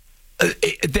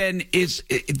 then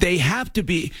they have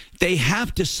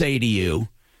to say to you,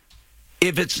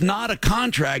 if it's not a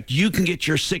contract, you can get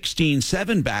your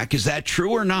 16.7 back. Is that true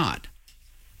or not?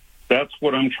 That's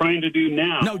what I'm trying to do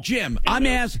now. No, Jim, I'm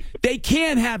asking, they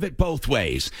can't have it both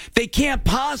ways. They can't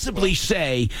possibly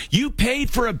say, you paid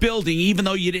for a building even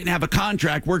though you didn't have a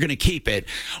contract, we're going to keep it.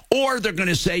 Or they're going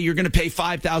to say you're going to pay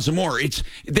 $5,000 more.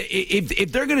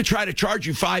 If they're going to try to charge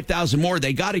you $5,000 more,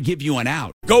 they got to give you an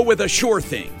out. Go with a sure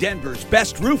thing. Denver's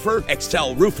best roofer,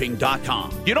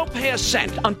 excelroofing.com. You don't pay a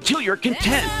cent until you're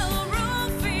content.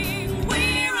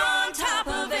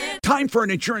 Time for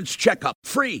an insurance checkup.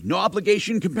 Free, no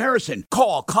obligation comparison.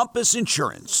 Call Compass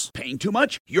Insurance. Paying too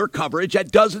much? Your coverage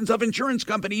at dozens of insurance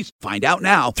companies. Find out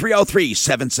now.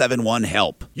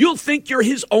 303-771-HELP. You'll think you're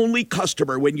his only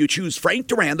customer when you choose Frank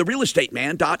Duran,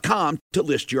 therealestateman.com, to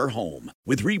list your home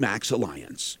with RE/MAX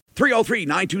Alliance.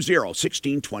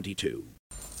 303-920-1622.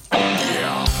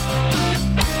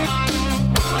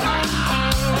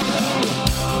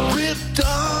 Ripped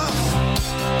off,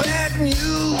 bad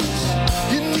news.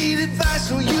 You need advice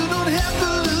so you don't have to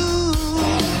lose.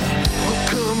 We'll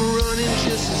come running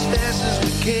just as fast as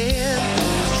we can.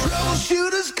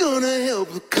 Troubleshooter's gonna help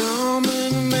the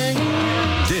common man.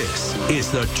 This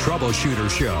is the Troubleshooter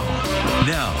Show.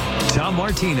 Now, Tom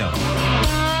Martino.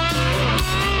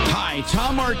 Hi,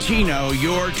 Tom Martino,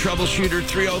 your troubleshooter.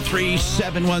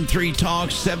 303-713-TALK,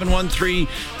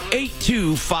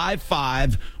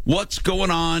 713-8255. What's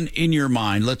going on in your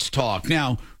mind? Let's talk.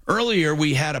 Now, earlier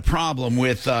we had a problem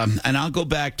with, and I'll go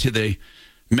back to the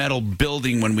metal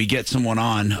building when we get someone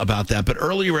on about that, but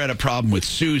earlier we had a problem with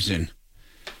Susan.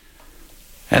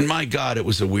 And my God, it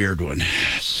was a weird one.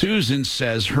 Susan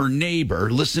says her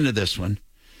neighbor, listen to this one.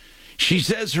 She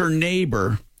says her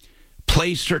neighbor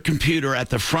placed her computer at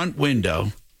the front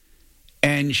window,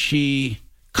 and she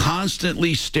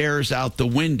constantly stares out the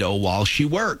window while she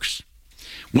works.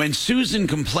 When Susan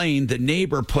complained, the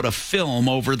neighbor put a film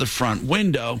over the front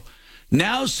window.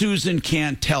 Now Susan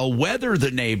can't tell whether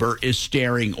the neighbor is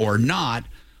staring or not,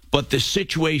 but the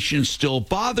situation still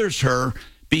bothers her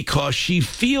because she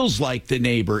feels like the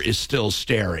neighbor is still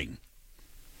staring.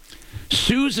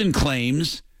 Susan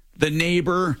claims the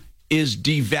neighbor is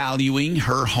devaluing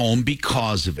her home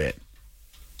because of it.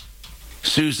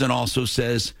 Susan also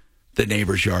says the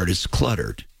neighbor's yard is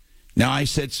cluttered. Now, I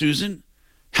said, Susan,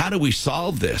 how do we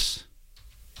solve this?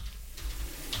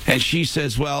 And she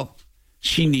says, well,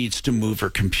 she needs to move her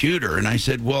computer. And I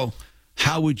said, well,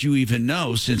 how would you even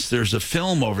know since there's a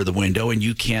film over the window and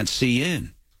you can't see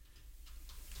in?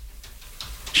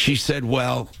 She said,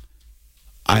 well,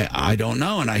 I don't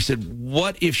know. And I said,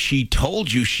 what if she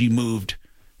told you she moved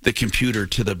the computer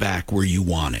to the back where you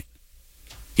want it,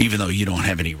 even though you don't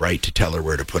have any right to tell her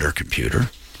where to put her computer?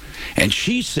 And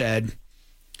she said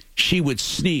she would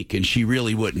sneak and she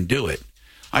really wouldn't do it.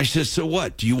 I said, so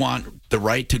what? Do you want the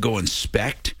right to go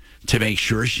inspect to make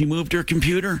sure she moved her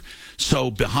computer?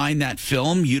 So behind that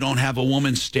film, you don't have a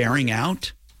woman staring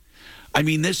out? I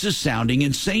mean, this is sounding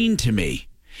insane to me.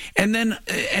 And then,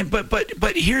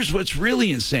 but here's what's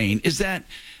really insane is that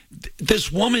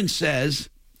this woman says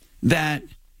that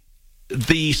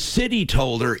the city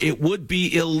told her it would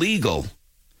be illegal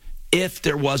if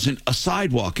there wasn't a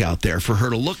sidewalk out there for her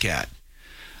to look at.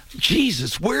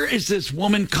 Jesus, where is this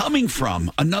woman coming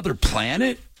from? Another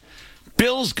planet?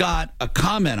 Bill's got a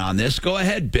comment on this. Go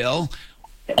ahead, Bill.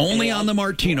 Only on the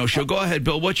Martino Show. Go ahead,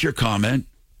 Bill. What's your comment?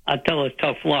 I tell her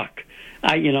tough luck.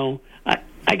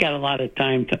 I got a lot of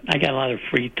time. I got a lot of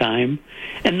free time,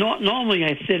 and normally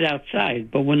I sit outside.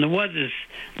 But when the weather's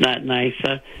not nice,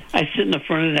 I sit in the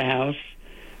front of the house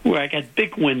where I got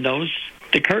big windows.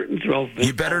 The curtains are open.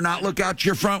 You better not look out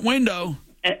your front window.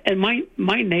 And my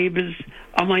neighbors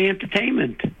are my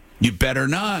entertainment. You better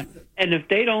not. And if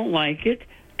they don't like it,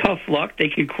 tough luck. They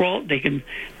can crawl. They can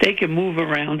move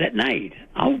around at night.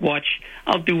 I'll watch.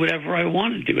 I'll do whatever I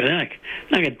want to do. They're not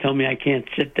going to tell me I can't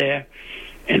sit there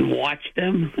and watch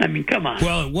them. I mean, come on.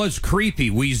 Well, it was creepy.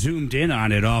 We zoomed in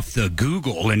on it off the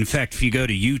Google. In fact, if you go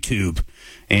to YouTube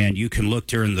and you can look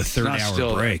during the third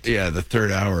hour break. Yeah, the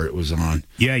third hour it was on.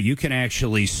 Yeah, you can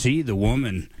actually see the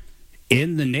woman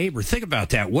in the neighbor. Think about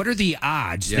that. What are the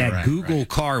odds that Google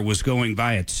car was going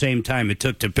by at the same time it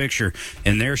took the picture?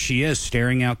 And there she is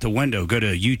staring out the window. Go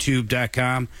to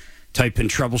youtube.com, type in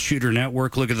Troubleshooter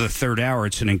Network, look at the third hour.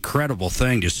 It's an incredible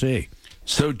thing to see.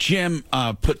 So Jim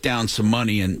put down some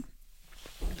money, and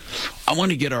I want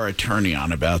to get our attorney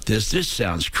on about this. This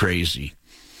sounds crazy,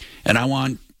 and I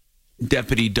want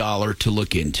Deputy Dollar to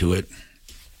look into it.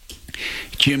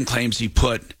 Jim claims he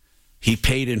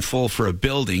paid in full for a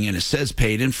building, and it says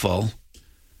paid in full.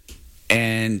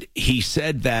 And he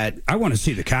said that... I want to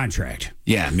see the contract.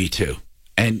 Yeah, me too.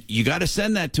 And you got to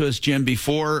send that to us, Jim,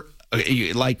 before,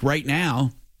 like right now.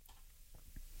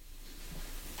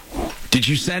 Did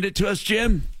you send it to us,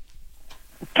 Jim?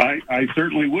 I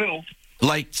certainly will.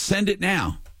 Like, send it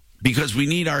now, because we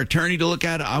need our attorney to look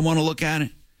at it. I want to look at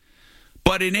it.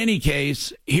 But in any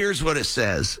case, here's what it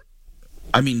says.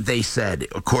 I mean, they said,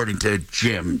 according to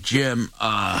Jim,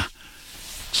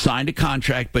 signed a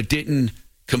contract but didn't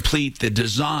complete the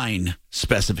design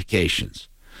specifications.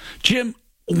 Jim,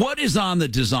 what is on the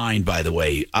design, by the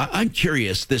way? I'm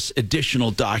curious, this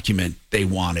additional document they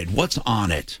wanted. What's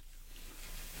on it?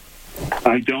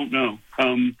 I don't know.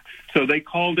 So they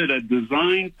called it a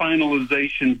design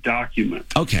finalization document.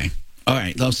 Okay. All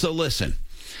right. So listen,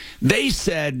 they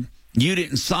said you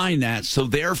didn't sign that, so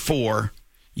therefore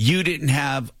you didn't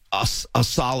have a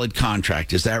solid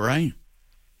contract. Is that right?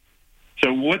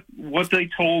 So what they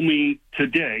told me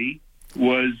today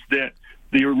was that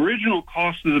the original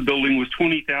cost of the building was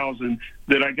 $20,000,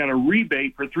 that I got a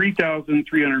rebate for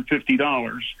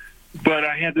 $3,350, but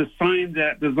I had to sign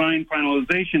that design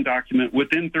finalization document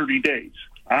within 30 days.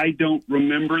 I don't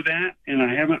remember that, and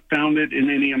I haven't found it in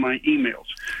any of my emails.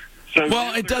 So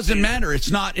well, it doesn't matter. It's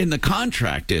not in the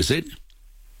contract, is it?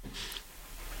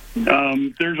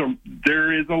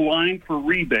 There is a line for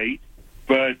rebate,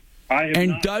 but I have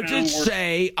and not does found it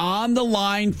say on the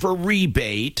line for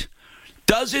rebate,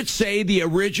 does it say the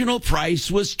original price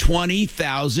was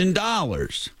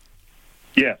 $20,000?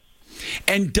 Yes.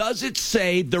 And does it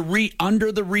say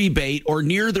under the rebate or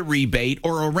near the rebate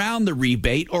or around the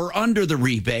rebate or under the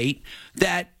rebate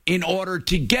that in order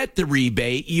to get the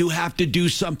rebate, you have to do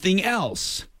something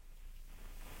else?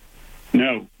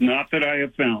 No, not that I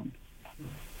have found.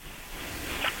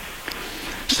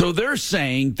 So they're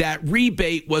saying that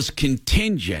rebate was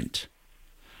contingent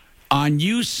on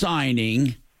you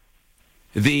signing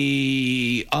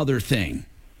the other thing.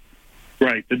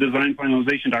 Right, the design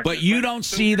finalization document. But you don't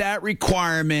see that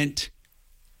requirement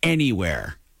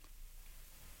anywhere.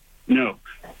 No.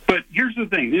 But here's the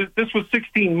thing. This was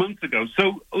 16 months ago.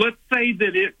 So let's say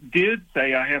that it did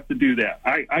say I have to do that.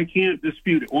 I can't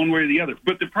dispute it one way or the other.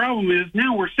 But the problem is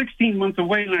now we're 16 months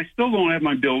away and I still don't have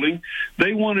my building.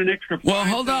 They want an extra $5,000.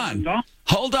 Well,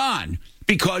 hold on.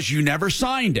 Because you never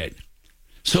signed it.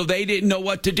 So they didn't know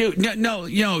what to do. No,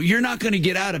 you're not going to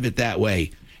get out of it that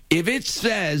way. If it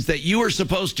says that you were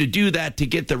supposed to do that to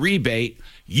get the rebate,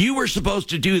 you were supposed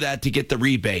to do that to get the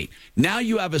rebate. Now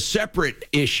you have a separate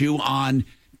issue on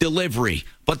delivery,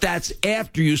 but that's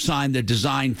after you sign the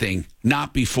design thing,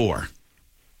 not before.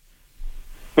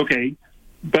 Okay,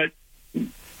 but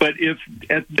if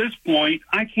at this point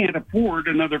I can't afford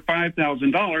another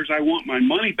 $5,000, I want my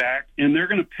money back, and they're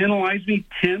going to penalize me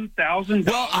 $10,000.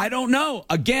 Well, I don't know.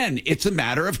 Again, it's a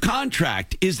matter of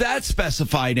contract. Is that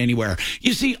specified anywhere?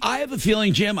 You see, I have a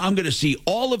feeling, Jim, I'm going to see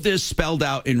all of this spelled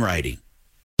out in writing.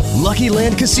 Lucky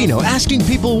Land Casino, asking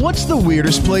people, what's the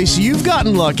weirdest place you've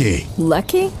gotten lucky?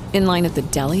 Lucky? In line at the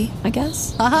deli, I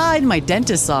guess? Aha, in my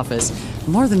dentist's office.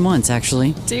 More than once,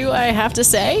 actually. Do I have to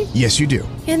say? Yes, you do.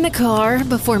 In the car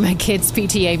before my kids'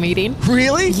 PTA meeting.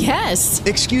 Really? Yes.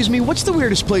 Excuse me, what's the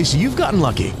weirdest place you've gotten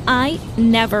lucky? I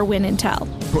never win and tell.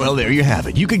 Well, there you have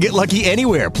it. You can get lucky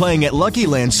anywhere, playing at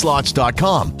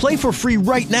LuckyLandSlots.com. Play for free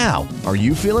right now. Are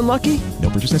you feeling lucky? No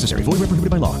purchase necessary. Void where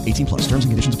prohibited by law. 18+. Terms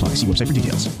and conditions apply. See website for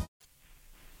details.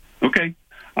 Okay.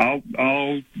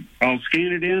 I'll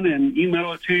scan it in and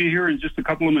email it to you here in just a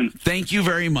couple of minutes. Thank you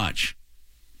very much.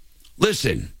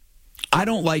 Listen, I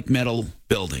don't like metal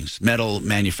buildings, metal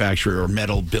manufacturer or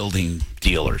metal building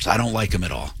dealers. I don't like them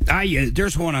at all.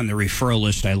 There's one on the referral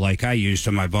list I like. I used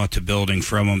them. I bought the building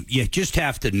from them. You just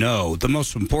have to know. The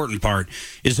most important part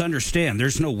is understand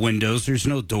there's no windows, there's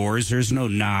no doors, there's no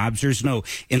knobs, there's no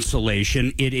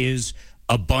insulation. It is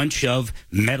a bunch of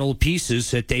metal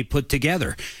pieces that they put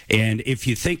together. And if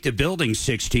you think the building's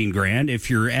 $16,000, if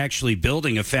you're actually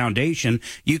building a foundation,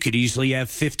 you could easily have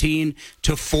 $15,000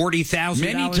 to $40,000.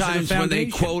 Many times when they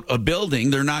quote a building,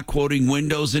 they're not quoting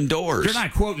windows and doors. They're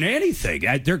not quoting anything.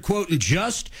 They're quoting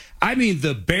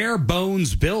the bare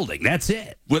bones building. That's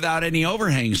it. Without any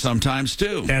overhang sometimes,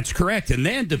 too. That's correct. And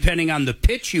then depending on the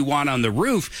pitch you want on the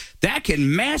roof, that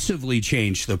can massively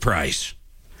change the price.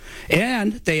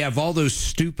 And they have all those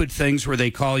stupid things where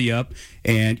they call you up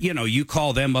and, you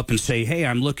call them up and say, hey,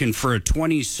 I'm looking for a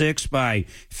 26 by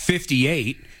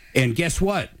 58. And guess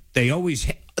what? They always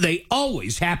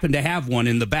happen to have one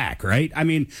in the back, right? I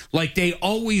mean, like they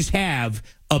always have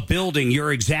a building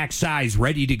your exact size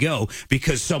ready to go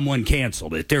because someone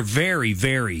canceled it. They're very,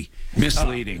 very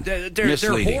misleading.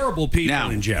 They're horrible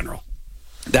people in general.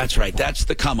 That's right. That's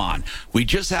the come on. We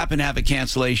just happen to have a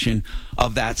cancellation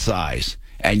of that size.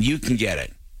 And you can get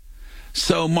it.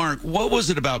 So, Mark, what was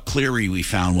it about Cleary we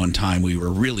found one time we were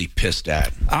really pissed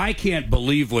at? I can't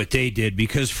believe what they did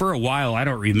because for a while I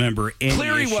don't remember any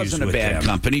Cleary issues wasn't a with bad them.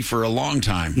 company for a long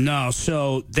time. No,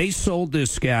 so they sold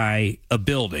this guy a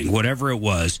building, whatever it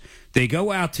was. They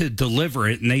go out to deliver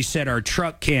it, and they said our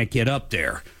truck can't get up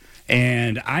there.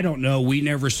 And I don't know. We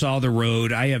never saw the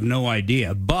road. I have no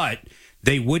idea. But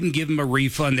they wouldn't give him a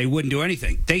refund. They wouldn't do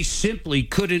anything. They simply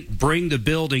couldn't bring the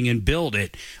building and build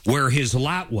it where his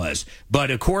lot was.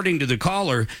 But according to the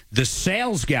caller, the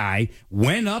sales guy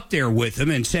went up there with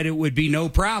him and said it would be no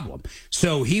problem.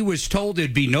 So he was told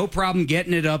it'd be no problem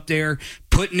getting it up there,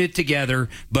 putting it together.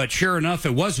 But sure enough,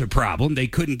 it was a problem. They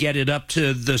couldn't get it up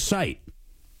to the site.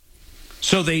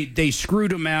 So they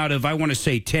screwed him out of, I want to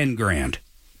say, $10,000.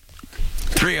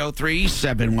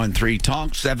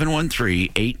 303-713-TALK,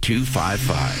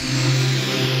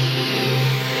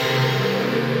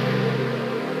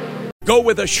 713-8255. Go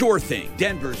with a sure thing.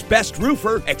 Denver's best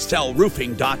roofer,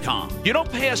 excelroofing.com. You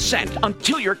don't pay a cent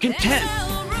until you're content.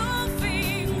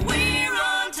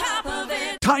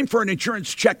 Time for an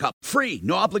insurance checkup. Free,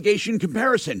 no obligation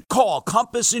comparison. Call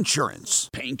Compass Insurance.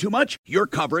 Paying too much? Your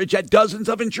coverage at dozens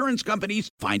of insurance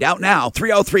companies. Find out now.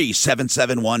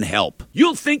 303-771-HELP.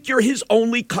 You'll think you're his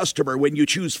only customer when you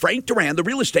choose Frank Duran,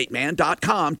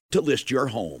 therealestateman.com, to list your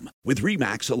home with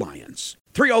RE/MAX Alliance.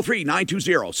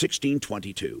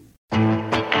 303-920-1622.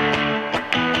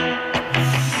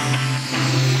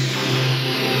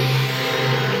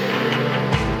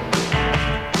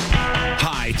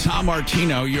 Tom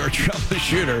Martino, your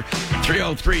troubleshooter.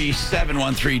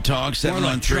 303-713-TALK, 713.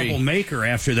 More like troublemaker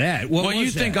after that. Well,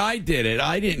 you think I did it.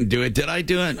 I didn't do it. Did I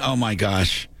do it? Oh, my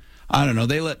gosh. I don't know.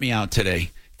 They let me out today.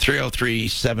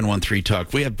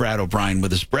 303-713-TALK. We have Brad O'Brien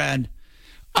with us. Brad,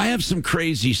 I have some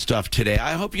crazy stuff today.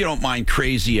 I hope you don't mind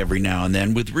crazy every now and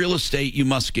then. With real estate, you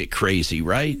must get crazy,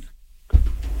 right?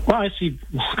 Well, I see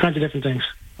all kinds of different things.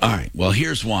 All right. Well,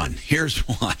 here's one.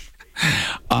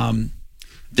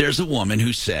 There's a woman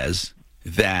who says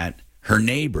that her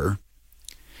neighbor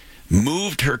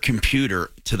moved her computer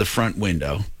to the front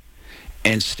window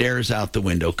and stares out the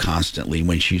window constantly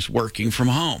when she's working from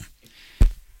home.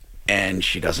 And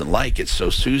she doesn't like it. So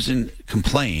Susan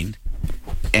complained,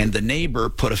 and the neighbor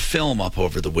put a film up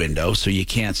over the window so you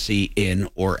can't see in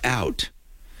or out.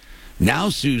 Now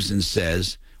Susan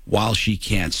says while she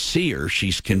can't see her,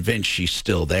 she's convinced she's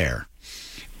still there.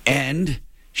 And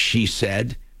she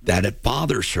said that it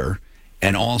bothers her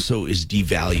and also is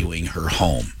devaluing her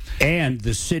home. And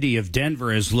the city of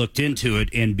Denver has looked into it,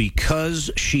 and because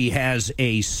she has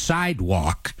a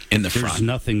sidewalk in the there's front,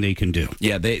 nothing they can do.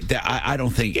 Yeah, I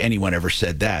don't think anyone ever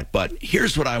said that. But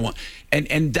here's what I want,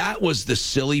 and that was the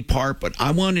silly part. But I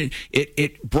wanted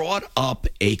it brought up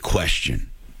a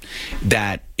question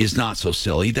that is not so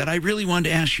silly that I really wanted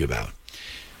to ask you about.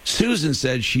 Susan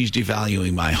said she's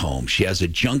devaluing my home. She has a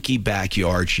junky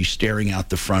backyard. She's staring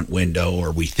out the front window,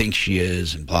 or we think she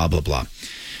is, and blah, blah, blah.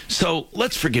 So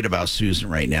let's forget about Susan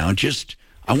right now.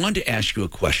 I wanted to ask you a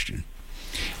question.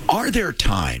 Are there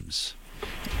times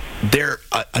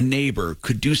a neighbor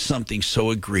could do something so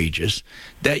egregious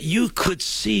that you could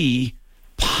see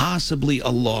possibly a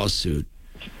lawsuit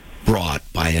brought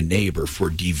by a neighbor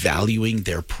for devaluing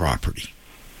their property?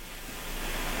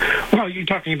 Well, you're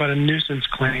talking about a nuisance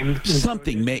claim.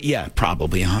 Something,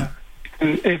 probably, huh?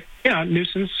 And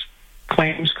nuisance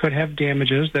claims could have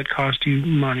damages that cost you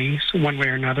money one way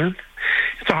or another.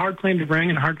 It's a hard claim to bring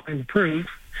and a hard claim to prove.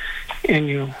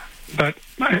 But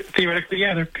theoretically,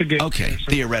 there could be. Okay,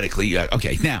 theoretically,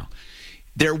 okay. Now,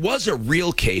 there was a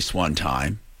real case one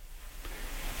time,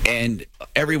 and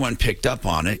everyone picked up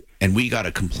on it, and we got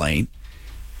a complaint.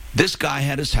 This guy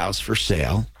had his house for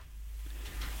sale,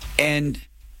 and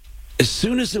as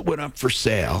soon as it went up for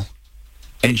sale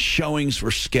and showings were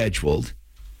scheduled,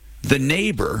 the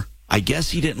neighbor, I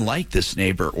guess he didn't like this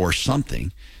neighbor or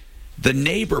something, the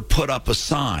neighbor put up a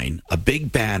sign, a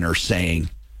big banner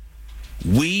saying,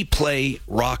 we play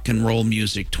rock and roll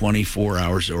music 24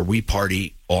 hours, or we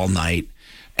party all night,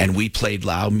 and we played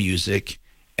loud music,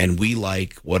 and we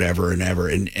like whatever and ever,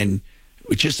 and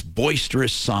just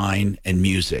boisterous sign and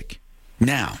music.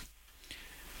 Now,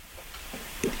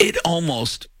 it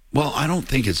almost... Well, I don't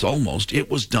think it's almost.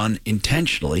 It was done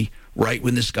intentionally right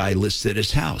when this guy listed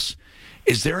his house.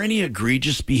 Is there any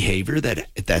egregious behavior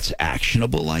that's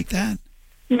actionable like that?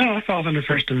 No, it falls under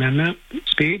First Amendment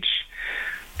speech.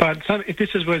 But if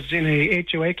this was in a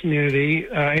HOA community,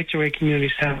 HOA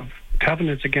communities have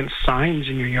covenants against signs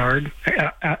in your yard,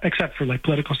 except for like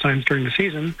political signs during the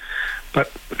season. But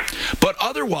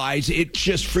otherwise, it's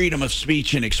just freedom of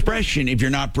speech and expression if you're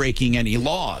not breaking any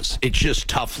laws. It's just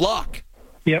tough luck.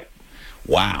 Yep.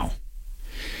 Wow.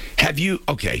 Have you?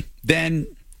 Okay, then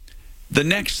the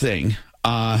next thing,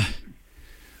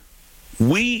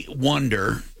 we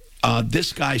wonder.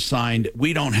 This guy signed.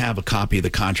 We don't have a copy of the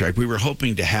contract. We were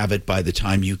hoping to have it by the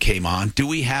time you came on. Do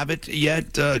we have it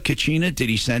yet, Kachina? Did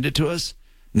he send it to us?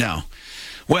 No.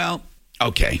 Well,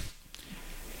 okay.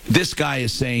 This guy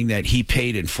is saying that he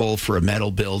paid in full for a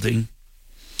metal building,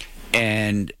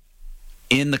 and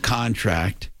in the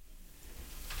contract,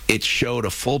 it showed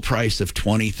a full price of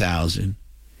 $20,000,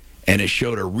 and it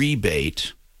showed a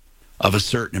rebate of a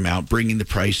certain amount, bringing the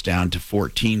price down to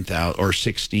 $14,000 or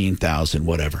 $16,000,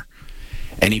 whatever.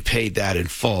 And he paid that in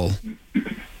full.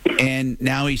 And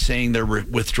now he's saying they're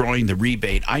withdrawing the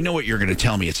rebate. I know what you're going to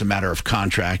tell me. It's a matter of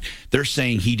contract. They're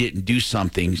saying he didn't do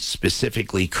something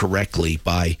specifically correctly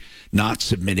by not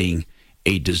submitting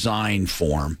a design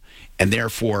form. And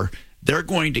therefore, they're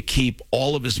going to keep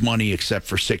all of his money except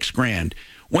for $6,000.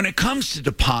 When it comes to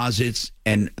deposits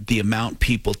and the amount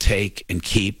people take and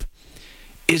keep,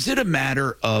 is it a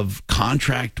matter of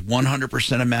contract,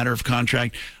 100% a matter of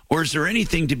contract? Or is there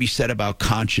anything to be said about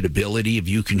conscionability if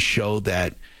you can show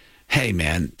that, hey,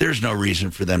 man, there's no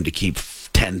reason for them to keep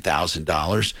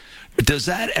 $10,000? Does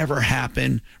that ever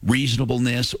happen,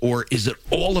 reasonableness, or is it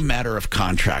all a matter of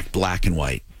contract, black and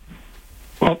white?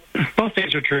 Well, both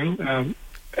things are true.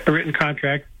 A written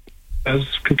contract does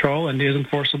control and is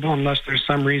enforceable unless there's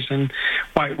some reason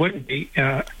why it wouldn't be.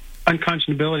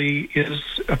 Unconscionability is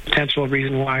a potential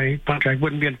reason why a contract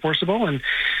wouldn't be enforceable, and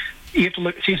you have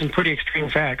to see some pretty extreme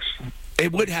facts.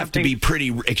 It would have to be pretty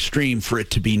extreme for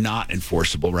it to be not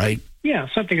enforceable, right? Yeah,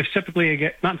 something is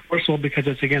typically not enforceable because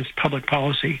it's against public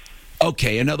policy.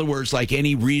 Okay, in other words, like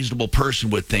any reasonable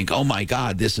person would think, oh my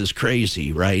God, this is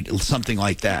crazy, right? Something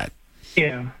like that.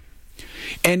 Yeah.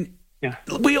 And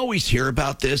we always hear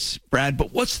about this, Brad,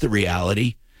 but what's the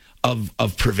reality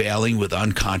of prevailing with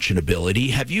unconscionability?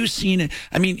 Have you seen it?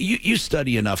 I mean, you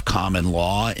study enough common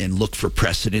law and look for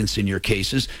precedents in your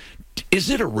cases. Is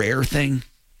it a rare thing?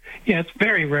 Yeah, it's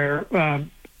very rare. The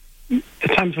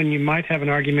times when you might have an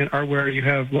argument are where you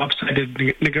have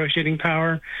lopsided negotiating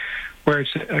power, where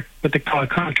it's what they call a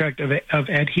contract of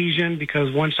adhesion,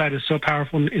 because one side is so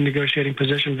powerful in negotiating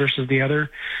position versus the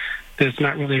other that it's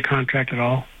not really a contract at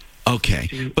all.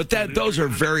 Okay, but those are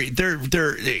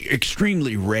they're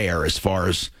extremely rare as far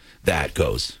as that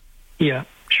goes. Yeah,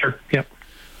 sure. Yep.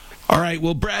 All right.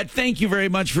 Well, Brad, thank you very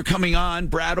much for coming on.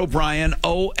 Brad O'Brien,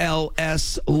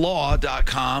 olslaw.com.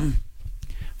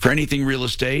 For anything real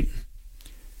estate,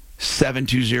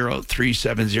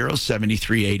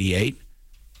 720-370-7388.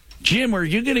 Jim, are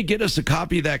you going to get us a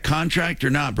copy of that contract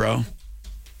or not, bro?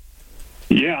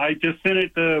 Yeah, I just sent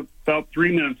it about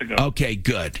 3 minutes ago. Okay,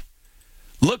 good.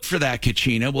 Look for that,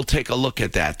 Kachina. We'll take a look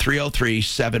at that.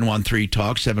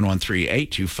 303-713-TALK,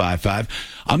 713-8255.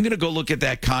 I'm going to go look at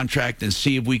that contract and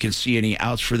see if we can see any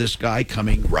outs for this guy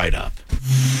coming right up.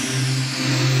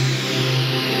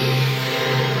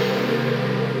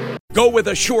 Go with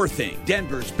a sure thing.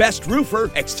 Denver's best roofer,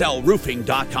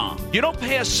 excelroofing.com. You don't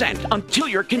pay a cent until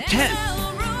you're content.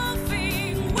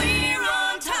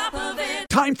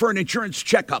 Time for an insurance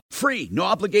checkup. Free, no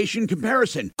obligation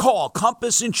comparison. Call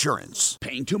Compass Insurance.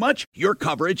 Paying too much? Your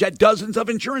coverage at dozens of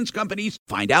insurance companies.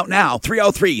 Find out now.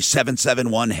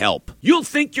 303-771-HELP. You'll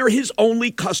think you're his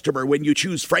only customer when you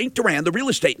choose Frank Duran, the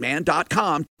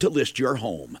realestateman.com, to list your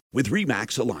home with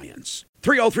RE/MAX Alliance.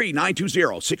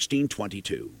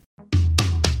 303-920-1622.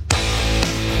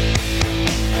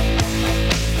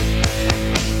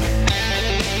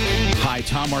 Hi,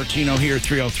 Tom Martino here,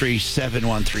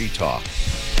 303-713-TALK,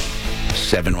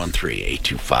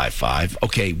 713-8255.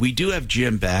 Okay, we do have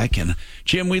Jim back, and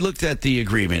Jim, we looked at the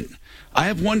agreement. I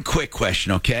have one quick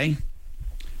question, okay?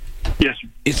 Yes, sir.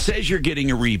 It says you're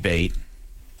getting a rebate,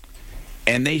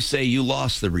 and they say you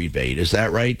lost the rebate. Is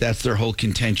that right? That's their whole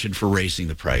contention for raising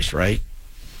the price, right?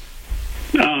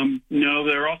 No,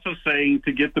 they're also saying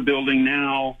to get the building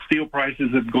now, steel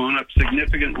prices have gone up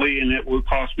significantly, and it will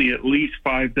cost me at least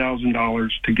 $5,000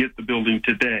 to get the building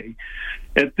today.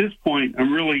 At this point,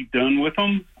 I'm really done with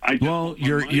them.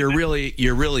 You're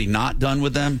really not done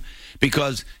with them,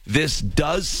 because this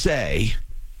does say,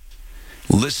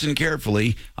 listen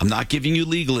carefully, I'm not giving you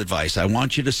legal advice. I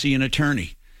want you to see an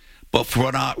attorney. But for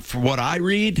what I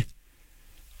read,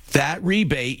 that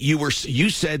rebate, you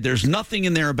said there's nothing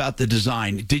in there about the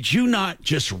design. Did you not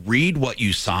just read what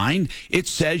you signed? It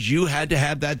says you had to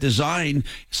have that design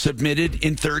submitted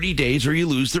in 30 days or you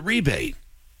lose the rebate.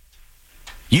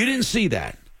 You didn't see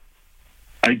that?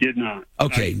 I did not.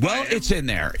 Okay, it's in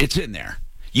there. It's in there.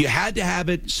 You had to have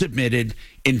it submitted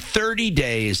in 30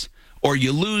 days or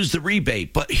you lose the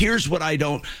rebate. But here's what I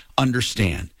don't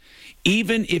understand.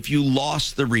 even if you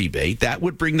lost the rebate, that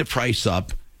would bring the price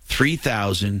up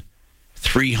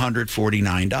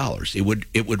 $3,349.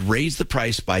 It would raise the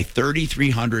price by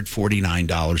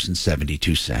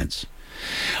 $3,349.72.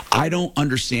 I don't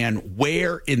understand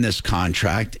where in this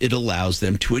contract it allows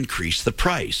them to increase the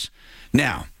price.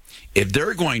 Now, if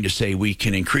they're going to say we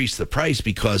can increase the price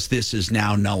because this is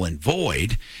now null and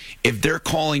void, if they're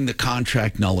calling the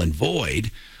contract null and void,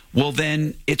 well,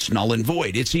 then it's null and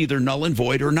void. It's either null and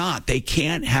void or not. They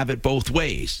can't have it both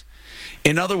ways.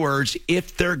 In other words,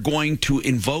 if they're going to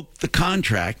invoke the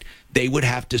contract, they would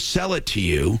have to sell it to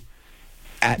you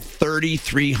at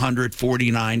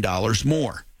 $3,349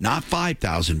 more, not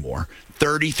 $5,000 more,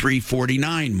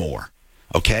 $3,349 more.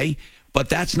 Okay? But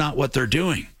that's not what they're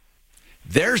doing.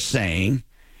 They're saying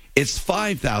it's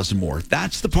 $5,000 more.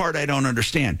 That's the part I don't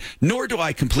understand. Nor do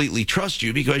I completely trust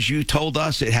you because you told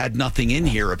us it had nothing in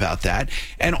here about that.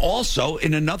 And also,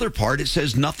 in another part, it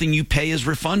says nothing you pay is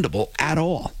refundable at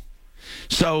all.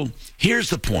 So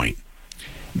here's the point.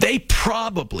 They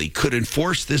probably could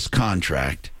enforce this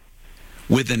contract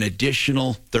with an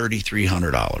additional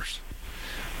 $3,300.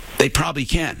 They probably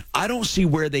can. I don't see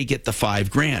where they get the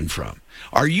 $5,000 from.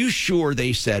 Are you sure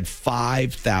they said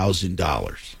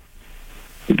 $5,000?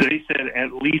 They said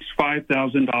at least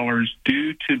 $5,000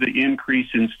 due to the increase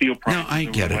in steel prices. No, I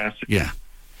get it. Yeah.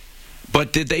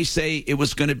 But did they say it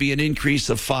was going to be an increase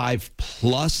of $5,000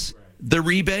 plus the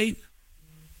rebate?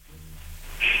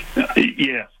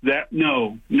 Yes.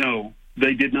 No.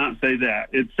 They did not say that.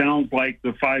 It sounds like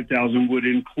the $5,000 would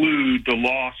include the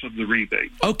loss of the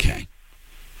rebate. Okay.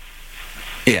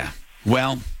 Yeah.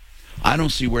 Well, I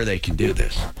don't see where they can do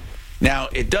this. Now,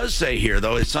 it does say here,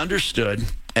 though, it's understood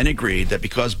and agreed that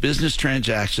because business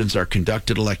transactions are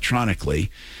conducted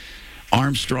electronically,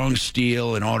 Armstrong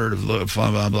Steel, in order to blah,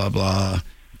 blah, blah, blah,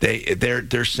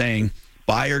 they're saying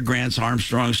buyer grants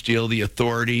Armstrong Steel the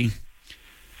authority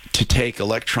to take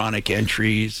electronic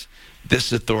entries.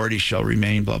 This authority shall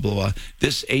remain, blah, blah, blah.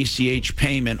 This ACH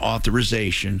payment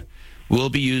authorization will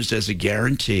be used as a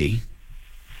guarantee,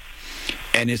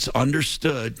 and it's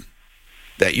understood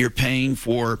that you're paying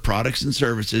for products and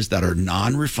services that are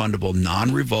non-refundable,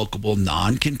 non-revocable,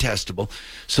 non-contestable.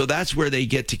 So that's where they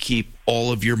get to keep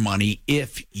all of your money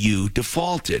if you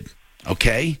defaulted,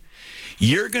 okay?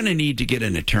 You're going to need to get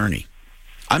an attorney.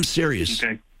 I'm serious.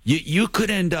 Okay. You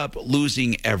could end up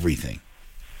losing everything.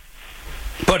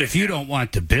 But if you don't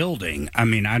want the building, I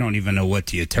mean, I don't even know what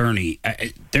the attorney,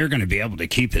 they're going to be able to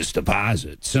keep his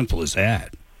deposit. Simple as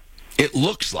that. It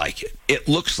looks like it. It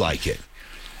looks like it.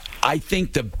 I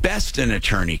think the best an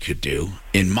attorney could do,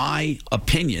 in my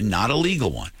opinion, not a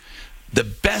legal one, the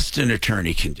best an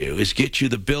attorney can do is get you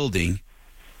the building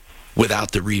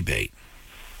without the rebate.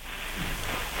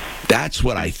 That's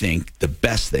what I think the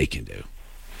best they can do.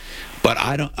 But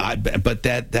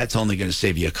that's only going to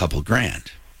save you a couple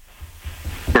grand.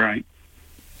 Right.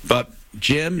 But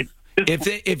Jim,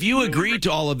 if you agreed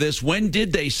to all of this, when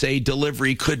did they say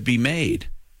delivery could be made?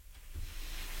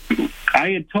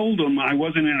 I had told them I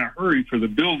wasn't in a hurry for the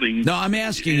building. No, I'm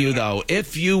asking you, though,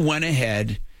 if you went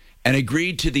ahead and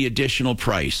agreed to the additional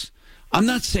price, I'm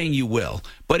not saying you will,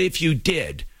 but if you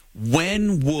did,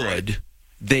 when would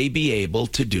they be able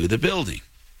to do the building?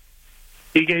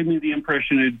 He gave me the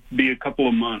impression it'd be a couple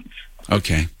of months.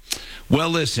 Okay. Well,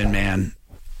 listen, man,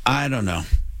 I don't know.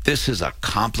 This is a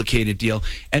complicated deal.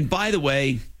 And by the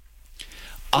way,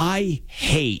 I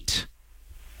hate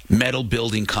metal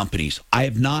building companies. I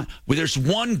have not. Well, there's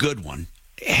one good one,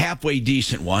 halfway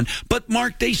decent one, but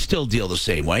Mark, they still deal the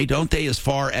same way, don't they? As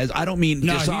far as, I don't mean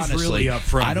dishonestly. He's really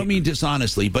upfront. I don't mean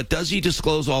dishonestly, but does he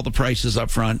disclose all the prices up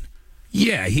front?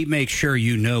 Yeah, he makes sure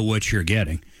you know what you're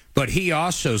getting. But he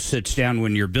also sits down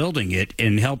when you're building it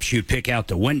and helps you pick out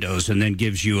the windows and then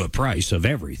gives you a price of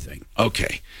everything.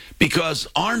 Okay. Because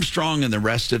Armstrong and the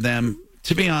rest of them,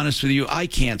 to be honest with you, I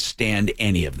can't stand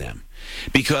any of them.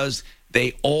 Because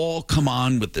they all come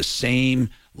on with the same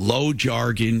low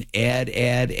jargon, add.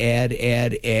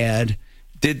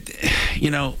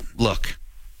 Look,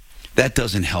 that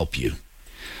doesn't help you.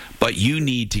 But you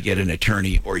need to get an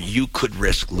attorney or you could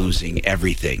risk losing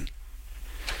everything.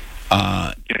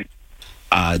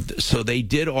 So they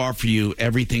did offer you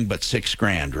everything but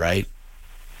 $6,000, right?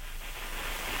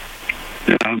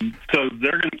 So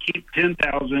they're going to keep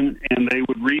 $10,000 and they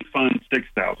would refund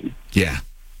 $6,000. Yeah.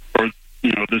 Or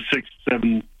the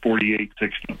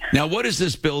 $6,748.60. Now, what is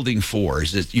this building for?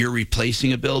 Is it you're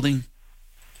replacing a building?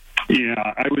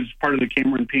 Yeah, I was part of the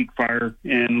Cameron Peak fire,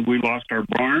 and we lost our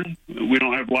barn. We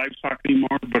don't have livestock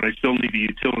anymore, but I still need a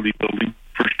utility building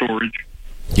for storage.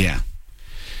 Yeah.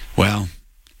 Well,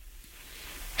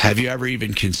 have you ever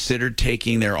even considered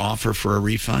taking their offer for a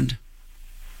refund?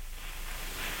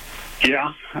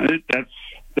 Yeah,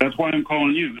 that's why I'm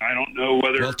calling you. I don't know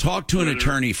whether. Well, talk to an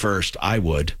attorney first. I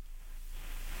would.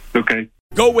 Okay.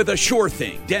 Go with a sure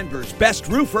thing. Denver's best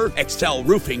roofer,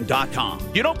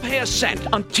 excelroofing.com. You don't pay a cent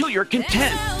until you're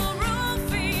content.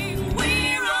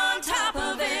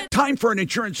 Time for an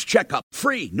insurance checkup.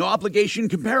 Free, no obligation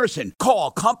comparison.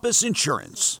 Call Compass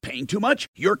Insurance. Paying too much?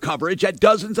 Your coverage at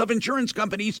dozens of insurance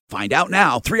companies. Find out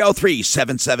now.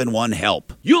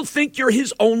 303-771-HELP. You'll think you're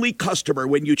his only customer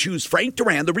when you choose Frank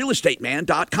Duran,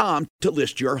 therealestateman.com, to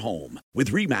list your home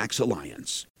with RE/MAX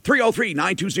Alliance.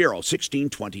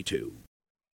 303-920-1622.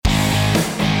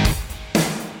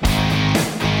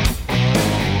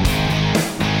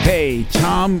 Hey,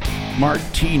 Tom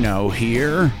Martino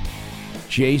here.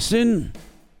 Jason?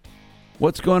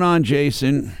 What's going on,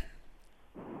 Jason?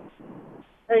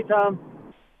 Hey, Tom.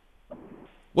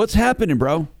 What's happening,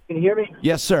 bro? Can you hear me?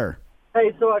 Yes, sir.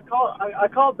 Hey, so I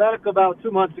called back about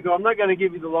 2 months ago. I'm not going to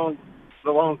give you the long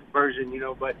version,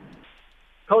 but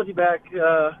called you back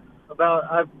about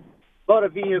I bought a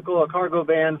vehicle, a cargo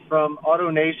van from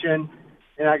AutoNation,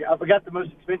 and I got the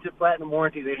most expensive platinum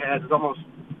warranty they had. It was almost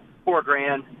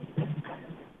 $4,000.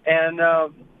 And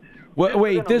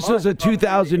wait, this was a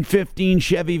 2015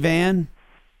 Chevy van?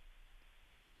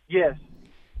 Yes.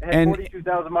 It had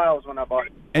 42,000 miles when I bought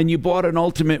it. And you bought an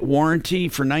ultimate warranty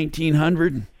for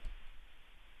 $1,900?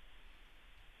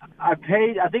 I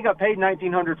think I paid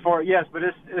 $1,900 for it, yes, but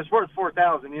it's worth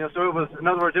 $4,000, so it was, in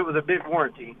other words, it was a big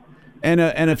warranty. And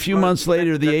a few months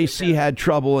later, the AC had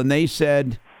trouble, and they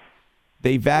said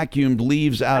they vacuumed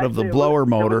leaves out of the blower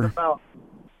motor.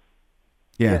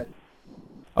 Yeah. Yes.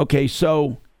 Okay,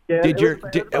 so Yeah,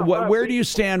 where do you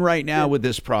stand right now with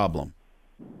this problem?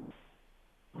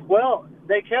 Well,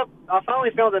 I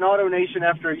finally found an AutoNation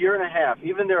after a year and a half.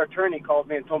 Even their attorney called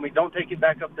me and told me, don't take it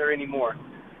back up there anymore,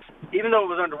 even though it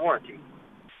was under warranty.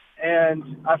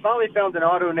 And I finally found an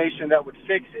AutoNation that would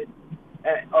fix it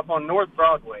up on North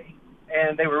Broadway.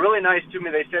 And they were really nice to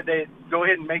me. They said they'd go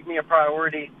ahead and make me a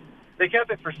priority. They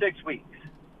kept it for 6 weeks.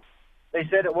 They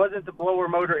said it wasn't the blower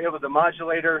motor, it was the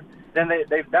modulator. Then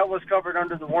that was covered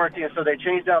under the warranty, and so they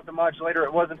changed out the modulator.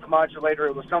 It wasn't the modulator,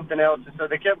 it was something else. And so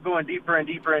they kept going deeper and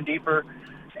deeper and deeper.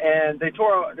 And they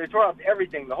tore out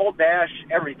everything, the whole dash,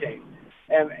 everything.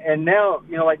 And now,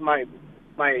 like my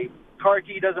car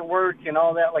key doesn't work and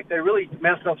all that. Like, they really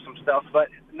messed up some stuff, but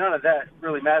none of that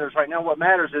really matters right now. What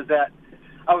matters is that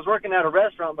I was working at a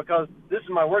restaurant because this is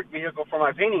my work vehicle for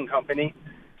my painting company,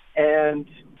 and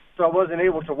so I wasn't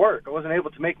able to work. I wasn't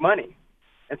able to make money.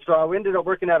 And so I ended up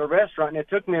working at a restaurant, and it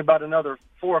took me about another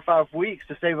 4 or 5 weeks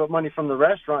to save up money from the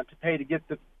restaurant to pay to get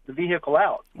the vehicle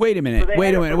out. Wait a minute.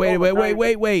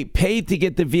 Wait. Paid to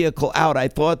get the vehicle out. I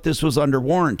thought this was under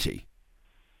warranty.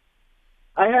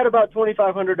 I had about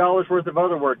 $2,500 worth of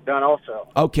other work done also.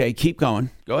 Okay, keep going.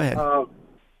 Go ahead.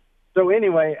 So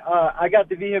anyway, I got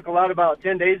the vehicle out about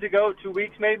 10 days ago, 2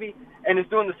 weeks maybe, and it's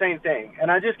doing the same thing.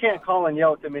 And I just can't call and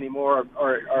yell at them anymore,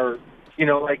 or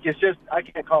it's just, I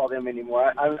can't call them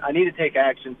anymore. I need to take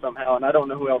action somehow, and I don't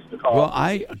know who else to call. Well,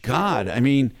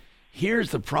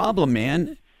 here's the problem,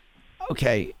 man.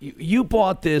 Okay, you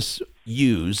bought this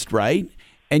used, right?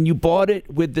 And you bought it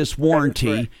with this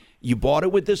warranty. You bought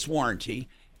it with this warranty.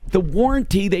 The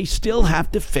warranty, they still have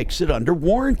to fix it under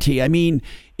warranty.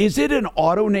 Is it an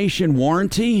AutoNation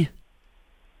warranty?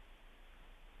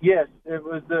 Yes, it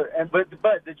was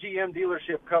but the GM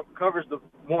dealership covers the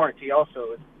warranty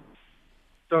also.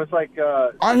 So it's like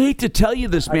I hate to tell you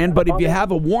this, man, but if you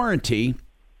have a warranty,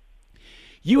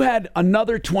 you had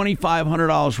another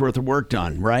 $2,500 worth of work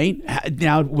done, right?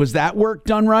 Now, was that work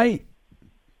done right?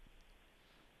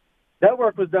 That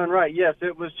work was done right, yes.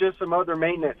 It was just some other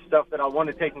maintenance stuff that I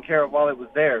wanted taken care of while it was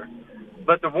there.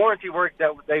 But the warranty work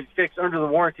that they fixed under the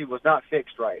warranty was not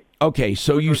fixed right. Okay,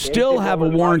 so you still have a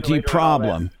warranty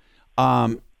problem.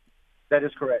 That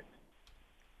is correct.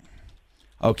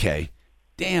 Okay.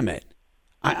 Damn it.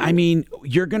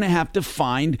 You're going to have to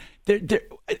find...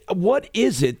 what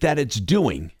is it that it's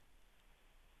doing?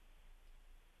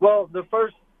 Well,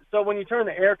 so when you turn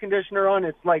the air conditioner on,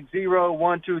 it's like 0,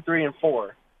 1, 2, 3, and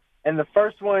 4. And the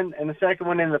first one and the second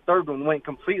one and the third one went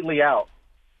completely out.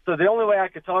 So the only way I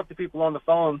could talk to people on the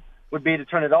phone would be to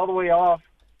turn it all the way off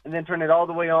and then turn it all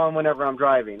the way on whenever I'm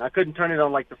driving. I couldn't turn it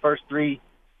on like the first 3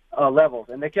 levels.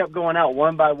 And they kept going out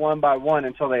one by one by one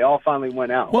until they all finally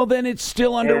went out. Well, then it's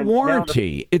still under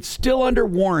warranty. It's still under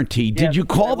warranty. Did you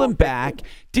call them back?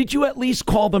 Did you at least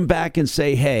call them back and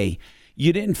say, hey,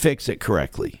 you didn't fix it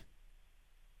correctly?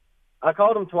 I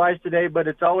called them twice today, but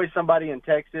it's always somebody in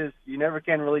Texas. You never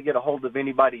can really get a hold of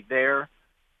anybody there.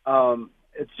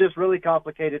 It's just really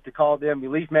complicated to call them.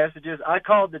 You leave messages. I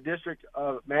called the district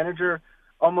manager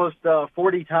almost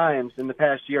 40 times in the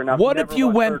past year. Now, what if you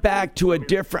went back to a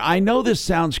different? I know this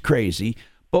sounds crazy,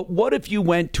 but what if you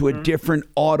went to a different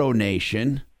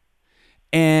AutoNation?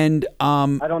 And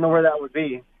I don't know where that would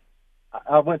be.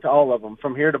 I went to all of them,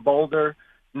 from here to Boulder,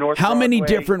 North. How many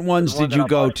Broadway, different ones did you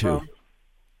go to?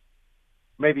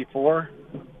 Maybe 4.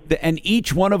 And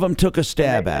each one of them took a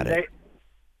stab at it.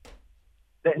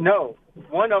 No,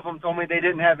 one of them told me they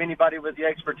didn't have anybody with the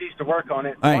expertise to work on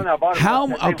it. All right. One I bought it from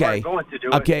said they weren't going to do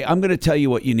it. Okay, I'm going to tell you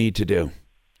what you need to do.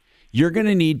 You're going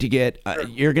to need to get.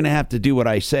 You're going to have to do what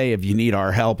I say. If you need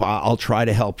our help, I'll try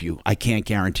to help you. I can't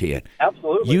guarantee it.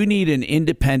 Absolutely. You need an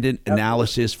independent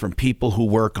analysis from people who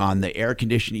work on the air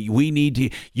conditioning. You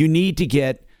need to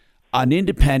get an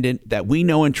independent that we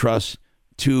know and trust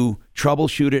to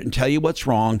troubleshoot it and tell you what's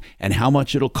wrong and how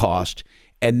much it'll cost.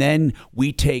 And then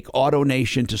we take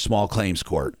AutoNation to small claims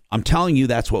court. I'm telling you,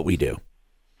 that's what we do.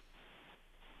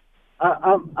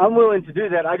 I'm willing to do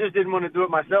that. I just didn't want to do it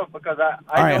myself because I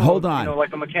All right, know, hold on.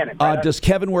 Like a mechanic. Right? Does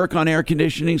Kevin work on air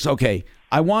conditionings? Okay.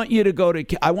 I want you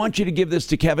to give this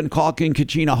to Kevin Kalkin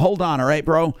Kachina. Hold on, all right,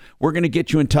 bro? We're going to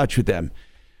get you in touch with them.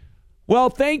 Well,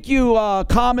 thank you,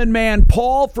 Common Man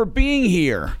Paul, for being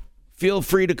here. Feel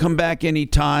free to come back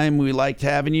anytime. We liked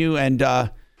having you. And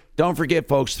don't forget,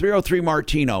 folks, 303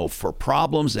 Martino for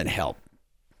problems and help.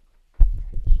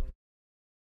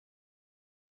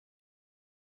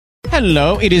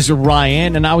 Hello, it is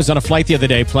Ryan, and I was on a flight the other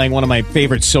day playing one of my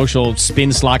favorite social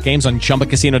spin slot games on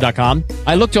ChumbaCasino.com.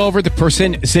 I looked over the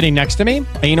person sitting next to me,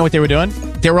 and you know what they were doing?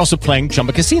 They were also playing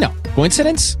Chumba Casino.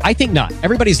 Coincidence? I think not.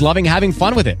 Everybody's loving having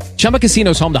fun with it. Chumba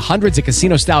Casino is home to hundreds of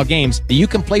casino-style games that you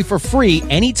can play for free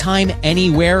anytime,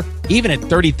 anywhere, even at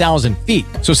 30,000 feet.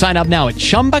 So sign up now at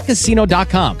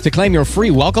ChumbaCasino.com to claim your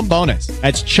free welcome bonus.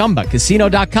 That's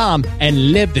ChumbaCasino.com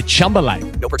and live the Chumba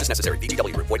life. No purchase necessary.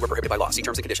 VGW. Void where prohibited by law. See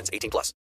terms and conditions. 18+.